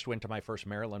I just went to my first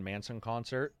Marilyn Manson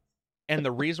concert. And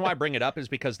the reason why I bring it up is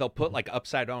because they'll put like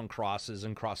upside down crosses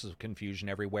and crosses of confusion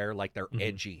everywhere. Like, they're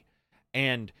edgy.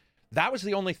 And that was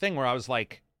the only thing where I was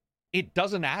like, it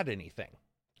doesn't add anything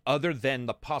other than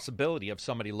the possibility of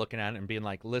somebody looking at it and being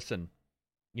like, listen,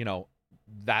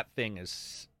 that thing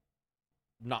is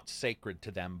not sacred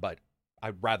to them, but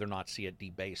I'd rather not see it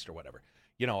debased or whatever,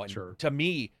 and to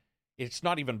me, it's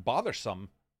not even bothersome,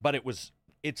 but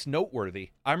it's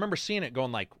noteworthy. I remember seeing it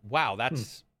going like, wow,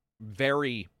 that's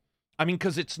very, I mean,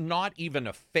 cause it's not even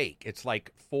a fake. It's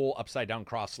like full upside down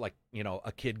cross, like,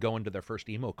 a kid going to their first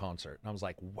emo concert. And I was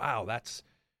like, wow, that's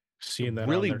seeing that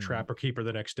really on their Trapper Keeper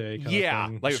the next day.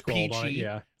 Like peachy.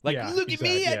 Yeah. Like, yeah, look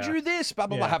exactly, at me. I drew this. Blah,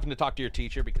 blah, blah. Having to talk to your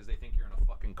teacher because they think you're in a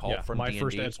fucking cult from my D&D.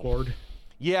 first Ed Lord.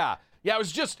 Yeah. Yeah, it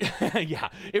was just,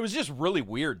 it was just really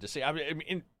weird to see. I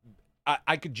mean,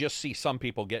 I could just see some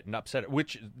people getting upset,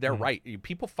 which they're right.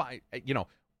 People find,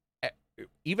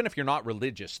 even if you're not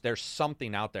religious, there's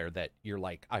something out there that you're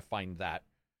like, I find that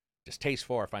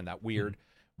distasteful, I find that weird.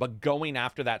 But going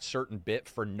after that certain bit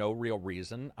for no real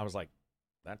reason, I was like,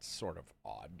 that's sort of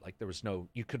odd. Like,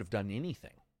 you could have done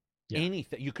anything.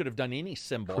 Anything you could have done, any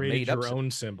symbol, created your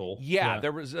own symbol. Yeah,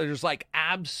 there's like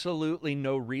absolutely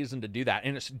no reason to do that,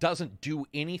 and it doesn't do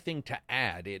anything to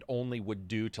add. It only would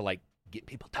do to like get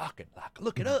people talking. Like,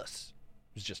 look at us.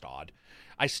 It was just odd.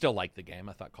 I still like the game.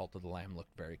 I thought Cult of the Lamb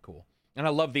looked very cool, and I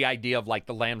love the idea of like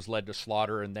the lamb's led to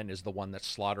slaughter, and then is the one that's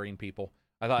slaughtering people.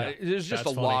 I thought there's just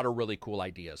a lot of really cool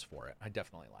ideas for it. I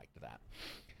definitely liked that.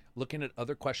 Looking at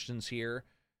other questions here.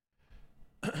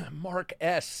 Mark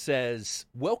S. says,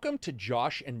 welcome to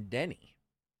Josh and Denny.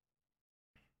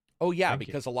 Oh, yeah,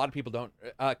 because a lot of people don't.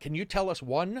 Can you tell us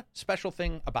one special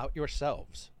thing about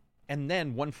yourselves? And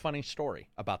then one funny story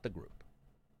about the group.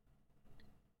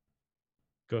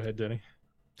 Go ahead, Denny.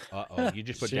 Uh-oh, you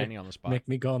just put Shit. Danny on the spot. Make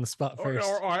me go on the spot first.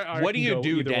 What do you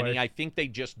do, Denny? Way. I think they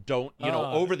just don't,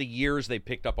 over the years they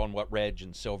picked up on what Reg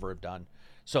and Silver have done.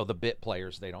 So the bit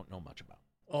players, they don't know much about.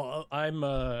 Well, I'm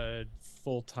a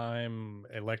full-time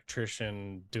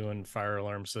electrician doing fire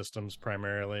alarm systems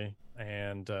primarily,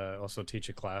 and also teach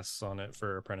a class on it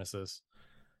for apprentices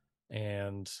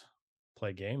and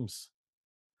play games.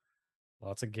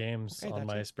 Lots of games on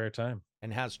my spare time.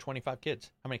 And has 25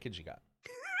 kids. How many kids you got?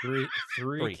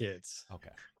 Three kids. Okay.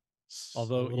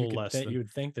 Although you would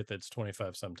think that that's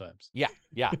 25 sometimes.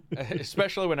 Yeah.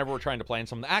 Especially whenever we're trying to plan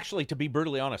something. Actually, to be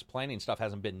brutally honest, planning stuff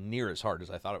hasn't been near as hard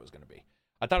as I thought it was going to be.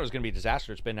 I thought it was going to be a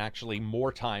disaster. It's been actually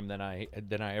more time than I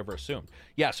ever assumed.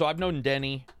 Yeah, so I've known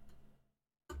Denny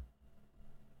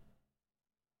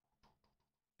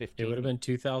 15. It would have been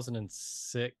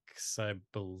 2006, I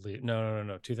believe.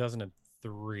 No, 2003.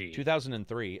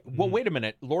 2003. Mm-hmm. Well, wait a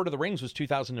minute. Lord of the Rings was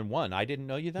 2001. I didn't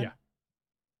know you then? Yeah.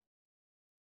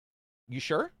 You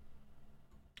sure?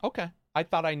 Okay. I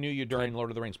thought I knew you during Lord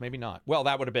of the Rings. Maybe not. Well,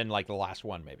 that would have been like the last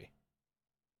one, maybe.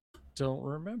 Don't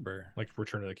remember. Like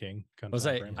Return of the King. Kind of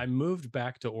I moved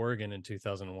back to Oregon in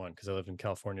 2001 because I lived in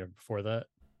California before that.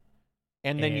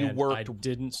 And then you worked. I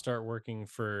didn't start working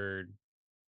for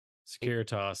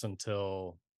Securitas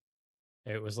until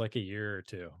it was like a year or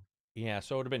two. Yeah,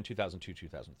 so it would have been 2002,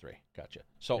 2003. Gotcha.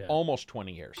 So almost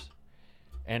 20 years.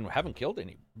 And we haven't killed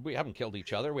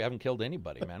each other. We haven't killed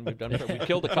anybody, man. We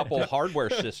killed a couple hardware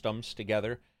systems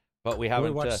together, but we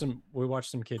haven't. We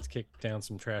watched some kids kick down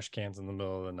some trash cans in the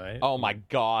middle of the night. Oh my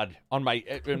God! In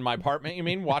my apartment, you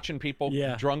mean? Watching people,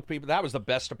 drunk people. That was the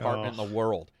best apartment in the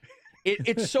world.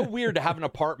 It's so weird to have an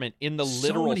apartment in the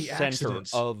literal center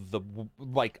of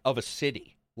of a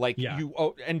city.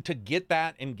 And to get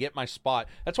that and get my spot.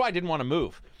 That's why I didn't want to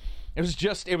move.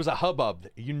 It was a hubbub.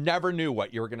 You never knew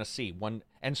what you were going to see.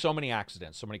 And so many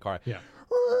accidents, so many cars. Yeah.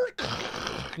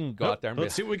 Go out there and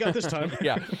let's see what we got this time.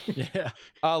 Yeah. Yeah.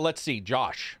 Let's see,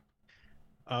 Josh.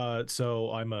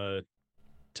 So I'm a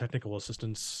technical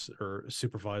assistant or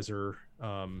supervisor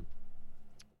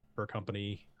for a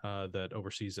company that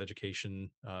oversees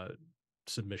education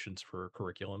submissions for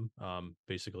curriculum.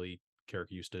 Basically,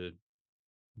 Carrick used to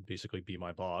be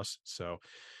my boss. So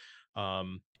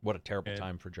what a terrible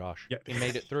time for Josh. Yeah. He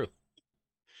made it through.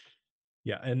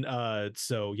 Yeah, and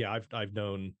so yeah, I've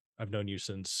known you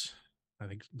since I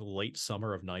think the late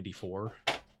summer of '94.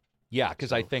 Yeah,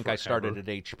 because I think I started at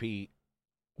HP.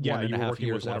 Yeah, you were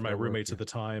working with one of my roommates at the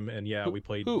time, and yeah, we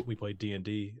played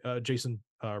D&D. Jason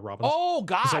Robbins. Oh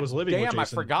God, I was living with Jason. I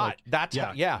forgot. That's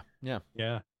yeah,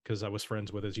 because I was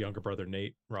friends with his younger brother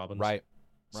Nate Robbins. Right.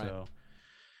 So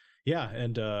yeah,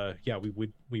 and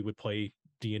we would play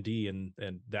D&D,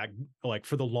 and that, like,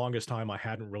 for the longest time I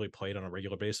hadn't really played on a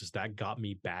regular basis. That got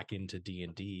me back into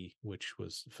D&D, which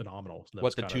was phenomenal.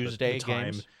 What, the Tuesday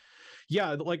games?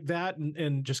 Yeah, like that,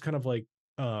 and just kind of like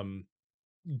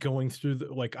going through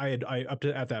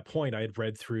at that point I had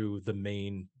read through the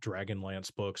main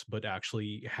Dragonlance books, but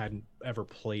actually hadn't ever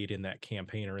played in that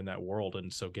campaign or in that world,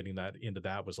 and so getting that into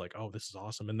that was like, oh, this is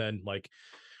awesome. And then like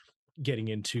getting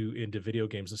into video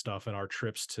games and stuff, and our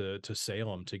trips to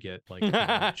Salem to get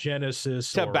like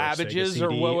Genesis to Babbage's,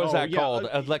 or what was that called?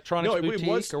 Electronics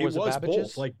Boutique? It was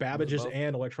both, like Babbage's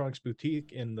and Electronics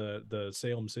Boutique in the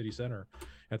Salem City Center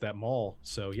at that mall.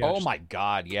 So yeah. Oh my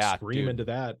God, yeah. Scream into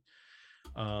that.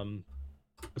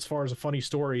 As far as a funny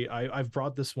story, I've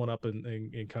brought this one up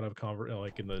in kind of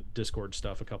like in the Discord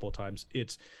stuff a couple of times.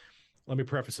 Let me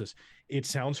preface this. It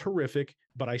sounds horrific,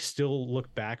 but I still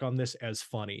look back on this as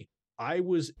funny. I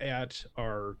was at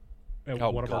one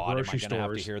of our grocery stores. Am I gonna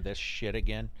have to hear this shit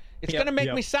again? It's gonna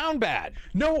make me sound bad.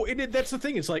 No, that's the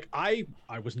thing. It's like I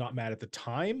was not mad at the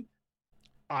time.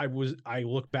 I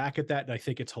look back at that and I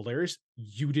think it's hilarious.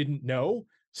 You didn't know,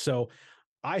 so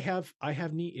I have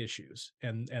knee issues,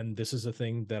 and this is a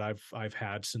thing that I've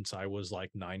had since I was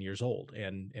like 9 years old,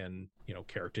 and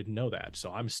Carrick didn't know that,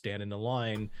 so I'm standing in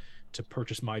line to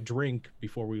purchase my drink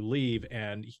before we leave,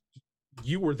 and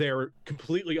you were there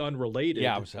completely unrelated.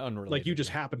 Yeah, I was unrelated. Like you just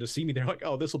happened to see me there, like,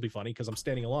 oh, this will be funny because I'm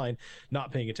standing in line,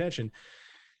 not paying attention.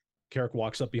 Carrick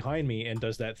walks up behind me and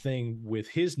does that thing with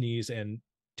his knees and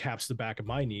taps the back of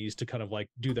my knees to kind of like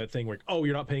do that thing where, oh,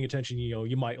 you're not paying attention,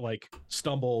 you might like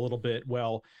stumble a little bit.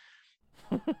 Well,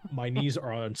 my knees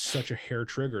are on such a hair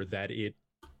trigger that it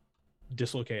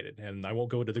dislocated, and I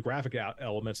won't go into the graphic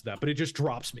elements of that, but it just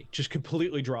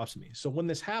completely drops me. So when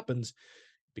this happens,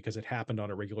 because it happened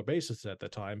on a regular basis at the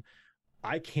time,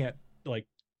 I can't, like,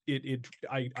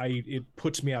 it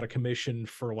puts me out of commission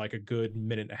for like a good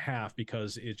minute and a half,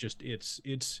 because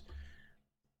it's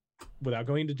without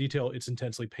going into detail, it's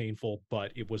intensely painful,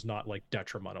 but it was not like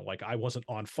detrimental. Like I wasn't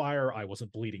on fire, I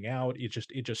wasn't bleeding out. It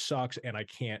just sucks, and I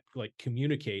can't like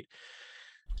communicate.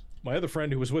 My other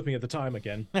friend who was with me at the time,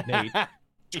 again, Nate,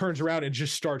 turns around and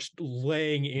just starts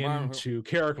laying into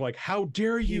Carrick like, "How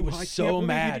dare you!" He was so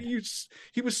mad.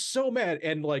 He was so mad,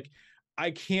 and like,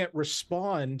 I can't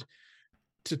respond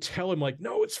to tell him like,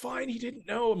 "No, it's fine. He didn't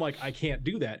know." I'm like, I can't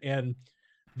do that, and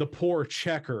the poor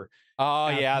checker. Oh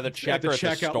yeah, the checker at the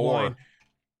checkout store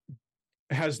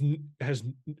has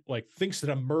like thinks that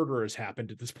a murder has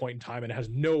happened at this point in time and has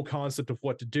no concept of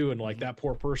what to do, and like that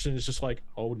poor person is just like,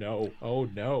 oh no,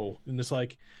 and it's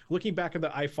like, looking back at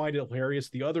that, I find it hilarious.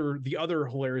 The other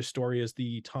hilarious story is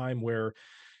the time where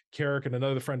Carrick and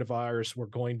another friend of ours were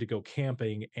going to go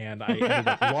camping, and I ended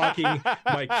up locking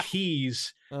my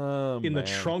keys in the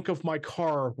trunk of my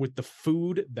car with the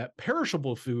food, that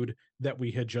perishable food that we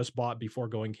had just bought before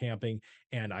going camping,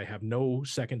 and I have no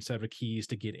second set of keys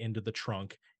to get into the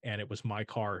trunk, and it was my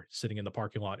car sitting in the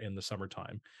parking lot in the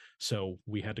summertime. So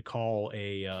we had to call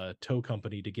a tow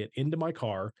company to get into my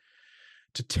car,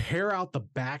 to tear out the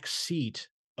back seat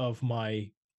of my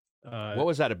what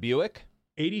was that, a Buick?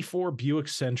 84 Buick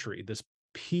Century. This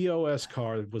POS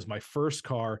car was my first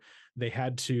car. They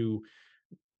had to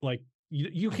like,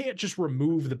 you can't just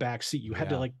remove the back seat. You had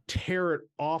to like tear it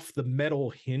off the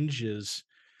metal hinges,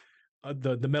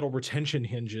 the metal retention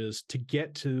hinges, to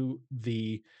get to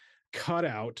the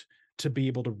cutout to be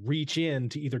able to reach in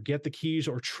to either get the keys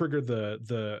or trigger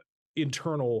the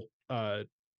internal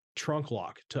trunk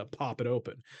lock to pop it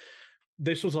open.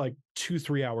 This was like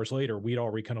 2-3 hours later. We'd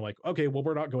already kind of like, okay, well,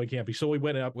 we're not going camping. So we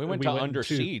went up. We went to Under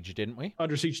Siege, didn't we?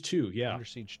 Under Siege 2, yeah. Under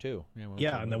Siege 2.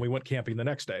 Yeah, and then we went camping the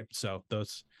next day. So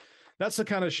that's the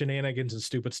kind of shenanigans and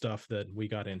stupid stuff that we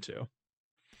got into.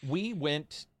 We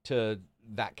went to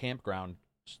that campground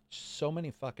so many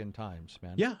fucking times,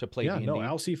 man. Yeah, to play D&D. No,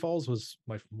 Alsea Falls was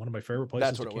one of my favorite places.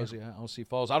 That's what it was. Yeah, Alsea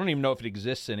Falls. I don't even know if it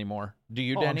exists anymore. Do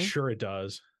you, Denny? I'm sure it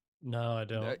does. No, I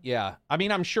don't. Yeah. I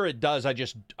mean, I'm sure it does. I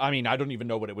don't even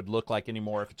know what it would look like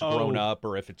anymore, if it's grown up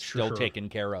or if it's still taken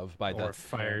care of by or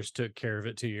fires took care of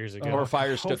it 2 years ago. Or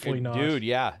fires took it. Not. Dude,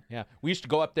 yeah. We used to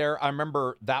go up there. I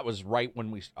remember that was right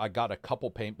when I got a couple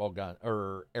paintball gun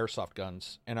or airsoft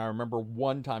guns. And I remember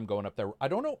one time going up there. I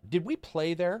don't know. Did we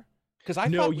play there? Because I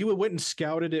thought you went and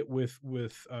scouted it with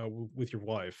your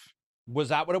wife. Was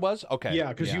that what it was? Okay. Yeah,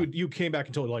 because you came back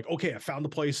and told like, okay, I found the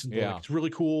place, and like, it's really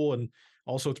cool, and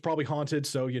also it's probably haunted,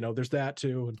 so there's that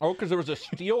too. And, because there was a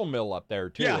steel mill up there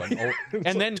too. Yeah,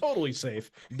 and then totally safe.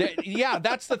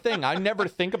 That's the thing. I never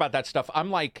think about that stuff.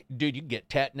 I'm like, dude, you could get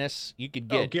tetanus, you could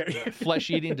get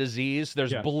flesh-eating disease.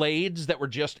 There's blades that were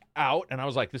just out, and I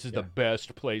was like, this is the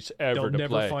best place ever They'll to never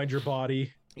play. Find your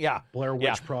body. Yeah. Blair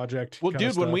Witch Project. Well,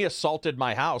 dude, when we assaulted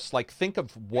my house, like, think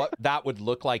of what that would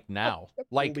look like now.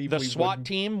 Like, the SWAT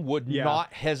team would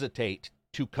not hesitate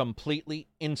to completely,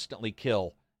 instantly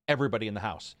kill everybody in the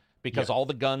house, because all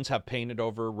the guns have painted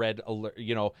over red,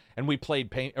 and we played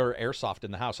paint or airsoft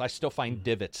in the house. I still find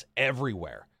divots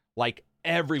everywhere, like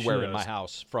everywhere in my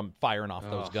house from firing off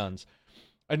those guns.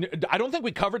 And I don't think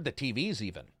we covered the TVs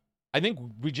even. I think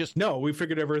we just... No, we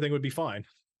figured everything would be fine.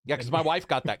 Yeah, because my wife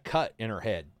got that cut in her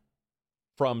head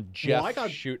from Jeff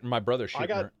shooting my brother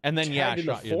shooting her, and then tagged in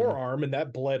the forearm, and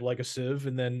that bled like a sieve.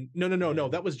 And then no,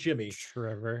 that was Jimmy.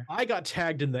 Trevor. I got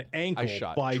tagged in the ankle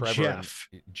by Trevor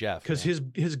Jeff, because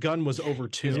his gun was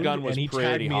overtuned. His gun was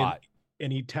pretty hot,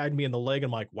 and he tagged me in the leg. And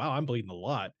I'm like, wow, I'm bleeding a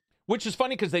lot. Which is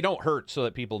funny because they don't hurt, so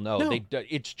that people know. No.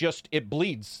 It's just it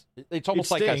bleeds. It's almost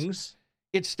like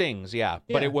it stings, yeah.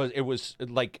 But it was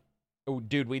like,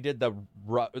 dude, we did the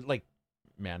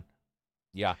man.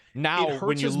 Yeah. Now,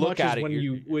 when you look at it, when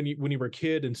you were a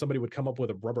kid and somebody would come up with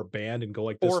a rubber band and go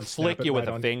like this, or flick you with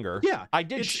a finger. Yeah, I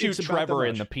did shoot Trevor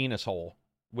in the penis hole,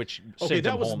 which saved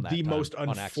him home that time. That was the most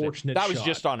unfortunate. That was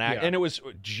just on accident, and it was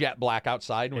jet black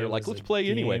outside, and we were like, "Let's play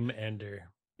anyway." Game ender.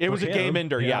 It was a game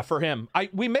ender, yeah, for him.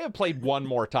 We may have played one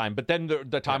more time, but then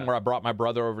the time where I brought my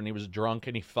brother over and he was drunk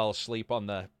and he fell asleep on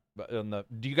the.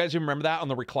 Do you guys remember that on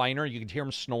the recliner? You could hear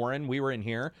him snoring. We were in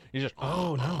here. He's just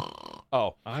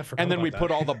I forgot. And then we put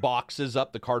all the boxes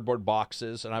up, the cardboard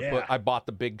boxes, and I bought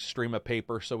the big stream of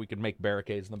paper so we could make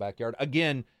barricades in the backyard.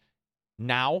 Again,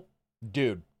 now,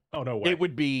 dude. Oh no way. It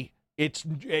would be. It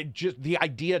just the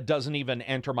idea doesn't even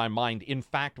enter my mind. In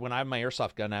fact, when I have my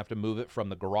airsoft gun, I have to move it from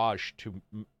the garage to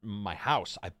my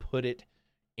house. I put it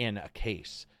in a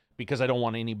case, because I don't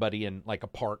want anybody in like a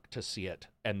park to see it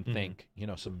and think,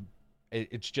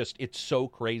 it's so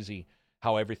crazy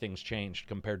how everything's changed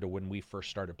compared to when we first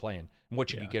started playing and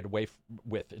what you could get away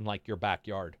with in like your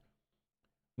backyard.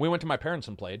 We went to my parents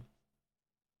and played.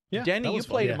 Yeah, Denny, that you was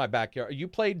fun. played Yeah. in my backyard. You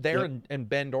played there Yep. in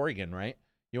Bend, Oregon, right?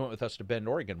 You went with us to Bend,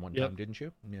 Oregon one Yep. time, didn't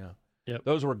you? Yeah. Yep.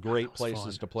 Those were great That was places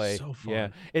fun. to play. So Yeah.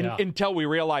 fun. Yeah. Until we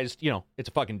realized, it's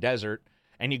a fucking desert.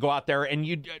 And you go out there and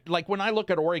you, like, when I look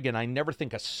at Oregon, I never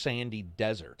think a sandy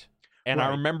desert. And I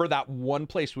Right. remember that one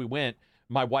place we went,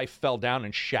 my wife fell down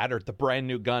and shattered the brand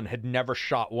new gun, had never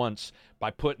shot once, by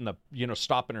putting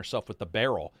stopping herself with the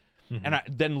barrel. Mhm.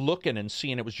 And then looking and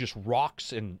seeing it was just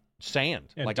rocks and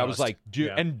sand. And like, I was dust. like, dude,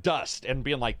 Yeah. and dust, and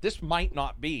being like, this might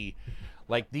not be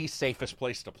like the safest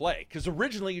place to play. Because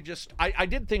originally I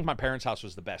did think my parents' house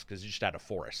was the best because you just had a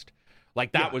forest.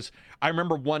 Like that Yeah. was, I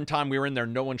remember one time we were in there,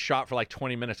 no one shot for like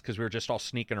 20 minutes because we were just all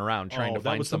sneaking around trying to that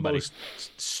find was somebody. the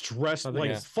most stressful, think-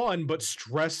 like fun but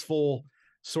stressful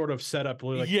sort of setup.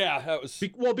 Like, yeah, that was.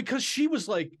 because she was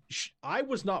like, I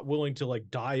was not willing to like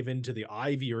dive into the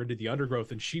ivy or into the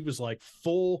undergrowth, and she was like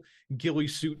full ghillie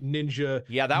suit ninja.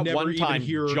 Yeah, that never one even time,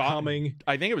 hear her coming.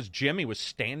 I think it was Jimmy was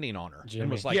standing on her and Jimmy.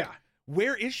 was like, Yeah.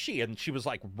 where is she? And she was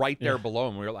like right there Yeah. below,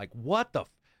 and we were like, what the?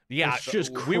 Yeah, It's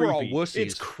just we were all creepy. wussies.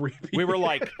 It's creepy. We were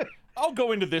like, I'll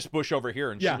go into this bush over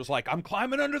here. And she Yeah. was like, I'm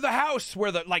climbing under the house where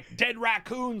the like dead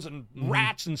raccoons and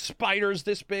rats and spiders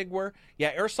this big were.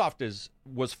 Yeah, Airsoft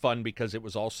was fun because it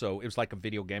was like a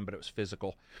video game, but it was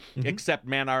physical. Except,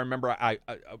 man, I remember I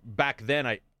back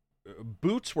then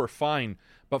boots were fine,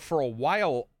 but for a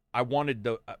while I wanted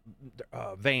the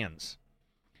Vans.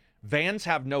 Vans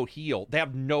have no heel. They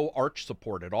have no arch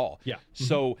support at all. Yeah.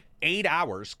 So 8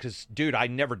 hours, because, dude, I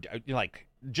never, like,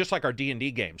 just like our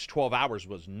D&D games, 12 hours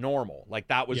was normal. Like,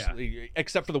 that was,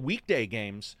 except for the weekday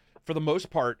games, for the most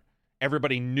part,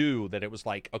 everybody knew that it was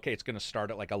like, okay, it's going to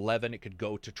start at like 11. It could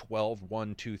go to 12,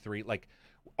 1, 2, 3. Like,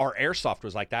 our Airsoft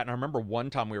was like that. And I remember one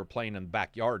time we were playing in the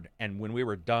backyard, and when we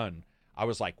were done, I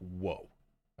was like, whoa.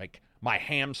 Like, my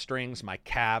hamstrings, my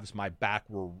calves, my back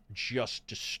were just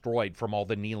destroyed from all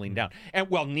the kneeling down. And,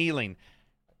 well, kneeling,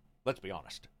 let's be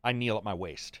honest, I kneel at my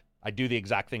waist. I do the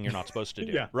exact thing you're not supposed to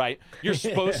do, Yeah. right? You're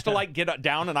supposed to, like, get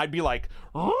down, and I'd be like,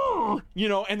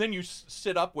 and then you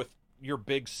sit up with your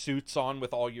big suits on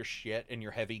with all your shit and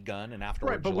your heavy gun, and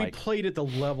afterwards Right, but you're we like, played at the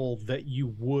level that you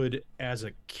would as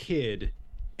a kid.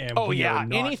 And oh, we yeah, are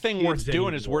not anything worth kids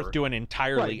doing is anymore. worth doing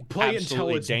entirely, Right, play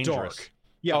absolutely until it's dangerous. dark.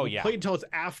 Yeah, Oh, we yeah. play until it's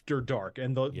after dark,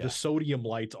 and the Yeah. sodium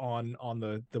light on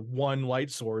the one light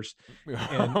source,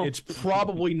 and it's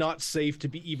probably not safe to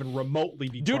be even remotely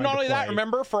be. Dude, trying not to only that, play.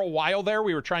 remember for a while there,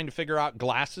 we were trying to figure out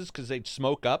glasses because they'd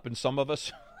smoke up, and some of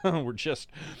us were just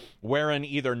wearing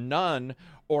either none,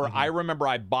 or I remember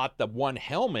I bought the one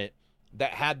helmet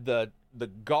that had the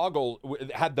goggle,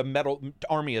 had the metal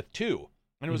Army of Two,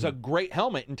 and it was a great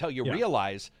helmet until you Yeah.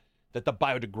 realize that the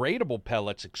biodegradable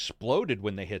pellets exploded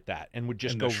when they hit that and would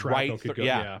just And go the shrapnel right could through.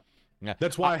 go- Yeah.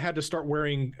 That's why I had to start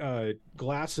wearing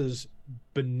glasses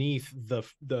beneath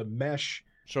the mesh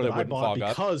So they that I wouldn't bought fog up.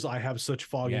 because I have such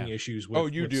fogging Yeah. issues with Oh,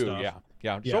 you with do, stuff. yeah.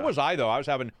 Yeah. So was I, though. I was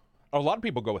having a lot of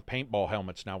people go with paintball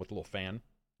helmets now with a little fan,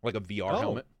 like a VR Oh.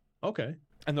 helmet, Okay.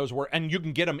 and those were, and you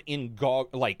can get them in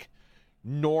like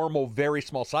normal, very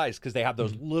small size because they have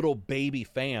those little baby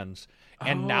fans.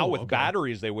 And now Oh, with okay.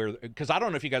 batteries, they wear, because I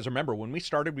don't know if you guys remember when we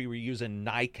started, we were using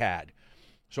NiCad.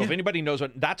 So if anybody knows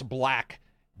what that's, black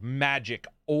magic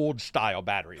old style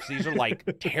batteries. These are like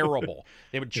terrible.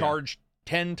 They would charge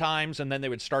 10 times and then they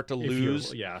would start to If you're-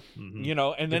 lose. yeah. Mhm.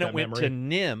 And then Get it that went to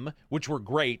NIM, which were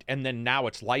great, and then now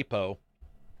it's LiPo,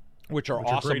 which are Which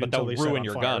are awesome, great but until they'll they set ruin on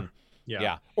your fire. gun.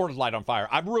 Yeah. Or light on fire.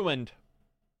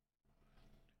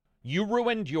 You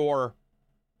ruined your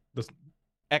The-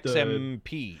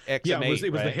 XMP, XM8, Yeah, it was the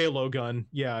right? Halo gun.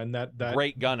 Yeah, and that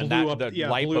Great gun, and blew that up- the yeah,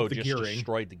 blew LiPo up the just gearing.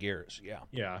 destroyed the gears. Yeah.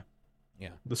 Yeah. Yeah.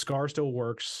 The SCAR still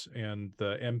works, and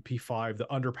the MP5, the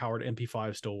underpowered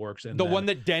MP5 still works. And The then- one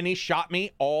that Denny shot me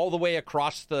all the way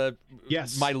across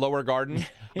Yes. my lower garden.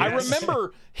 I Yes.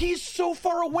 remember he's so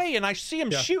far away and I see him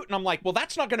Yeah. shoot and I'm like, well,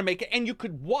 that's not going to make it. And you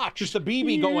could watch the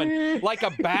BB going like a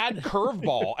bad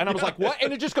curveball. And I was like, what?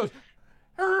 And it just goes,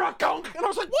 "Rakunk." and I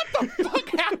was like, what the fuck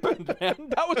happened, man?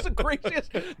 That was the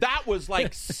craziest. That was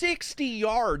like 60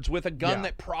 yards with a gun Yeah.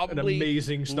 that An probably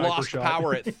amazing sniper lost shot.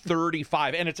 power at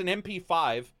 35. And it's an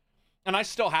MP5. And I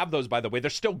still have those, by the way. They're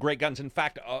still great guns. In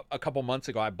fact, a couple months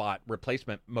ago, I bought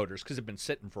replacement motors because they've been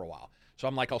sitting for a while. So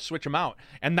I'm like, I'll switch them out.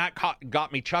 And that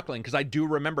got me chuckling because I do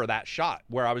remember that shot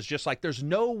where I was just like, there's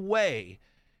no way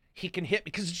he can hit me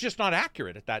because it's just not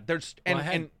accurate at that.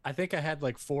 Well, I think I had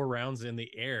like 4 rounds in the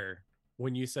air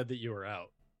when you said that you were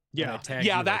out. Yeah.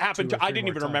 Yeah, that happened. I didn't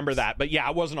even remember that, but yeah,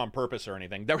 it wasn't on purpose or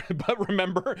anything. But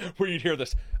remember where you'd hear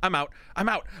this, I'm out,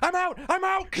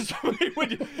 because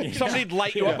somebody'd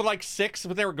light you up with like 6,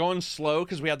 but they were going slow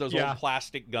because we had those old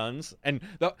plastic guns. And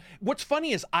what's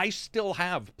funny is I still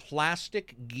have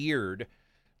plastic geared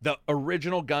the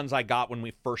original guns I got when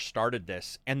we first started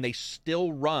this, and they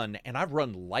still run, and I've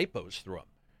run lipos through them.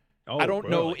 Oh, I don't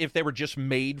know if they were just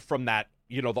made from that,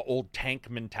 the old tank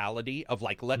mentality of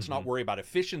like, let's not worry about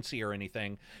efficiency or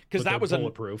anything, because that was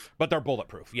bulletproof. But they're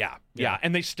bulletproof, yeah.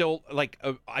 And they still like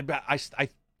I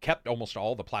kept almost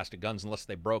all the plastic guns unless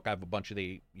they broke. I have a bunch of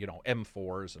the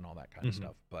M4s and all that kind of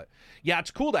stuff. But yeah, it's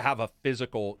cool to have a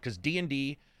physical, because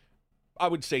D&D. I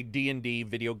would say D&D,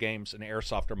 video games, and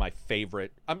airsoft are my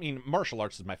favorite. I mean, martial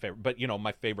arts is my favorite, but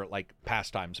my favorite like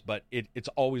pastimes. But it's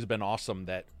always been awesome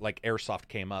that like airsoft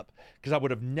came up, because I would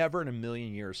have never in a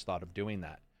million years thought of doing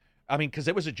that. I mean, because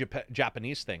it was a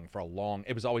Japanese thing for a long.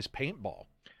 It was always paintball,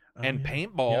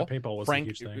 paintball was a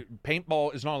huge thing.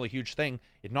 Paintball is not only a huge thing.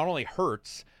 It not only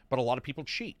hurts, but a lot of people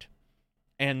cheat,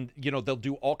 and they'll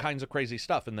do all kinds of crazy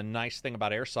stuff. And the nice thing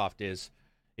about airsoft is,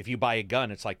 if you buy a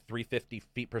gun, it's like 350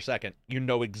 feet per second. You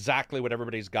know exactly what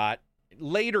everybody's got.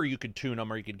 Later, you could tune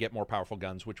them or you could get more powerful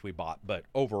guns, which we bought. But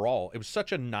overall, it was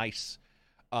such a nice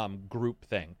group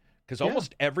thing, because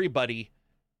almost everybody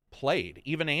played.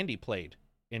 Even Andy played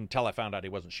until I found out he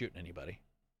wasn't shooting anybody.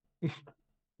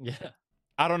 Yeah.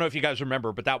 I don't know if you guys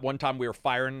remember, but that one time we were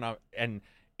firing I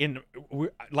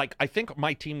think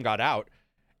my team got out.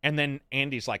 And then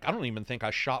Andy's like, I don't even think I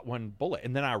shot one bullet.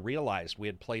 And then I realized we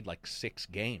had played like 6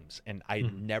 games, and I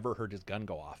never heard his gun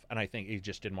go off. And I think he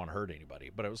just didn't want to hurt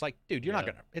anybody. But it was like, dude, you're not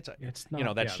going to. It's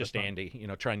not, that's just Andy,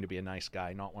 trying to be a nice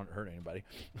guy, not want to hurt anybody.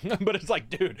 But it's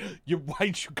like, dude,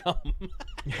 why'd you come?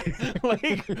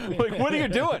 like, what are you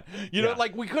doing?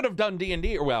 Like we could have done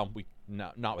D&D, or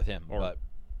not with him, but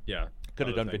could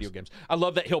have done video games. I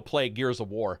love that he'll play Gears of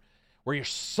War, where you're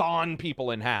sawing people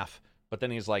in half. But then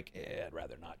he's like, I'd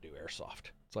rather not do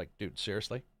airsoft. It's like, dude,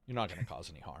 seriously? You're not going to cause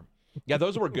any harm. Yeah,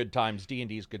 those were good times.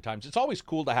 D&D's good times. It's always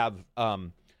cool to have,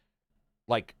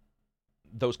 like,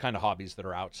 those kind of hobbies that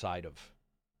are outside of,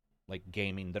 like,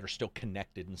 gaming, that are still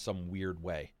connected in some weird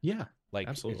way. Yeah, like,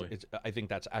 absolutely. I think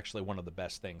that's actually one of the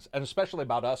best things. And especially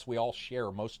about us, we all share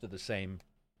most of the same,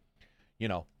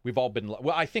 we've all been,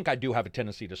 I think I do have a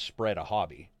tendency to spread a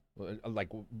hobby, like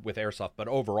with airsoft, but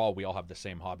overall we all have the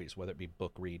same hobbies, whether it be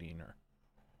book reading or,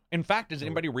 in fact, is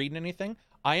anybody reading anything?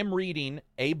 I am reading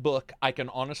a book I can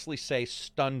honestly say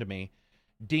stunned me.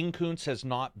 Dean Koontz has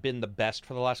not been the best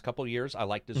for the last couple of years. I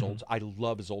liked his I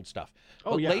love his old stuff.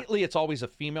 But lately it's always a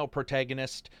female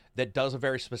protagonist that does a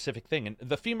very specific thing. And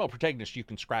the female protagonist, you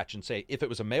can scratch and say, if it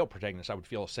was a male protagonist, I would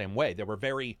feel the same way. They were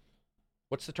very,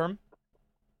 what's the term?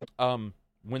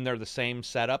 When they're the same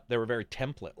setup, they were very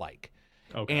template-like.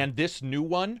 Okay. And this new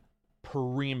one,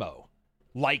 primo.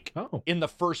 Like, in the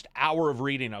first hour of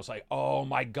reading, I was like, oh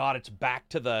my God, it's back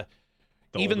to the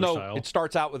even though style. It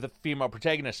starts out with a female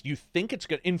protagonist, you think it's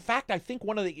good. In fact, I think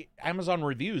one of the Amazon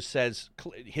reviews says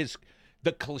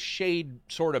the cliched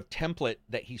sort of template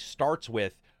that he starts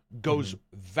with goes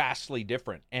vastly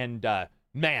different. And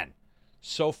man,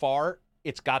 so far,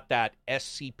 it's got that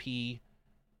SCP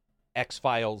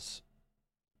X-Files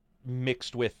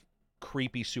mixed with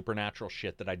creepy supernatural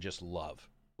shit that I just love.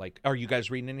 Like, are you guys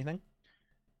reading anything?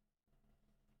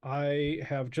 I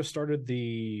have just started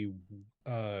the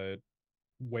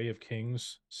Way of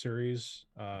Kings series.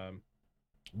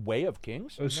 Way of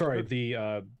Kings? Sorry,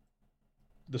 the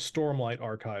Stormlight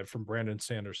Archive from Brandon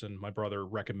Sanderson. My brother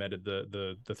recommended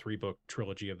the 3-book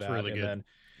trilogy of that. It's really good.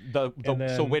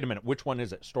 So wait a minute, which one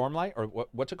is it? Stormlight, or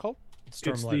what's it called?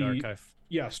 Stormlight Archive.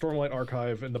 Yeah, Stormlight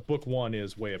Archive, and the book 1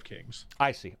 is Way of Kings.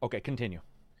 I see. Okay, continue.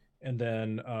 And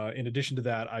then, in addition to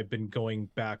that, I've been going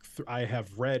back. I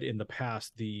have read in the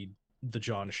past the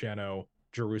John Shano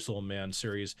Jerusalem Man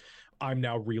series. I'm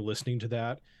now re-listening to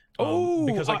that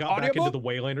because I got back into the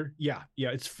Waylander. Yeah,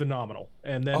 it's phenomenal.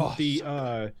 And then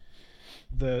the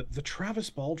Travis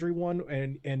Baldry one,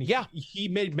 and he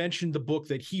made mention the book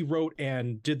that he wrote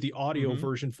and did the audio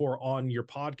version for on your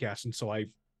podcast, and so I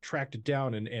tracked it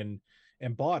down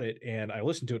and bought it, and I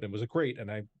listened to it, and it was great.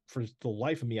 And for the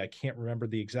life of me, I can't remember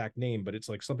the exact name, but it's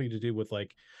like something to do with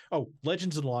like,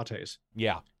 Legends and Lattes.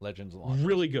 Yeah, Legends and Lattes.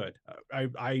 Really good.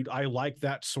 I like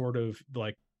that sort of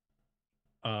like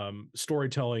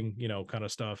storytelling, kind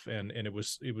of stuff. And it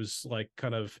was like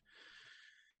kind of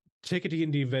take a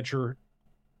D&D adventure,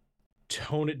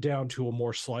 tone it down to a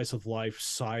more slice of life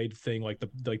side thing, like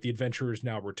the adventurer is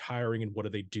now retiring and what do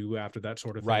they do after that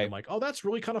sort of thing. Right. I'm like, that's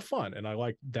really kind of fun, and I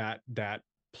like that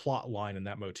plot line and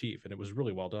that motif, and it was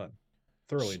really well done.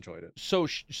 thoroughly enjoyed it. So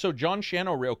John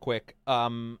Shano, real quick.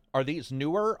 Are these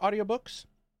newer audiobooks?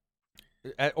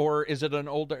 Or is it an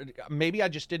older? Maybe I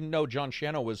just didn't know John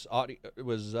Shano was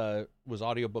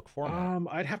audiobook format.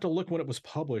 I'd have to look when it was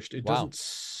published. It Wow. doesn't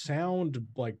sound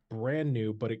like brand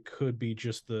new, but it could be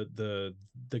just the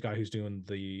guy who's doing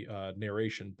the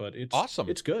narration. But it's Awesome.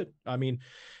 It's good. I mean,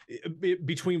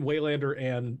 between Waylander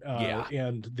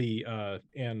and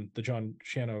the John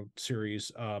Shano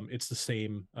series, it's the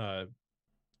same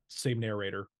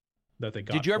narrator that they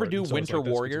got. Did you ever for it. do And so it's Winter like,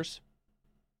 that's- Warriors?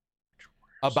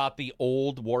 About the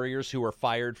old warriors who were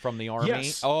fired from the army?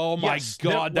 Yes. Oh my Yes.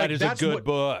 God, that is a that's good what-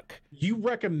 book. You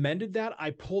recommended that. I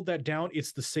pulled that down.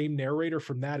 It's the same narrator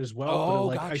from that as well. Oh,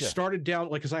 but I gotcha. started down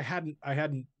because I hadn't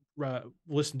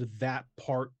listened to that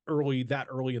part early in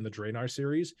the Draenei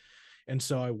series, and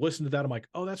so I listened to that. I'm like,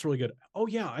 oh, that's really good. Oh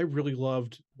yeah, I really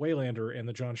loved Waylander and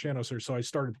the John Shano series, so I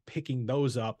started picking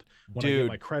those up when I Dude. get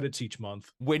my credits each month.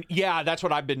 That's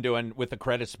what I've been doing with the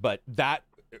credits. But that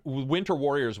Winter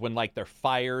Warriors, when like they're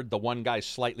fired, the one guy's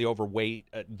slightly overweight,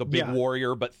 the big Yeah.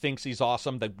 warrior, but thinks he's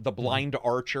awesome. The blind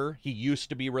archer, he used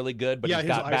to be really good, but he's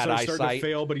got bad started to eyesight.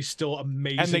 fail, but he's still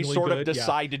amazingly And they sort of good. Yeah.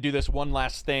 decide to do this one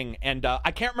last thing. And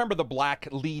I can't remember the black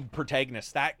lead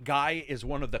protagonist. That guy is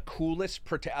one of the coolest.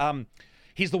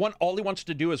 He's the one. All he wants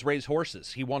to do is raise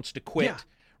horses. He wants to quit. Yeah.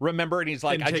 Remember, and he's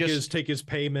like, and I take just take his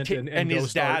payment T- and and go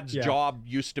his start- dad's yeah. job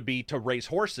used to be to raise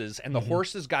horses, and the Mhm.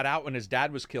 horses got out when his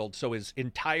dad was killed. So his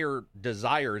entire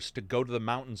desire is to go to the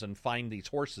mountains and find these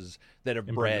horses that have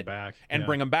And bring bred it back. and Yeah.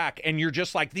 bring them back. And you're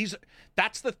just like, these.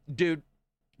 That's the dude.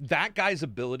 That guy's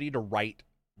ability to write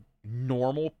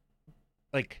normal,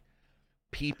 like,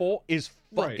 people is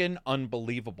Right. fucking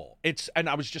unbelievable. And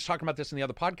I was just talking about this in the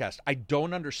other podcast. I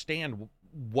don't understand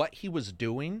what he was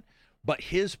doing, but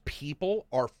his people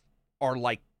are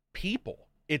like people.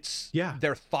 It's Yeah.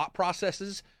 their thought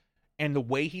processes, and the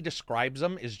way he describes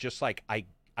them is just like, I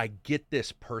get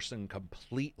this person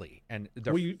completely, and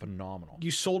they're Well, phenomenal.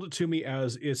 You sold it to me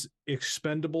as it's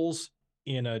Expendables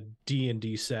in a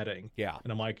D&D setting. Yeah.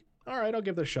 And I'm like, all right, I'll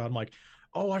give that a shot. I'm like,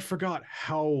 oh, I forgot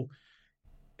how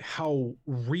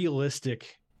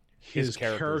realistic his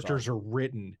characters are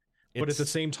written. But at the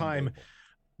It's same time,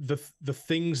 unbelievable. the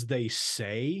things they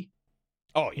say,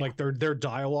 oh yeah. like their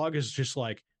dialogue is just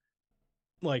like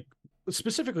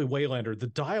specifically Waylander, the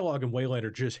dialogue in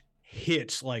Waylander just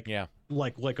hits like Yeah.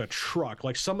 like a truck.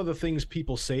 Like some of the things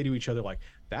people say to each other, like,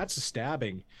 that's a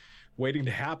stabbing waiting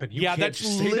to happen. You Yeah, can't that's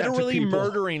just say that to literally people.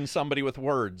 murdering somebody with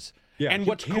words. Yeah, And you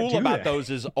what's can't cool do about that. those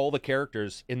is all the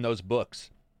characters in those books,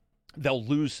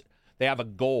 they have a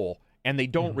goal, and they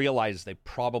don't Mhm. realize they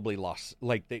probably lost,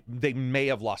 like they may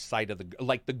have lost sight of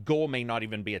the goal may not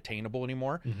even be attainable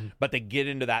anymore, Mhm. but they get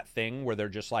into that thing where they're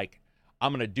just like,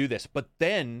 I'm going to do this. But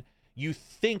then you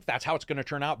think that's how it's going to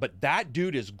turn out. But that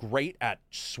dude is great at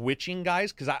switching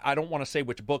guys, because I don't want to say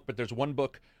which book, but there's one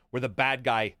book where the bad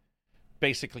guy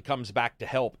basically comes back to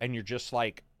help, and you're just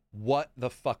like, what the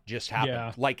fuck just happened?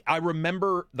 Yeah. Like, I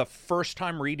remember the first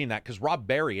time reading that, because Rob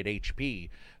Barry at HP,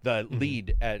 the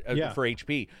lead Yeah. for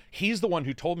HP, he's the one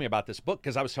who told me about this book,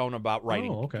 because I was telling him about writing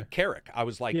okay. Carrick. I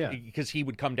was like, Yeah. because he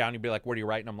would come down, he'd be like, what are you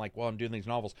writing? I'm like, well, I'm doing these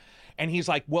novels. And he's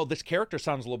like, well, this character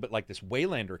sounds a little bit like this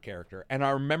Waylander character. And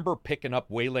I remember picking up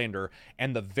Waylander,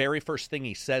 and the very first thing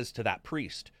he says to that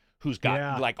priest, who's got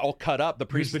Yeah. like all cut up, the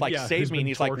priest is like, who's save me. been And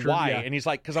he's like, tortured, why? yeah. And he's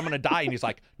like, because I'm going to die. And he's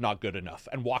like, not good enough.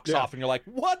 And walks Yeah. off. And you're like,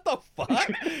 what the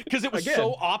fuck? Because it was Again.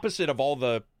 so opposite of all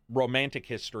the romantic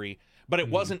history. But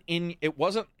it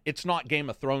Mhm. it's not Game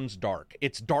of Thrones dark.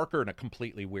 It's darker in a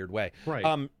completely weird way.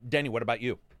 Right. Denny, what about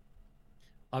you?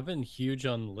 I've been huge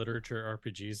on literature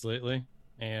RPGs lately,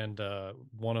 and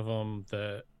one of them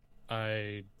that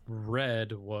I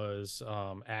read was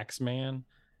Axeman,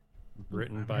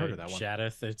 written haven't by heard of that one.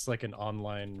 Shadith. It's like an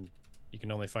online. You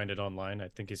can only find it online. I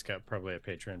think he's got probably a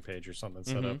Patreon page or something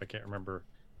set up. I can't remember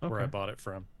where I Okay. bought it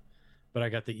from, but I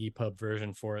got the EPUB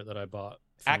version for it that I bought.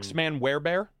 From, Axeman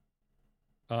Werebear?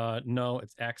 No,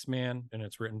 it's Axeman, and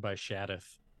it's written by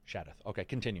Shadith. Shadith. Okay,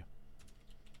 continue.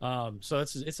 So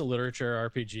it's a literature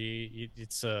RPG.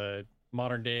 It's a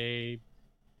modern day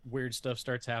weird stuff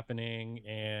starts happening,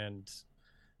 and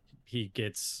he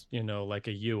gets, like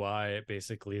a UI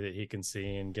basically that he can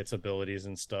see and gets abilities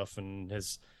and stuff, and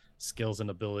his skills and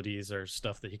abilities are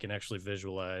stuff that he can actually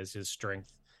visualize. His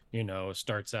strength,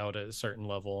 starts out at a certain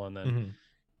level, and then Mhm.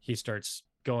 he starts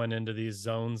going into these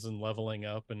zones and leveling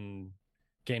up and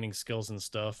gaining skills and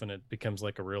stuff, and it becomes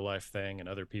like a real life thing, and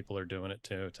other people are doing it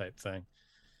too, type thing.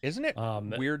 Isn't it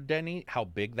weird, Denny, how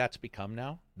big that's become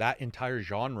now? That entire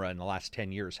genre in the last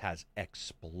 10 years has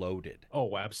exploded.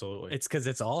 Oh, absolutely. It's because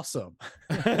it's awesome.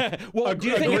 Well, do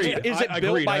you think is it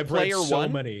built by Player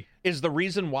One? Many. Is the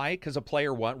reason why because of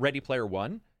Player One, Ready Player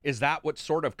One? Is that what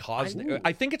sort of caused?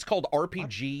 I think it's called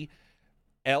RPG.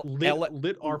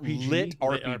 Lit RPG. Lit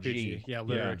RPG. Yeah,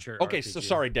 literature. Okay, RPG. so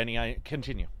sorry, Denny. I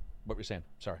continue. What were you saying?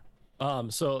 Sorry.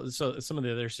 So some of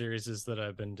the other series that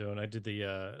I've been doing, I did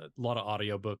a lot of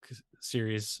audiobook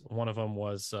series. One of them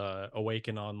was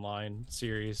Awaken Online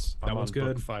series. That one's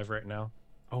good. Book 5 right now.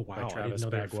 Oh wow, Travis I didn't know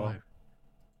there were Bagwell. 5.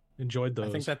 Enjoyed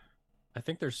those. I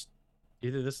think there's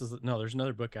either there's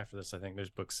another book after this. I think there's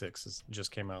book 6 is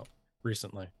just came out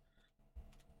recently.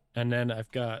 And then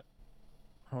I've got,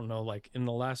 I don't know, like in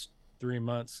the last 3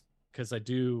 months, because I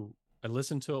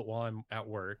listen to it while I'm at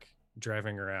work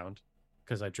driving around,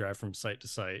 because I drive from site to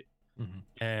site,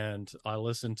 and I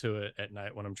listen to it at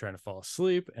night when I'm trying to fall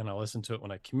asleep, and I listen to it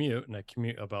when I commute, and I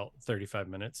commute about 35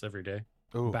 minutes every day.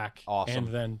 Ooh, back, awesome.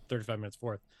 and then 35 minutes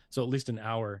forth, so at least an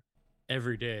hour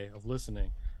every day of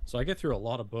listening. So I get through a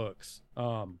lot of books.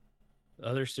 The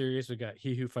other series, we got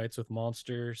He Who Fights with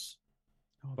Monsters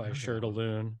by Shirta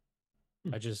Loon.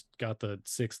 I just got the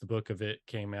 6th book of it,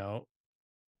 came out.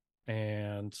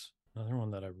 And another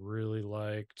one that I really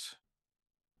liked,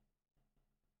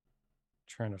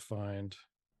 trying to find,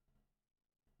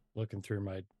 looking through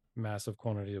my massive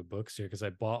quantity of books here, because I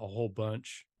bought a whole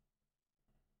bunch.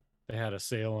 They had a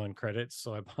sale on credits,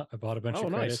 so I bought a bunch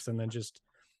of credits, and then just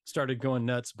started going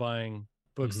nuts buying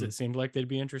books that seemed like they'd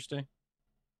be interesting,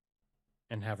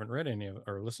 and haven't read any of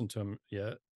or listened to them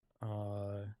yet.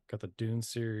 Got the Dune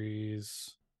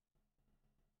series,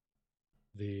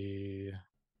 these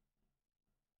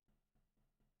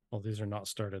are not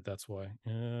started, that's why.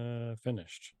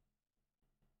 Finished.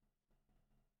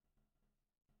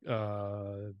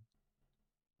 I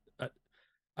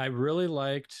really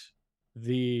liked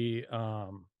the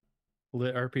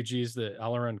lit RPGs that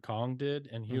Alaran Kong did,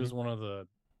 and he was one of the,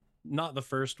 not the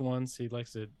first ones. He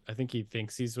likes it. I think he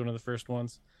thinks he's one of the first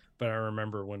ones, but I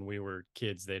remember when we were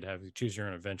kids, they'd have Choose Your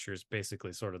Own Adventures,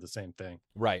 basically sort of the same thing.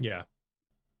 Right. Yeah.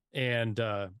 And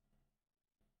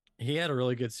he had a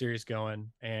really good series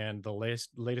going, and the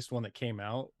latest one that came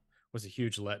out was a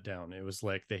huge letdown. It was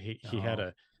like he had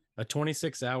a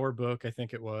 26-hour book, I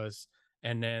think it was,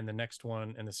 and then the next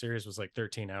one in the series was like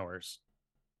 13 hours.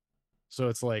 So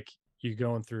it's like you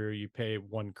going through, you pay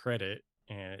 1 credit,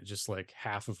 and it's just like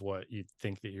half of what you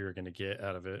think that you're going to get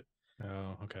out of it.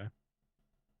 Oh, okay.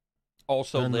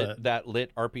 Also that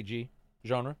lit RPG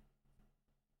genre?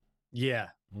 Yeah.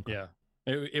 Okay. Yeah.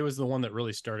 It was the one that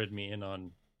really started me in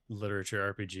on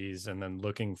literature RPGs, and then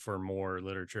looking for more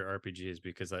literature RPGs,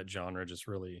 because that genre just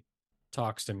really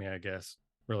talks to me, I guess.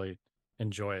 Really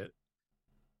enjoy it.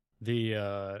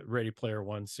 The Ready Player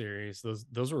One series,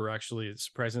 those were actually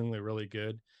surprisingly really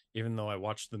good. Even though I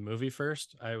watched the movie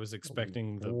first, I was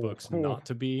expecting the books not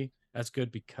to be as good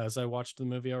because I watched the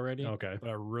movie already. Okay. But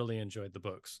I really enjoyed the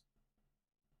books.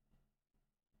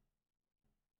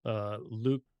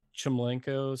 Luke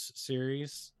Chemlenko's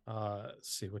series. Let's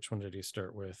see, which one did he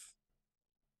start with?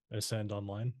 Ascend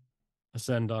Online.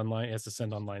 Ascend Online. It's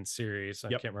Ascend Online series.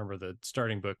 I can't remember the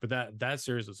starting book, but that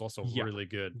series was also really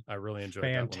good. I really enjoyed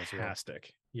that one as well.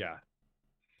 Fantastic. Yeah.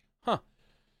 Huh.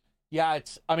 Yeah,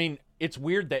 it's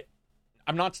weird that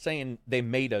I'm not saying they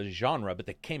made a genre, but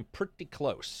they came pretty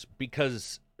close,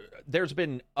 because there's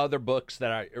been other books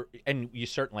and you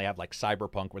certainly have like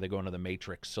Cyberpunk where they go into the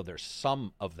Matrix, so there's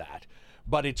some of that.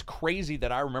 But it's crazy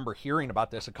that I remember hearing about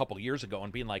this a couple of years ago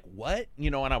and being like, what?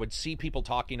 And I would see people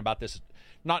talking about this,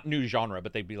 not new genre,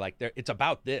 but they'd be like, it's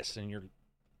about this. And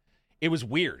it was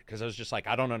weird, because I was just like,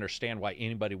 I don't understand why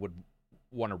anybody would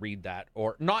want to read that,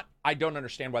 or not. I don't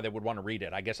understand why they would want to read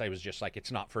it. I guess I was just like,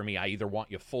 it's not for me. I either want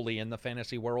you fully in the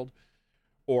fantasy world,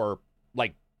 or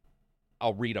like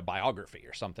I'll read a biography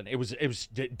or something. It was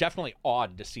definitely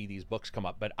odd to see these books come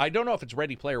up, but I don't know if it's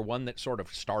Ready Player One that sort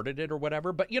of started it or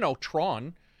whatever. But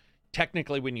Tron,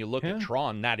 technically, when you look at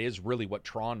Tron, that is really what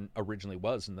Tron originally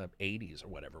was in the 80s or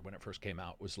whatever, when it first came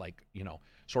out. It was like,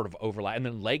 sort of overlap, and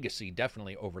then Legacy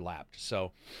definitely overlapped.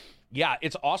 So yeah,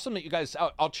 it's awesome that you guys,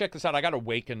 I'll check this out. I got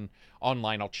Awaken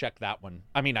Online. I'll check that one.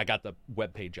 I mean, I got the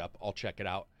webpage up. I'll check it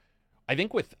out. I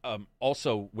think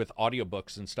also with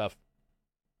audiobooks and stuff,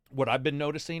 what I've been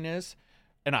noticing is,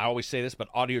 and I always say this, but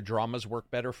audio dramas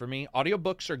work better for me.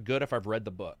 Audiobooks are good if I've read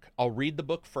the book. I'll read the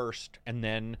book first, and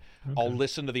then I'll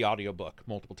listen to the audiobook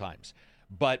multiple times.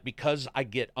 But because I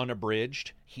get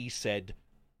unabridged, he said,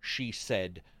 she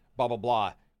said, blah, blah,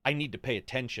 blah, I need to pay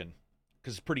attention,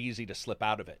 because it's pretty easy to slip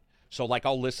out of it. So like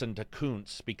I'll listen to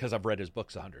Kuntz because I've read his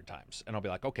books 100 times, and I'll be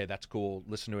like, okay, that's cool.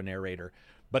 Listen to a narrator.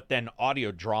 But then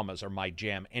audio dramas are my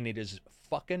jam, and it is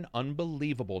fucking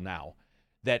unbelievable now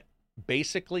that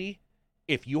basically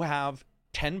if you have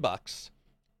 $10,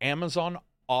 Amazon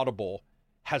Audible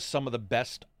has some of the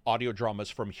best audio dramas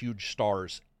from huge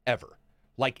stars ever.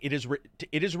 Like it is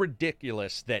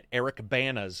ridiculous that Eric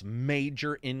Bana's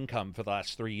major income for the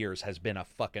last 3 years has been a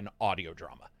fucking audio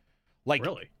drama. Like,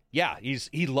 really? Yeah,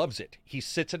 he loves it. He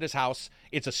sits at his house.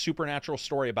 It's a supernatural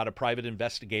story about a private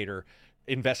investigator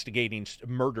investigating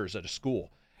murders at a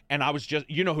school. And I was just,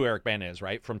 you know who Eric Bana is,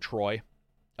 right? From Troy.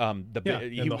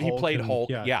 He played Hulk.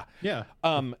 Yeah.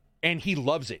 And he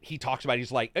loves it. He talks about it.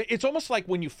 He's like, it's almost like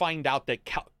when you find out that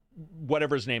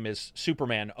whatever his name is,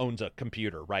 Superman owns a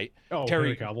computer, right? Oh,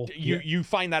 Terry Cavill. You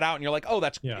find that out and you're like, oh,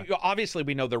 that's obviously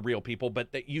we know they're real people,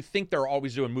 but that you think they're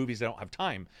always doing movies, they don't have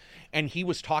time. And he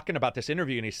was talking about this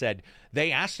interview and he said,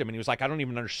 they asked him and he was like, I don't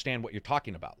even understand what you're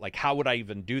talking about. Like, how would I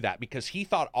even do that? Because he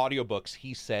thought audiobooks,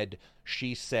 he said,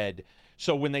 she said.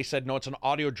 So when they said, no, it's an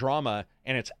audio drama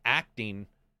and it's acting,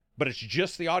 but it's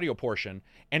just the audio portion.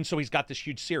 And so he's got this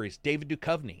huge series. David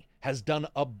Duchovny has done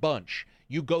a bunch.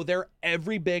 You go there,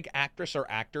 every big actress or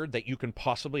actor that you can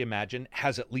possibly imagine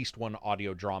has at least one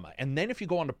audio drama. And then if you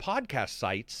go onto podcast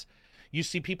sites, you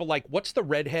see people like, what's the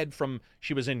redhead from,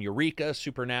 she was in Eureka,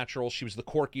 Supernatural. She was the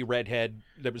quirky redhead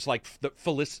that was like the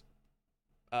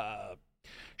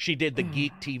she did the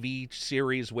Geek TV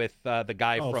series with the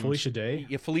guy from Felicia Day.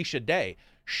 Yeah, Felicia Day.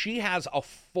 She has a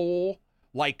full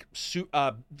like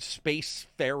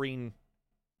space-faring,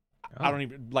 I don't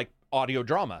even, like audio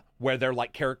drama where they're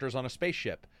like characters on a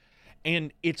spaceship.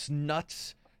 And it's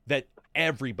nuts that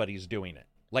everybody's doing it.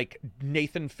 Like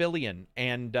Nathan Fillion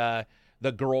and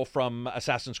the girl from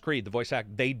Assassin's Creed, the voice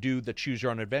act, they do the Choose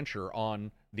Your Own Adventure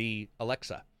on the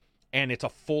Alexa. And it's a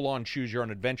full-on Choose Your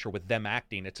Own Adventure with them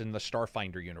acting. It's in the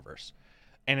Starfinder universe.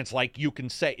 And it's like you can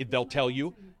say, they'll tell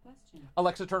you,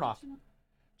 Alexa, turn off.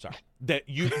 Sorry. That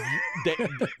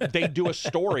they do a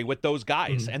story with those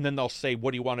guys, and then they'll say,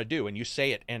 what do you want to do? And you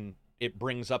say it, and it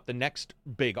brings up the next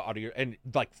big audio, and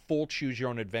like full Choose Your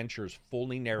Own Adventures,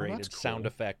 fully narrated, sound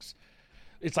effects.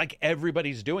 It's like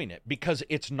everybody's doing it because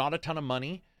it's not a ton of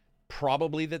money,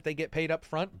 probably, that they get paid up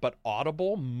front, but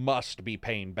Audible must be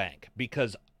paying bank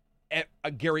because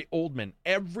Gary Oldman,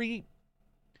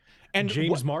 and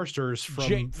James Marsters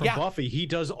from Buffy, he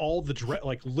does all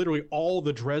the literally all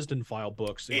the Dresden File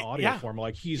books in audio form.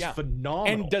 Like he's phenomenal.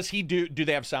 And does he do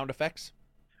they have sound effects?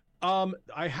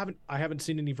 I haven't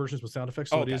seen any versions with sound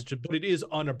effects, so it is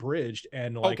unabridged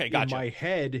and like in my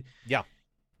head. Yeah.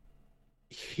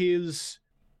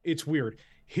 It's weird.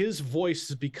 His voice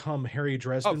has become Harry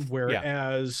Dresden,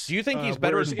 whereas do you think he's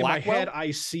better than Blackwell? In my head,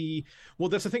 I see. Well,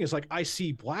 that's the thing. Is like I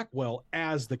see Blackwell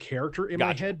as the character in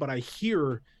my head, but I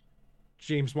hear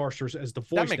James Marsters as the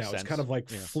voice now. Sense. It's kind of like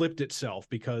flipped itself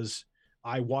because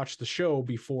I watched the show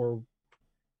before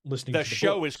listening. The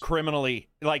show books. Is criminally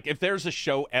like if there's a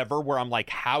show ever where I'm like,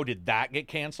 how did that get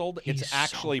canceled? It's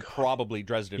actually probably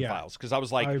Dresden Files because I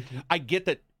was like, I get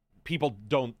that. People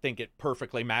don't think it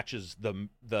perfectly matches the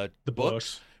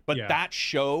books, but that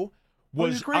show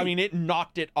was I mean, it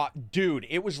knocked it off. Dude,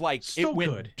 it was like it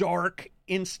went dark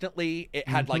instantly. It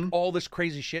had like all this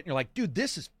crazy shit, and you're like, dude,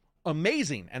 this is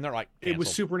amazing. And they're like, canceled. It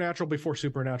was Supernatural before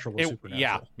Supernatural was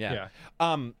Supernatural.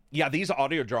 Yeah. These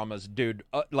audio dramas, dude,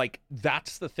 like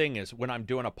that's the thing is when I'm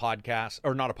doing a podcast,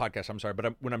 or not a podcast, I'm sorry,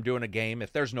 but when I'm doing a game,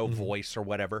 if there's no voice or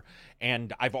whatever,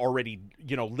 and I've already,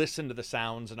 listened to the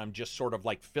sounds and I'm just sort of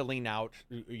like filling out,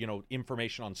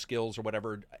 information on skills or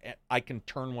whatever, I can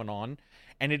turn one on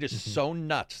and it is so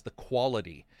nuts, the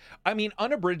quality. I mean,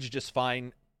 unabridged is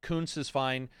fine. Kuntz is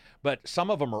fine, but some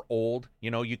of them are old.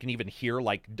 You can even hear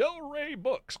like Del Rey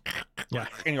books.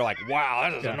 And you're like,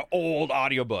 wow, that is an old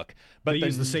audiobook. But they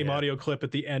use the same audio clip at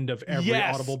the end of every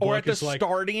Audible book. Or at the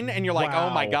starting, and you're like,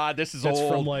 oh my God, this is That's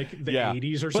old. from like the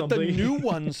 80s or something. But the new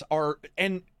ones are,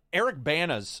 and Eric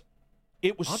Bana's,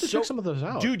 it was I'll have to check some of those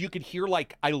out. Dude, you could hear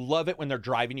like, I love it when they're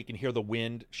driving, you can hear the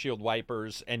windshield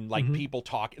wipers and like people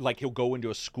talk, like he'll go into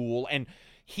a school and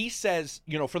he says,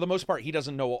 for the most part, he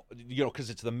doesn't know, because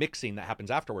it's the mixing that happens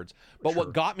afterwards. But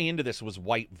what got me into this was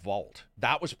White Vault.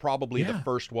 That was probably the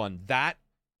first one. That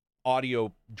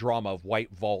audio drama of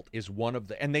White Vault is one of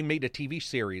the, and they made a TV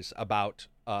series about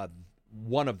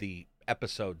one of the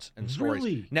episodes and stories.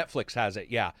 Really? Netflix has it.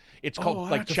 Yeah. It's called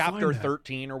like Chapter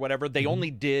 13 or whatever. They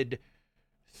only did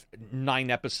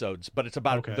 9 episodes, but it's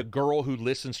about the girl who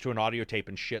listens to an audio tape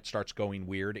and shit starts going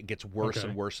weird. It gets worse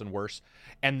and worse and worse,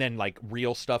 and then like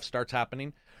real stuff starts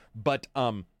happening. But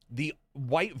the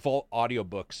White Vault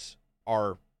audiobooks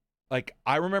are Like,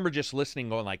 I remember just listening,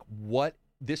 going like, what?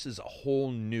 This is a whole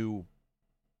new,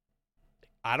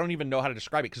 I don't even know how to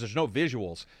describe it because there's no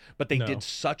visuals, but they did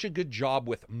such a good job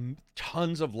with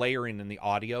tons of layering in the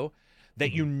audio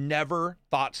that you never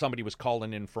thought somebody was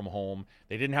calling in from home.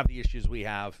 They didn't have the issues we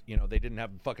have. You know, they didn't have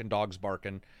fucking dogs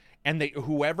barking. And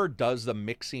whoever does the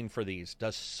mixing for these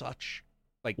does such,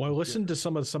 like... Well, I listened to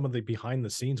some of the behind the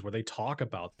scenes where they talk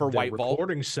about for the White Vault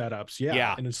recording setups.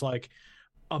 Yeah. And it's like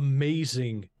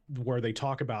amazing where they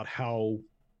talk about how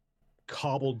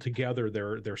cobbled together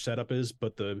their setup is,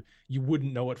 but you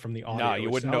wouldn't know it from the audio. No, you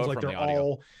wouldn't know it like from they're the audio.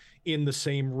 all in the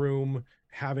same room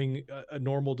having a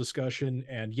normal discussion.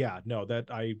 And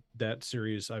that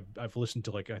series I've listened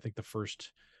to, like, I think the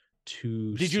first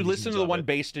 2 Did you listen to the one it.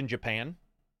 based in Japan?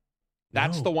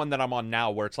 That's the one that I'm on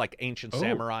now, where it's like ancient Oh.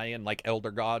 samurai and like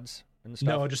elder gods and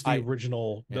stuff. No, just the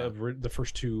original, the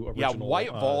first 2 original. Yeah,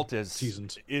 White Vault is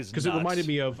seasons because it reminded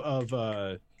me of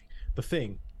The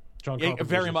Thing. John Carpenter's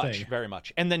very The Thing. very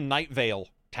much. And then Night Vale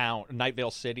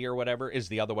City or whatever is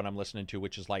the other one I'm listening to,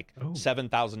 which is like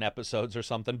 7,000 episodes or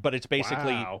something. But it's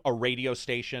basically a radio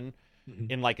station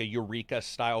in like a Eureka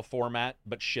style format,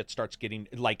 but shit starts getting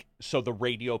like, so the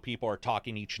radio people are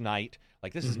talking each night,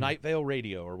 like, this is Night Vale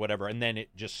Radio or whatever, and then it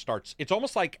just starts. It's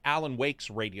almost like Alan Wake's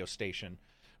radio station,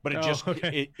 but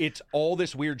it's all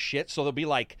this weird shit. So they'll be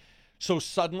like, so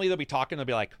suddenly they'll be talking, they'll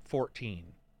be like 14,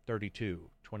 32,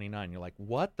 29. You're like,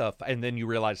 what the and then you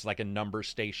realize it's like a number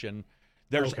station.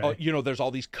 There's there's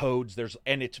all these codes,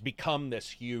 and it's become this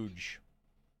huge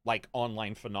like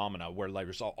online phenomena where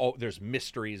there's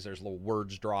mysteries, there's little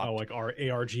words dropped. Like our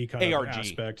ARG kind of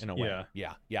aspect in a way.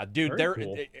 Yeah, dude.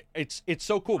 Cool. It's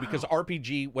so cool because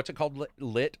RPG, what's it called?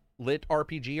 Lit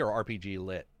RPG or RPG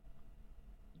lit?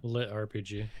 Lit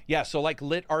RPG. Yeah, so like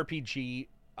lit RPG,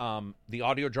 the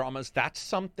audio dramas, that's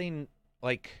something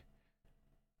like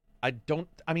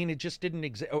it just didn't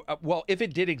exist. Well, if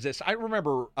it did exist, I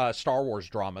remember Star Wars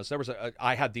dramas. There was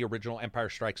I had the original Empire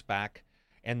Strikes Back,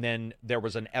 and then there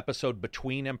was an episode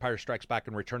between Empire Strikes Back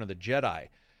and Return of the Jedi.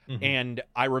 And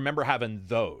I remember having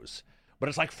those. But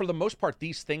it's like, for the most part,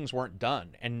 these things weren't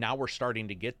done. And now we're starting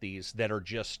to get these that are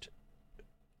just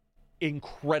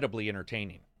incredibly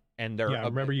entertaining. And they're I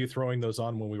remember you throwing those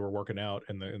on when we were working out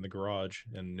in the garage,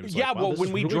 and it was like, wow,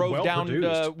 when we drove down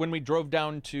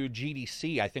to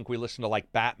GDC, I think we listened to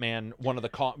like Batman, one of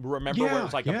the remember where it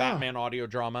was like a Batman audio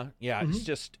drama.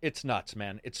 It's nuts,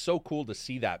 man. It's so cool to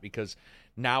see that, because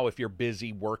now if you're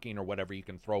busy working or whatever, you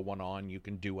can throw one on, you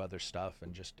can do other stuff,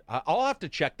 and just I'll have to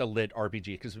check the lit RPG,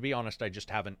 because to be honest, I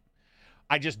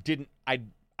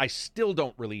still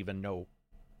don't really even know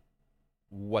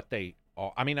what they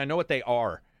are. I mean, I know what they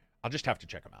are. I'll just have to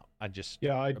check them out. I just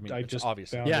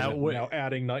obviously now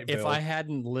adding Night Vale. If I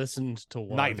hadn't listened to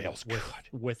one Night Vale's good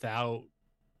without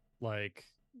like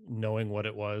knowing what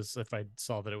it was, if I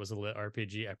saw that it was a lit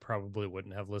RPG, I probably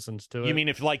wouldn't have listened to it. You mean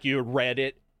if like you read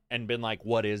it and been like,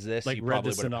 "What is this?" Like, you read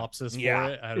the synopsis for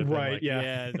it. I'd have been like,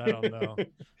 I don't know.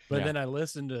 But then I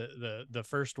listened to the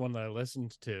first one that I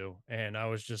listened to, and I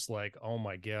was just like, "Oh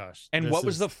my gosh!" And what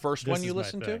was the first one you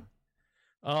listened to?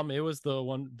 It was the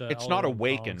one. It's not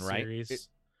Awaken, right?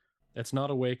 It's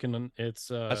not Awaken. It's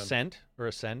Ascend or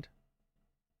Ascend.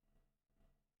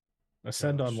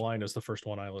 Ascend Online is the first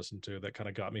one I listened to that kind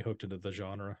of got me hooked into the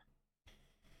genre.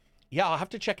 Yeah, I'll have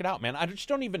to check it out, man. I just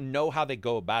don't even know how they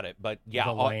go about it, but yeah,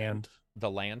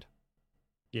 The Land.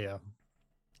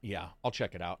 Yeah, I'll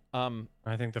check it out.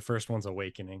 I think the first one's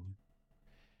Awakening.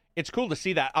 It's cool to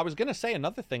see that. I was gonna say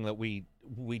another thing that we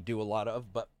do a lot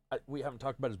of, but we haven't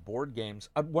talked about is board games.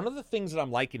 One of the things that I'm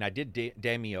liking, I did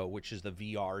Demio, which is the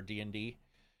VR D&D,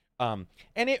 and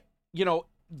it,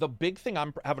 the big thing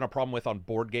I'm having a problem with on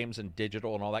board games and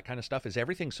digital and all that kind of stuff is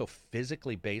everything's so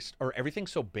physically based, or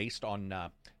everything's so based on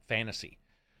fantasy.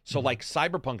 So like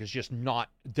Cyberpunk is just not,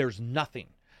 there's nothing.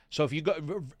 So if you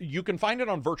go, you can find it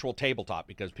on Virtual Tabletop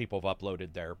because people have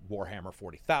uploaded their Warhammer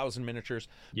 40,000 miniatures.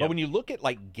 But when you look at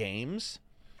like games,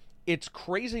 it's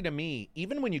crazy to me.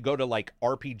 Even when you go to like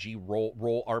RPG,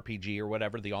 roll RPG or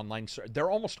whatever, the online,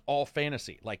 they're almost all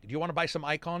fantasy. Like, do you want to buy some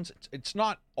icons? It's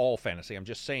not all fantasy. I'm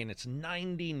just saying it's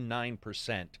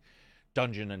 99%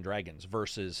 Dungeon and Dragons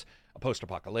versus a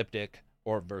post-apocalyptic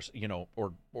or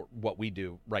what we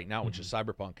do right now, which is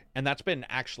Cyberpunk. And that's been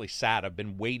actually sad. I've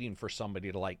been waiting for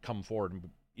somebody to like come forward and,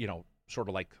 sort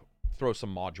of like throw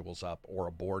some modules up or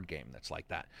a board game that's like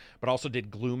that. But also did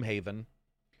Gloomhaven,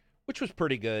 which was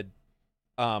pretty good.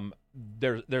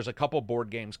 There's a couple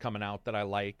board games coming out that I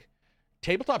like.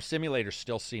 Tabletop Simulator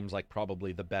still seems like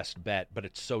probably the best bet, but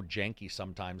it's so janky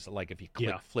sometimes. Like if you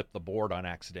flip the board on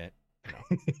accident,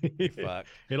 fuck.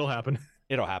 It'll happen.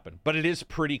 It'll happen. But it is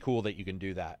pretty cool that you can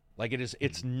do that. Like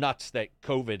it's nuts that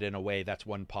COVID, in a way, that's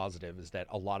one positive, is that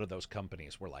a lot of those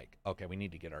companies were like, okay, we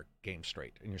need to get our game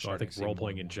straight. And you're starting to see role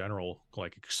playing in general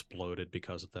like exploded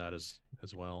because of that as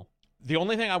well. The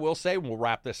only thing I will say, and we'll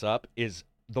wrap this up, is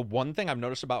the one thing I've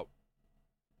noticed about,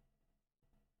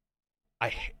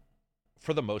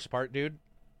 for the most part, dude,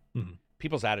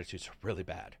 people's attitudes are really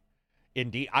bad.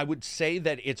 Indeed, I would say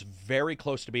that it's very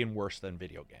close to being worse than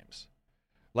video games.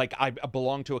 Like, I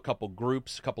belong to a couple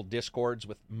groups, a couple Discords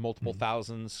with multiple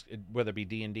thousands, whether it be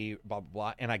D&D, blah, blah,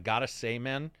 blah. And I gotta say,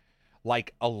 man,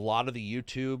 like, a lot of the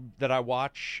YouTube that I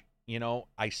watch, you know,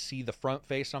 I see the front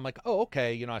face, and I'm like, oh,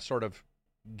 okay, you know, I sort of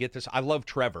get this. I love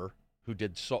Trevor, who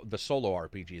did the solo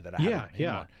RPG that I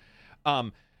have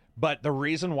on. But the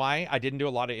reason why I didn't do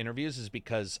a lot of interviews is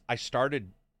because I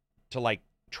started to, like,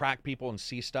 track people and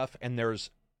see stuff, and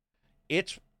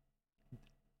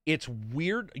it's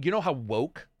weird. You know how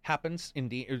woke happens in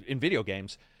video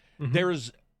games?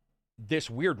 There's this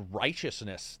weird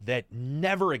righteousness that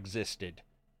never existed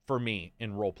for me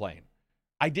in role playing.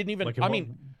 I didn't even, I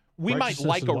mean, we might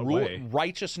like a rule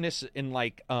righteousness in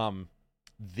like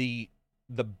the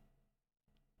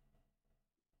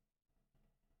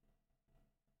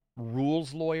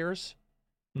rules lawyers,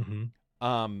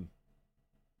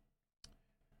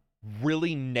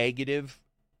 really negative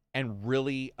and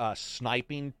really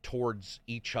sniping towards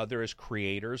each other as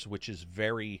creators, which is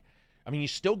very, I mean, you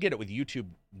still get it with YouTube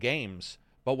games,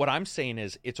 but what I'm saying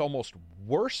is it's almost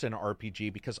worse in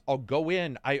RPG, because I'll go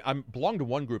in, I belong to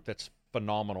one group that's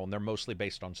phenomenal, and they're mostly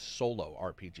based on solo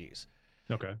RPGs.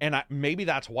 Okay. And maybe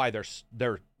that's why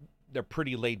they're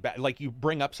pretty laid back. Like, you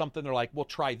bring up something, they're like, well,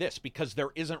 try this, because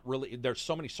there's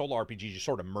so many solo RPGs, you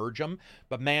sort of merge them.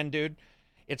 But man, dude,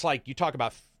 it's like you talk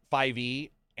about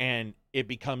 5e, and it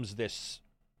becomes this,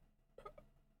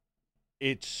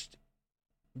 it's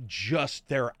just,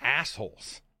 they're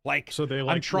assholes. Like, so they,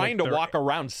 like, I'm trying to walk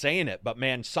around saying it, but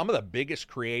man, some of the biggest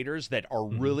creators that are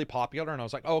really popular, and I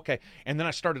was like, oh, okay. And then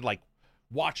I started like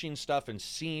watching stuff and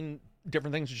seeing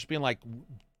different things, just being like,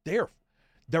 they're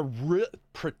real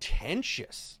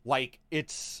pretentious. Like,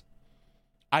 it's,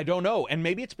 I don't know. And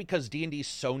maybe it's because D&D is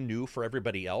so new for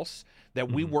everybody else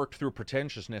that we worked through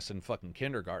pretentiousness in fucking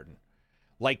kindergarten.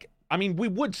 Like, I mean, we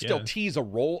would still tease a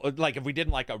role, like if we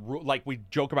didn't like like we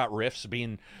joke about Rifts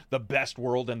being the best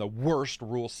world and the worst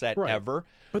rule set ever.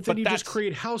 But then you just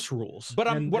create house rules. But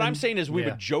what I'm saying is we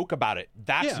would joke about it.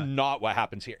 That's not what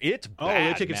happens here. It's bad,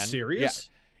 oh, they take it serious?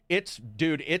 Yeah.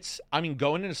 Dude, I mean,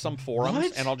 going into some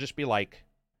forums, and I'll just be like,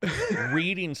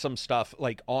 reading some stuff,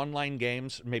 like online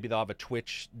games, maybe they'll have a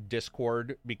Twitch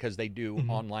Discord because they do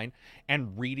online,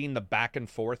 and reading the back and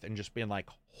forth and just being like,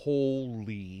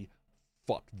 holy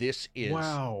fuck, this is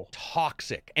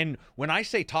toxic. And when I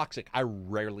say toxic, I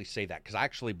rarely say that, because I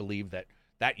actually believe that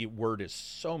word is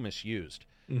so misused.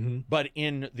 But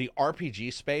in the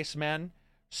RPG space, man,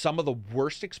 some of the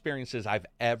worst experiences I've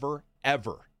ever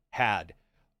had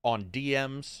on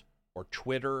DMs or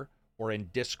Twitter or in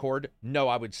Discord,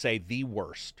 I would say the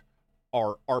worst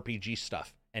are RPG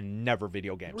stuff and never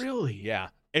video games. Really? Yeah.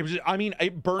 It was, I mean,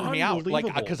 it burned me out, like,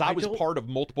 because I was part of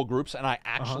multiple groups, and I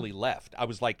actually left. I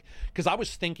was like, because I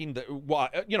was thinking that, well,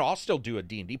 you know, I'll still do a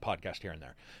D&D podcast here and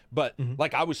there, but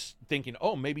like, I was thinking,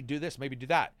 oh, maybe do this, maybe do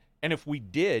that. And if we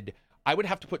did, I would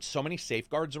have to put so many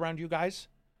safeguards around you guys,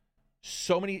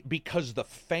 because the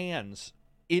fans,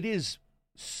 it is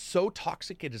so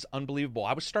toxic, it is unbelievable.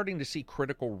 I was starting to see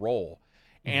Critical Role,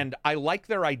 and I like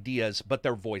their ideas, but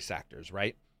they're voice actors,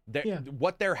 right?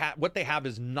 What they have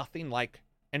is nothing like.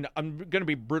 And I'm going to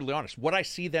be brutally honest. What I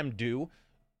see them do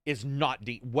is not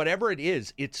deep. Whatever it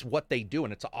is, it's what they do,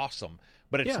 and it's awesome.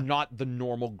 But it's not the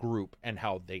normal group and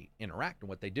how they interact and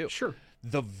what they do. Sure.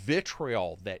 The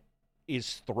vitriol that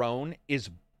is thrown is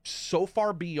so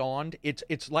far beyond.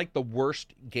 It's like the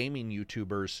worst gaming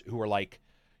YouTubers who are like,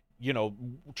 you know,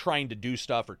 trying to do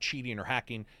stuff or cheating or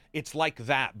hacking. It's like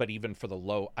that, but even for the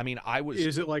low. I mean,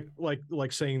 Is it like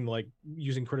saying, like,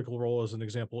 using Critical Role as an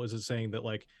example? Is it saying that,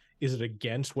 like, is it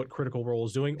against what Critical Role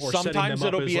is doing, or sometimes setting them up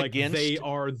it'll be as, like, against, they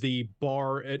are the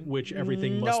bar at which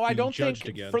everything must be judged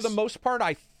against? No, I don't think. For the most part,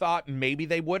 I thought maybe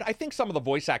they would. I think some of the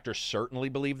voice actors certainly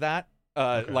believe that.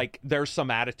 Like, there's some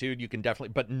attitude you can definitely,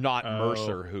 but not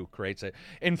Mercer, who creates it.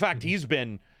 In fact, he's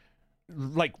been,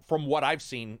 like, from what I've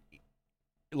seen,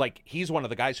 like, he's one of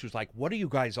the guys who's like, what are you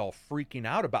guys all freaking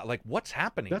out about? Like, what's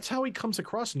happening? That's how he comes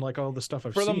across in, like, all the stuff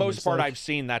I've seen. For the most part, I've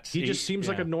seen he just seems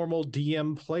like a normal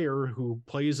DM player who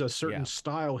plays a certain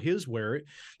style his way.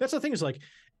 That's the thing, is like,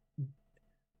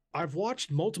 I've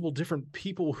watched multiple different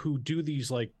people who do these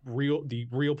like real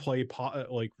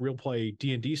play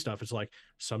D&D stuff. It's like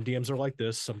some DMs are like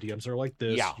this, some DMs are like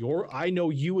this. Yeah. I know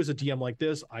you as a DM like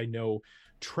this. I know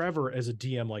Trevor as a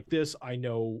DM like this. I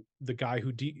know the guy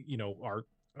who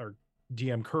our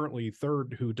DM currently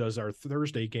third who does our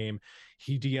Thursday game,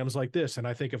 he DMs like this. And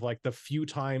I think of like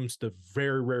the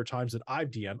very rare times that I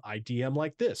DM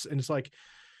like this. And it's like,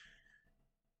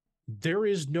 there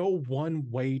is no one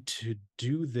way to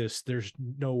do this. There's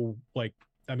no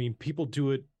people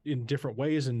do it in different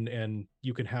ways, and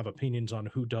you can have opinions on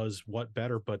who does what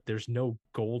better, but there's no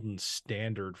golden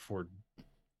standard for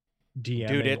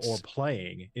DMing or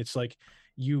playing. It's like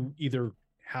you either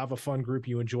have a fun group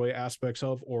you enjoy aspects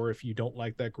of, or if you don't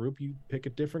like that group, you pick a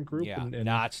different group. Yeah,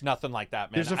 nah, it's nothing like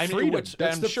that, man. There's a freedom.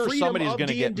 I'm sure somebody's going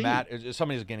to get mad.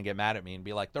 Somebody's going to get mad at me and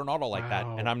be like, "They're not all like that,"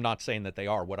 and I'm not saying that they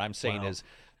are. What I'm saying is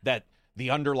that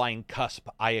the underlying cusp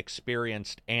I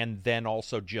experienced and then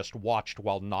also just watched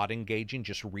while not engaging,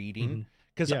 just reading.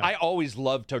 Because I always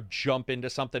love to jump into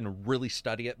something and really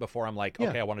study it before I'm like,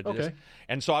 okay, I want to do this.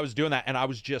 And so I was doing that, and I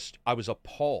was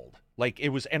appalled. Like, it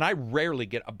was, and I rarely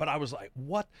get, but I was like,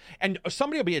 what? And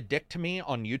somebody will be a dick to me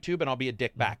on YouTube, and I'll be a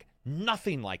dick back.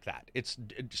 Nothing like that. It's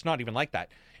not even like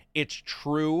that. It's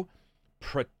true,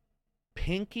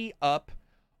 pinky up,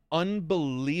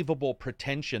 unbelievable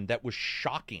pretension that was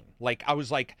shocking. Like, I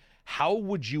was like, how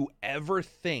would you ever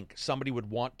think somebody would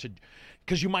want to,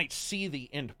 because you might see the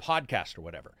end podcast or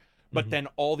whatever, but then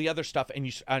all the other stuff, and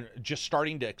you just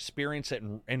starting to experience it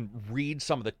and read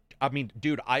some of the, I mean,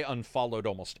 dude, I unfollowed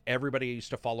almost everybody I used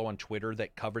to follow on Twitter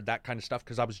that covered that kind of stuff,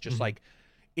 because I was just like,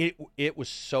 it was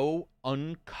so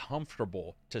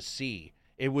uncomfortable to see.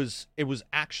 It was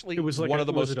actually like one of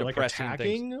the most depressing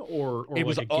things. Or it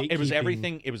was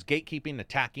everything. It was gatekeeping,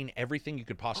 attacking, everything you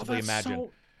could possibly imagine.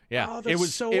 It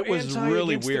was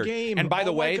really weird. And by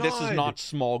the way, this is not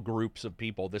small groups of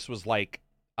people. This was like,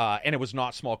 and it was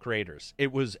not small creators.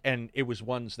 It was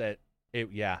ones that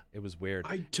it was weird.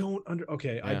 I don't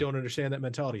understand that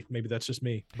mentality. Maybe that's just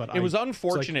me, but it was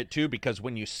unfortunate too, because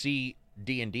when you see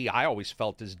D&D, I always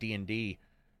felt as D&D,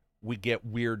 we get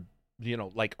weird.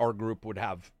 Like our group would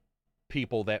have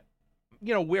people that,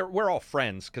 we're all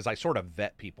friends because I sort of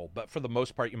vet people, but for the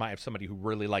most part, you might have somebody who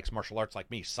really likes martial arts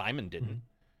like me. Simon didn't.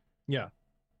 Yeah.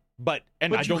 But I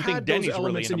don't think Denny's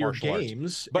really into martial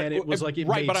arts. But and it was like,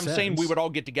 right. But I'm saying we would all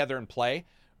get together and play.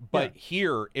 But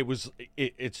here it was,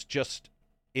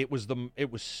 it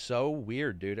was so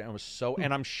weird, dude. And it was so,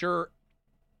 and I'm sure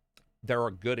there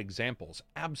are good examples,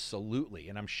 absolutely,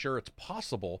 and I'm sure it's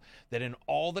possible that in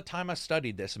all the time I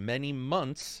studied this, many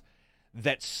months,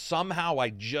 that somehow I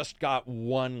just got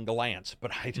one glance,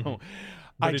 but I don't.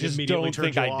 I just don't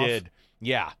think I did.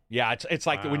 Yeah. It's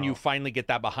like when you finally get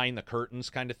that behind the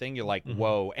curtains kind of thing, you're like,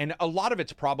 whoa. And a lot of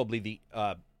it's probably the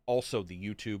also the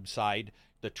YouTube side,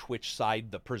 the Twitch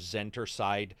side, the presenter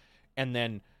side, and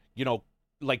then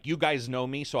like you guys know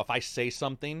me, so if I say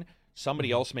something,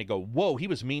 somebody else may go, whoa, he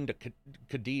was mean to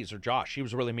Cadiz or Josh. He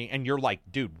was really mean. And you're like,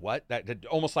 dude, what? That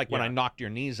almost like when I knocked your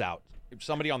knees out. If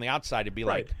somebody on the outside would be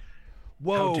like,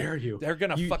 whoa, how dare you? They're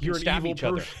going to fucking stab each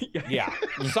other. Yeah.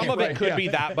 Some of it could be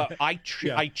that, but I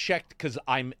checked because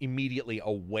I'm immediately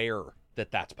aware that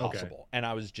that's possible. Okay. And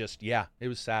I was just, it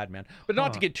was sad, man. But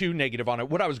not to get too negative on it.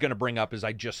 What I was going to bring up is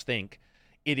I just think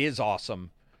it is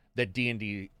awesome that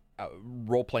D&D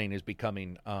role-playing is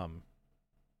becoming,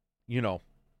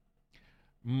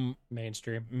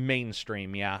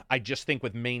 mainstream. Yeah, I just think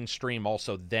with mainstream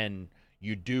also, then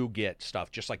you do get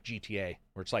stuff just like GTA,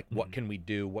 where it's like, what can we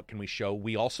do, what can we show?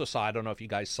 We also saw, I don't know if you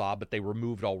guys saw, but they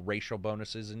removed all racial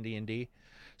bonuses in D&D.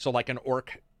 So like an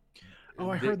orc,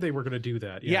 I heard they were going to do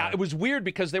that. Yeah, it was weird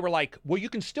because they were like, well, you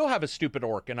can still have a stupid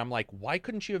orc, and I'm like, why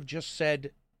couldn't you have just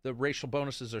said the racial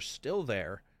bonuses are still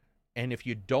there, and if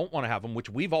you don't want to have them, which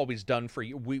we've always done for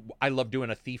you, I love doing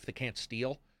a thief that can't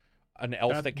steal, an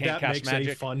elf that can't cast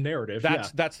magic. A fun narrative.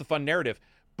 That's the fun narrative.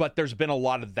 But there's been a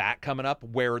lot of that coming up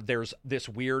where there's this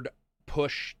weird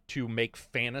push to make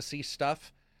fantasy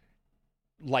stuff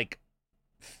like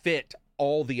fit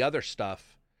all the other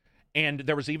stuff. And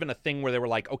there was even a thing where they were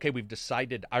like, okay, we've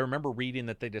decided, I remember reading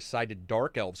that they decided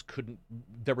dark elves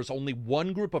there was only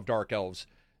one group of dark elves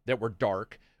that were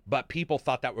dark, but people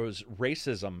thought that was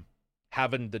racism,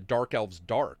 having the dark elves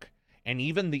dark. And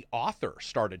even the author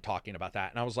started talking about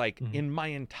that. And I was like, in my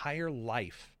entire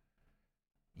life,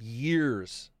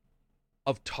 years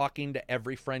of talking to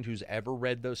every friend who's ever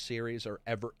read those series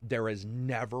there has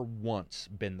never once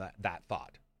been that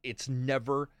thought. It's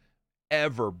never,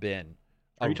 ever been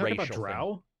a racial thing. Are you talking about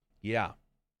Drow? Yeah.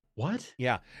 What?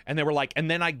 Yeah. And they were like,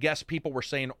 and then I guess people were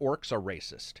saying orcs are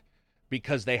racist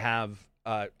because they have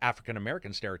African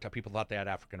American stereotype. People thought they had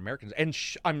African Americans, and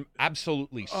I'm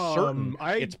absolutely certain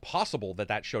it's possible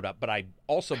that showed up. But I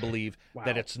also believe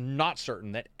that it's not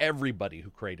certain that everybody who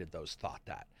created those thought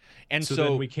that. And so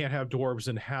then we can't have dwarves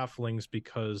and halflings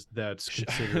because that's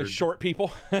considered short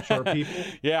people. Short people.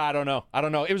 Yeah, I don't know.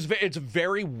 It's a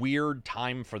very weird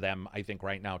time for them, I think,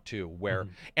 right now too. Where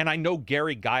and I know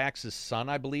Gary Gygax's son,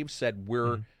 I believe, said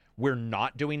we're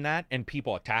not doing that, and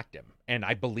people attacked him. And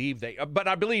I believe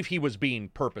I believe he was being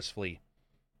purposefully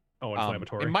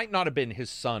inflammatory. It might not have been his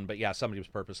son, but yeah, somebody was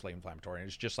purposely inflammatory. And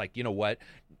it's just like, you know what?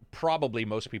 Probably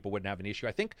most people wouldn't have an issue.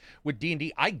 I think with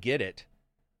D&D, I get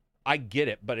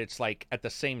it, but it's like at the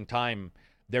same time,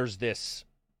 there's this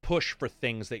push for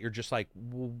things that you're just like,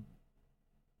 well,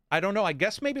 I don't know. I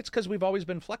guess maybe it's because we've always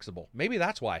been flexible. Maybe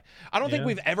that's why. I don't think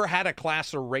we've ever had a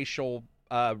class or racial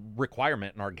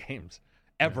requirement in our games,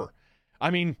 ever. Yeah.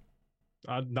 I mean,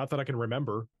 not that I can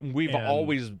remember. We've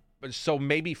always, so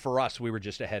maybe for us, we were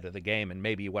just ahead of the game, and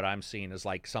maybe what I'm seeing is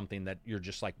like something that you're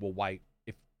just like, well, why,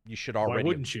 if you should already. Why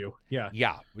wouldn't you? Yeah.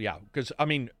 Yeah. Because, I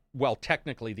mean, well,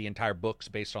 technically the entire book's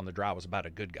based on the drow was about a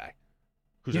good guy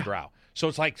who's a drow. So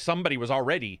it's like somebody was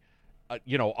already,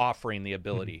 offering the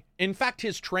ability. In fact,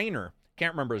 his trainer,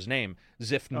 can't remember his name,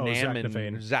 Zach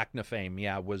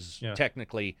Nefame, was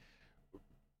technically,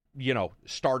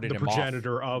 started the him off. The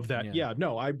progenitor of that. Yeah,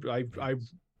 no, I've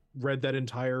read that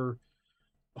entire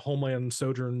Homeland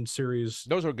Sojourn series.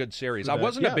 Those were good series. I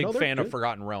wasn't a big fan of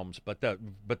Forgotten Realms, but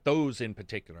those in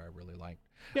particular I really liked.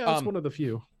 Yeah, that's one of the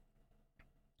few.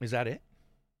 Is that it?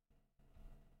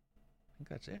 I think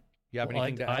that's it. You have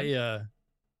anything to add?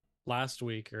 Last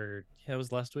week, or it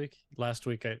was last week. Last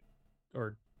week,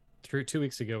 2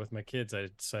 weeks ago with my kids, I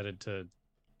decided to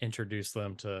introduce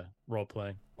them to role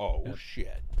playing. Oh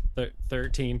shit!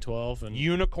 13, 12, and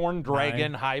unicorn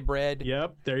dragon 9. Hybrid.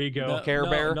 Yep, there you go. Care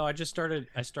Bear. No, I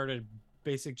started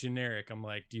basic generic. I'm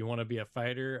like, do you want to be a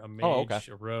fighter, a mage,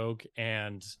 a rogue,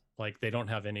 and like they don't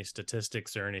have any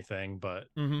statistics or anything, but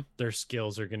their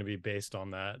skills are going to be based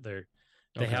on that.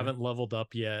 They haven't leveled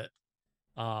up yet.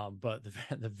 But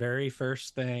the very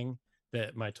first thing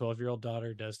that my 12-year-old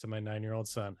daughter does to my 9-year-old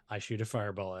son, I shoot a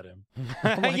fireball at him.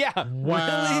 Like, yeah.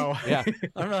 Wow. Really? Yeah.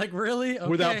 I'm like, really? Okay.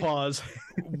 Without pause.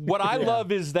 What I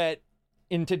love is that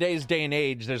in today's day and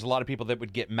age, there's a lot of people that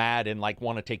would get mad and like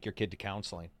want to take your kid to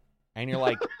counseling. And you're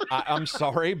like, I'm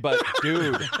sorry, but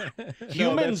dude,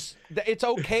 humans, it's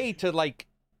okay to like,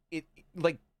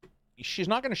 she's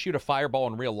not going to shoot a fireball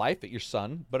in real life at your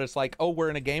son, but it's like, oh, we're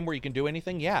in a game where you can do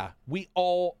anything. Yeah, we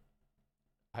all,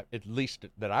 at least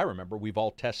that I remember, we've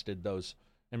all tested those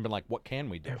and been like, what can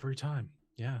we do? Every time.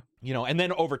 Yeah. And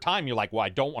then over time, you're like, well, I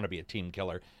don't want to be a team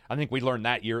killer. I think we learned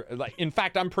that year. Like, in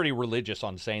fact, I'm pretty religious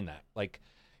on saying that. Like,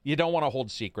 you don't want to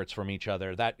hold secrets from each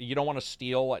other. That you don't want to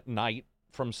steal at night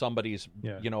from somebody's,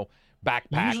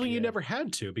 backpack. Usually you never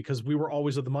had to, because we were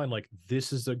always of the mind, like,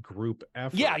 this is a group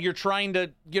effort. Yeah, you're trying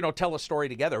to, tell a story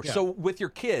together. Yeah. So with your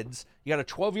kids, you got a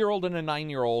 12-year-old and a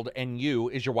 9-year-old, and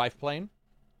is your wife playing?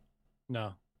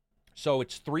 No. So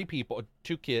it's 3 people,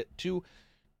 2 kids,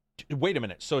 wait a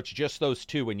minute. So it's just those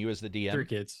 2 and you as the DM? 3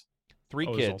 kids.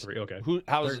 3 kids. 3, okay.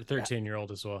 How's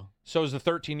 13-year-old as well. So is the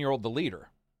 13-year-old the leader?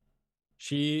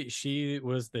 She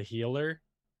was the healer.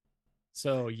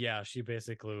 So yeah, she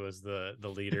basically was the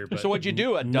leader. But so what'd you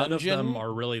do? A dungeon? None of them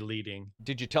are really leading.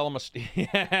 Did you tell them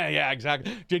yeah,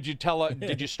 exactly. Did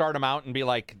you start them out and be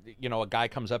like, a guy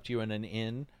comes up to you in an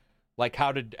inn? Like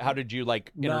how did you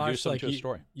like introduce them to a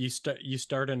story? You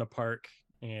start in a park,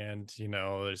 and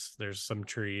there's some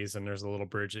trees, and there's a little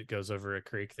bridge that goes over a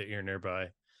creek that you're nearby.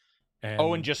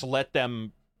 And just let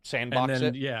them sandbox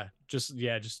it? Just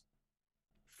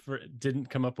didn't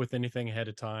come up with anything ahead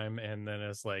of time, and then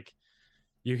it's like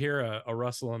you hear a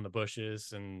rustle in the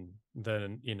bushes, and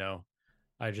then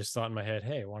I just thought in my head,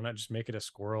 hey, why not just make it a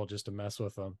squirrel just to mess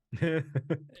with them?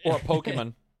 Or a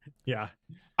Pokemon. Yeah.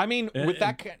 I mean, with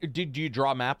that, did you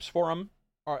draw maps for them,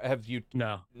 or have you?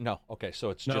 No. Okay, so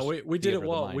it's just we did it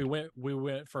well. We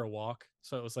went for a walk,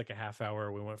 so it was like a half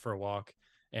hour. We went for a walk,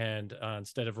 and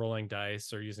instead of rolling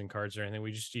dice or using cards or anything,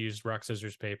 we just used rock,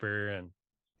 scissors, paper. And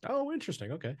oh,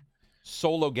 interesting. Okay.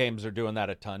 Solo games are doing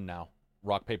that a ton now.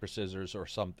 Rock, paper, scissors, or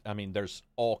some. I mean, there's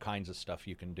all kinds of stuff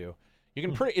you can do. You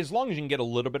can as long as you can get a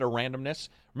little bit of randomness.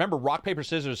 Remember, rock, paper,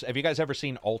 scissors. Have you guys ever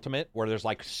seen Ultimate, where there's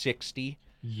like 60?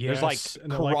 Yes. There's like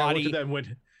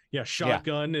karate.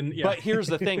 Shotgun and But here's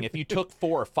the thing: if you took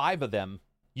 4 or 5 of them,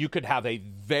 you could have a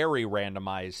very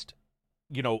randomized,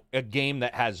 a game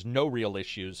that has no real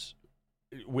issues.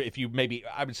 If you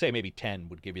I would say maybe 10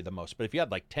 would give you the most. But if you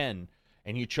had like 10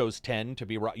 and you chose 10 to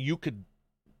be, you could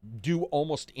do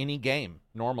almost any game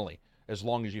normally. as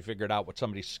long as you figured out what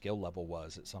somebody's skill level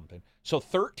was at something. So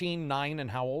 13, 9, and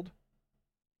how old?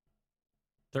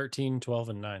 13, 12,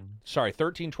 and 9. Sorry,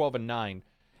 13, 12, and 9.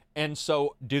 And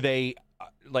so do they,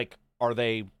 are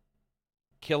they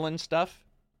killing stuff?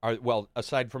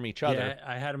 Aside from each other. Yeah,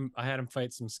 I had them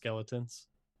fight some skeletons.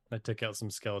 I took out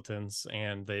some skeletons,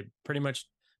 and they pretty much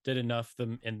did enough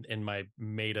in my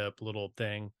made up little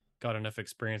thing. Got enough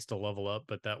experience to level up,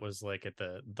 but that was like at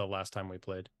the last time we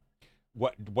played.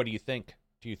 What do you think?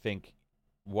 Do you think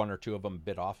one or two of them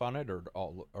bit off on it, or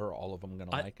all of them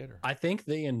gonna like it? Or? I think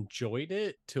they enjoyed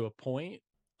it to a point,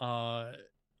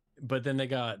 but then they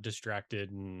got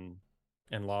distracted and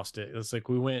lost it. It was like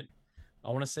we went.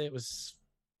 I want to say it was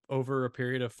over a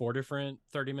period of 4 different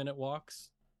 30-minute walks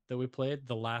that we played.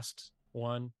 The last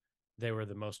one, they were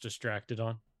the most distracted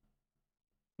on.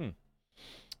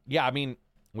 Yeah, I mean,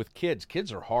 with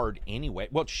kids are hard anyway.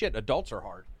 Well, shit, adults are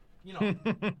hard. You know,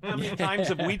 how many times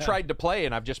have we tried to play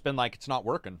and I've just been like, it's not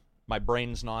working. My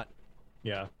brain's not.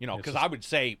 Yeah. You know, because I would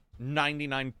say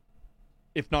 99,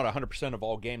 if not 100% of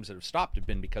all games that have stopped have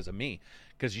been because of me.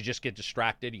 Because you just get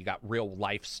distracted. You got real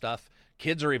life stuff.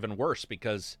 Kids are even worse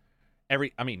because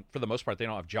for the most part, they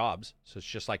don't have jobs. So it's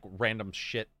just like random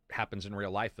shit happens in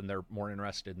real life and they're more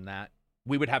interested in that.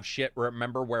 We would have shit,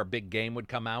 remember, where a big game would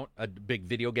come out, a big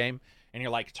video game, and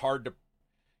you're like, it's hard to,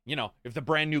 you know, if the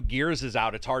brand new Gears is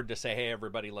out, it's hard to say, hey,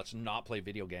 everybody, let's not play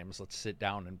video games. Let's sit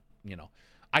down and, you know.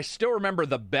 I still remember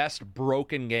the best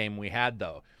broken game we had,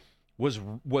 though, was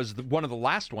one of the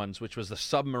last ones, which was the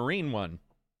submarine one.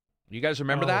 You guys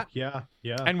remember that? Yeah,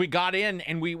 yeah. And we got in,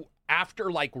 and we,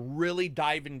 after like really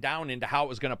diving down into how it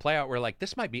was going to play out, we're like,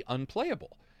 this might be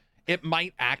unplayable. It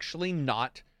might actually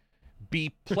not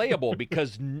be playable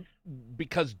because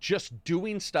just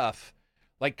doing stuff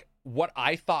like what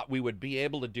I thought we would be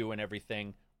able to do and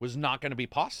everything was not going to be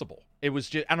possible. It was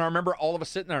just, and I remember all of us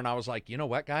sitting there and I was like, you know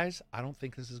what, guys, I don't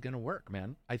think this is going to work,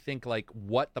 man. I think like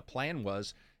what the plan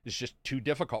was is just too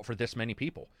difficult for this many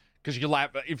people. Because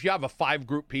if you have a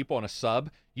 5-group people on a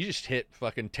sub, you just hit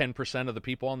fucking 10% of the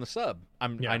people on the sub.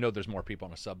 I know there's more people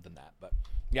on a sub than that, but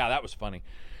yeah, that was funny.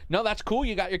 No, that's cool.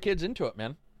 You got your kids into it,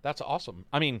 man. That's awesome.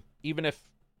 I mean, even if,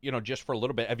 you know, just for a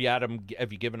little bit, have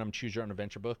you given them choose your own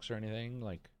adventure books or anything?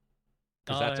 Like,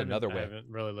 because that's another way. I haven't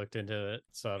really looked into it,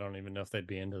 so I don't even know if they'd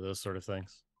be into those sort of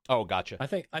things. Oh, gotcha. I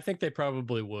think they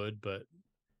probably would, but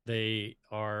they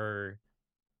are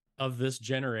of this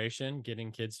generation.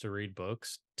 Getting kids to read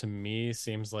books to me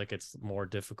seems like it's more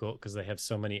difficult because they have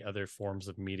so many other forms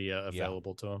of media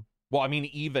available to them. Well, I mean,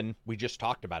 even we just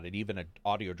talked about it. Even an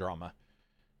audio drama.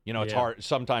 You know, it's hard.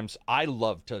 Sometimes I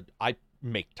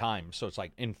make time. So it's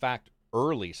like, in fact,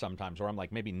 early sometimes where I'm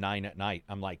like maybe 9 at night,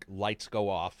 I'm like, lights go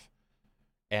off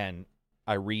and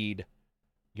I read,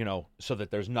 you know, so that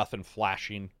there's nothing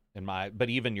flashing but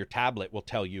even your tablet will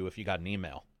tell you if you got an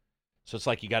email. So it's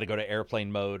like you got to go to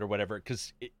airplane mode or whatever,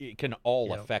 because it can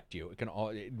all affect you. It can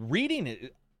all reading.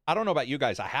 I don't know about you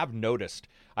guys. I have noticed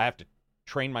I have to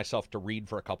train myself to read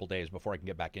for a couple days before I can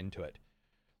get back into it.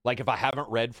 Like if I haven't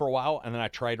read for a while and then I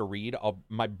try to read,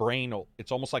 my brain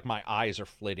it's almost like my eyes are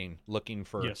flitting, looking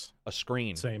for a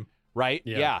screen. Same. Right?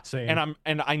 Yeah. Same.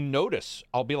 And I notice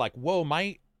I'll be like, whoa,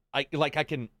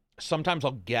 sometimes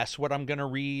I'll guess what I'm gonna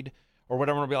read or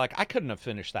whatever. I'll be like, I couldn't have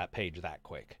finished that page that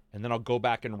quick. And then I'll go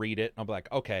back and read it and I'll be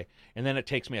like, okay. And then it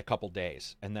takes me a couple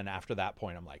days. And then after that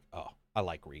point, I'm like, oh, I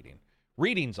like reading.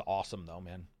 Reading's awesome though,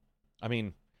 man. I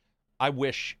mean, I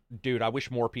wish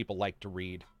more people like to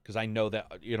read, because I know that,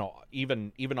 you know,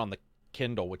 even on the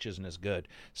Kindle, which isn't as good,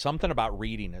 something about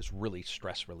reading is really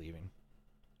stress relieving.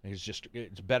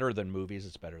 It's better than movies.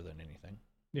 It's better than anything.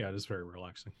 Yeah, it is very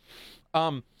relaxing.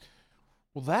 Well,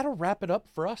 that'll wrap it up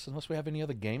for us, unless we have any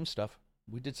other game stuff.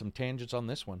 We did some tangents on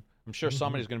this one. I'm sure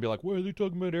somebody's going to be like, why are they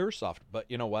talking about Airsoft? But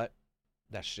you know what?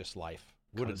 That's just life.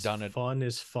 Would have done it. Fun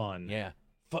is fun. Yeah.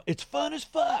 It's fun as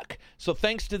fuck. So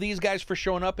thanks to these guys for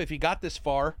showing up. If you got this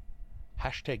far,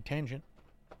 #tangent.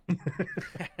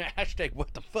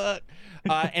 #what the fuck.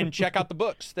 And check out the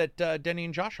books that Denny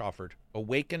and Josh offered.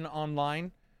 Awaken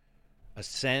Online,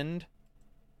 Ascend.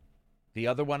 The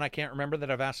other one I can't remember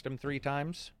that I've asked him 3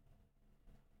 times.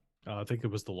 I think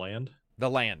it was The Land. The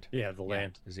Land. Yeah, The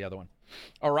Land is the other one.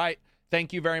 All right.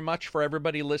 Thank you very much for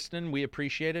everybody listening. We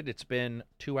appreciate it. It's been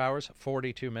 2 hours,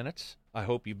 42 minutes. I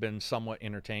hope you've been somewhat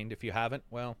entertained. If you haven't,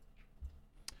 well,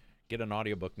 get an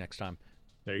audiobook next time.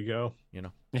 There you go. You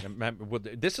know,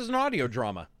 this is an audio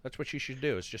drama. That's what you should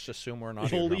do, is just assume we're an audio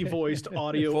fully voiced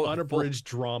audio, unabridged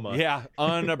drama. Yeah,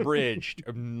 unabridged.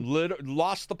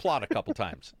 Lost the plot a couple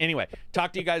times. Anyway,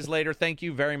 talk to you guys later. Thank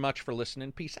you very much for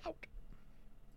listening. Peace out.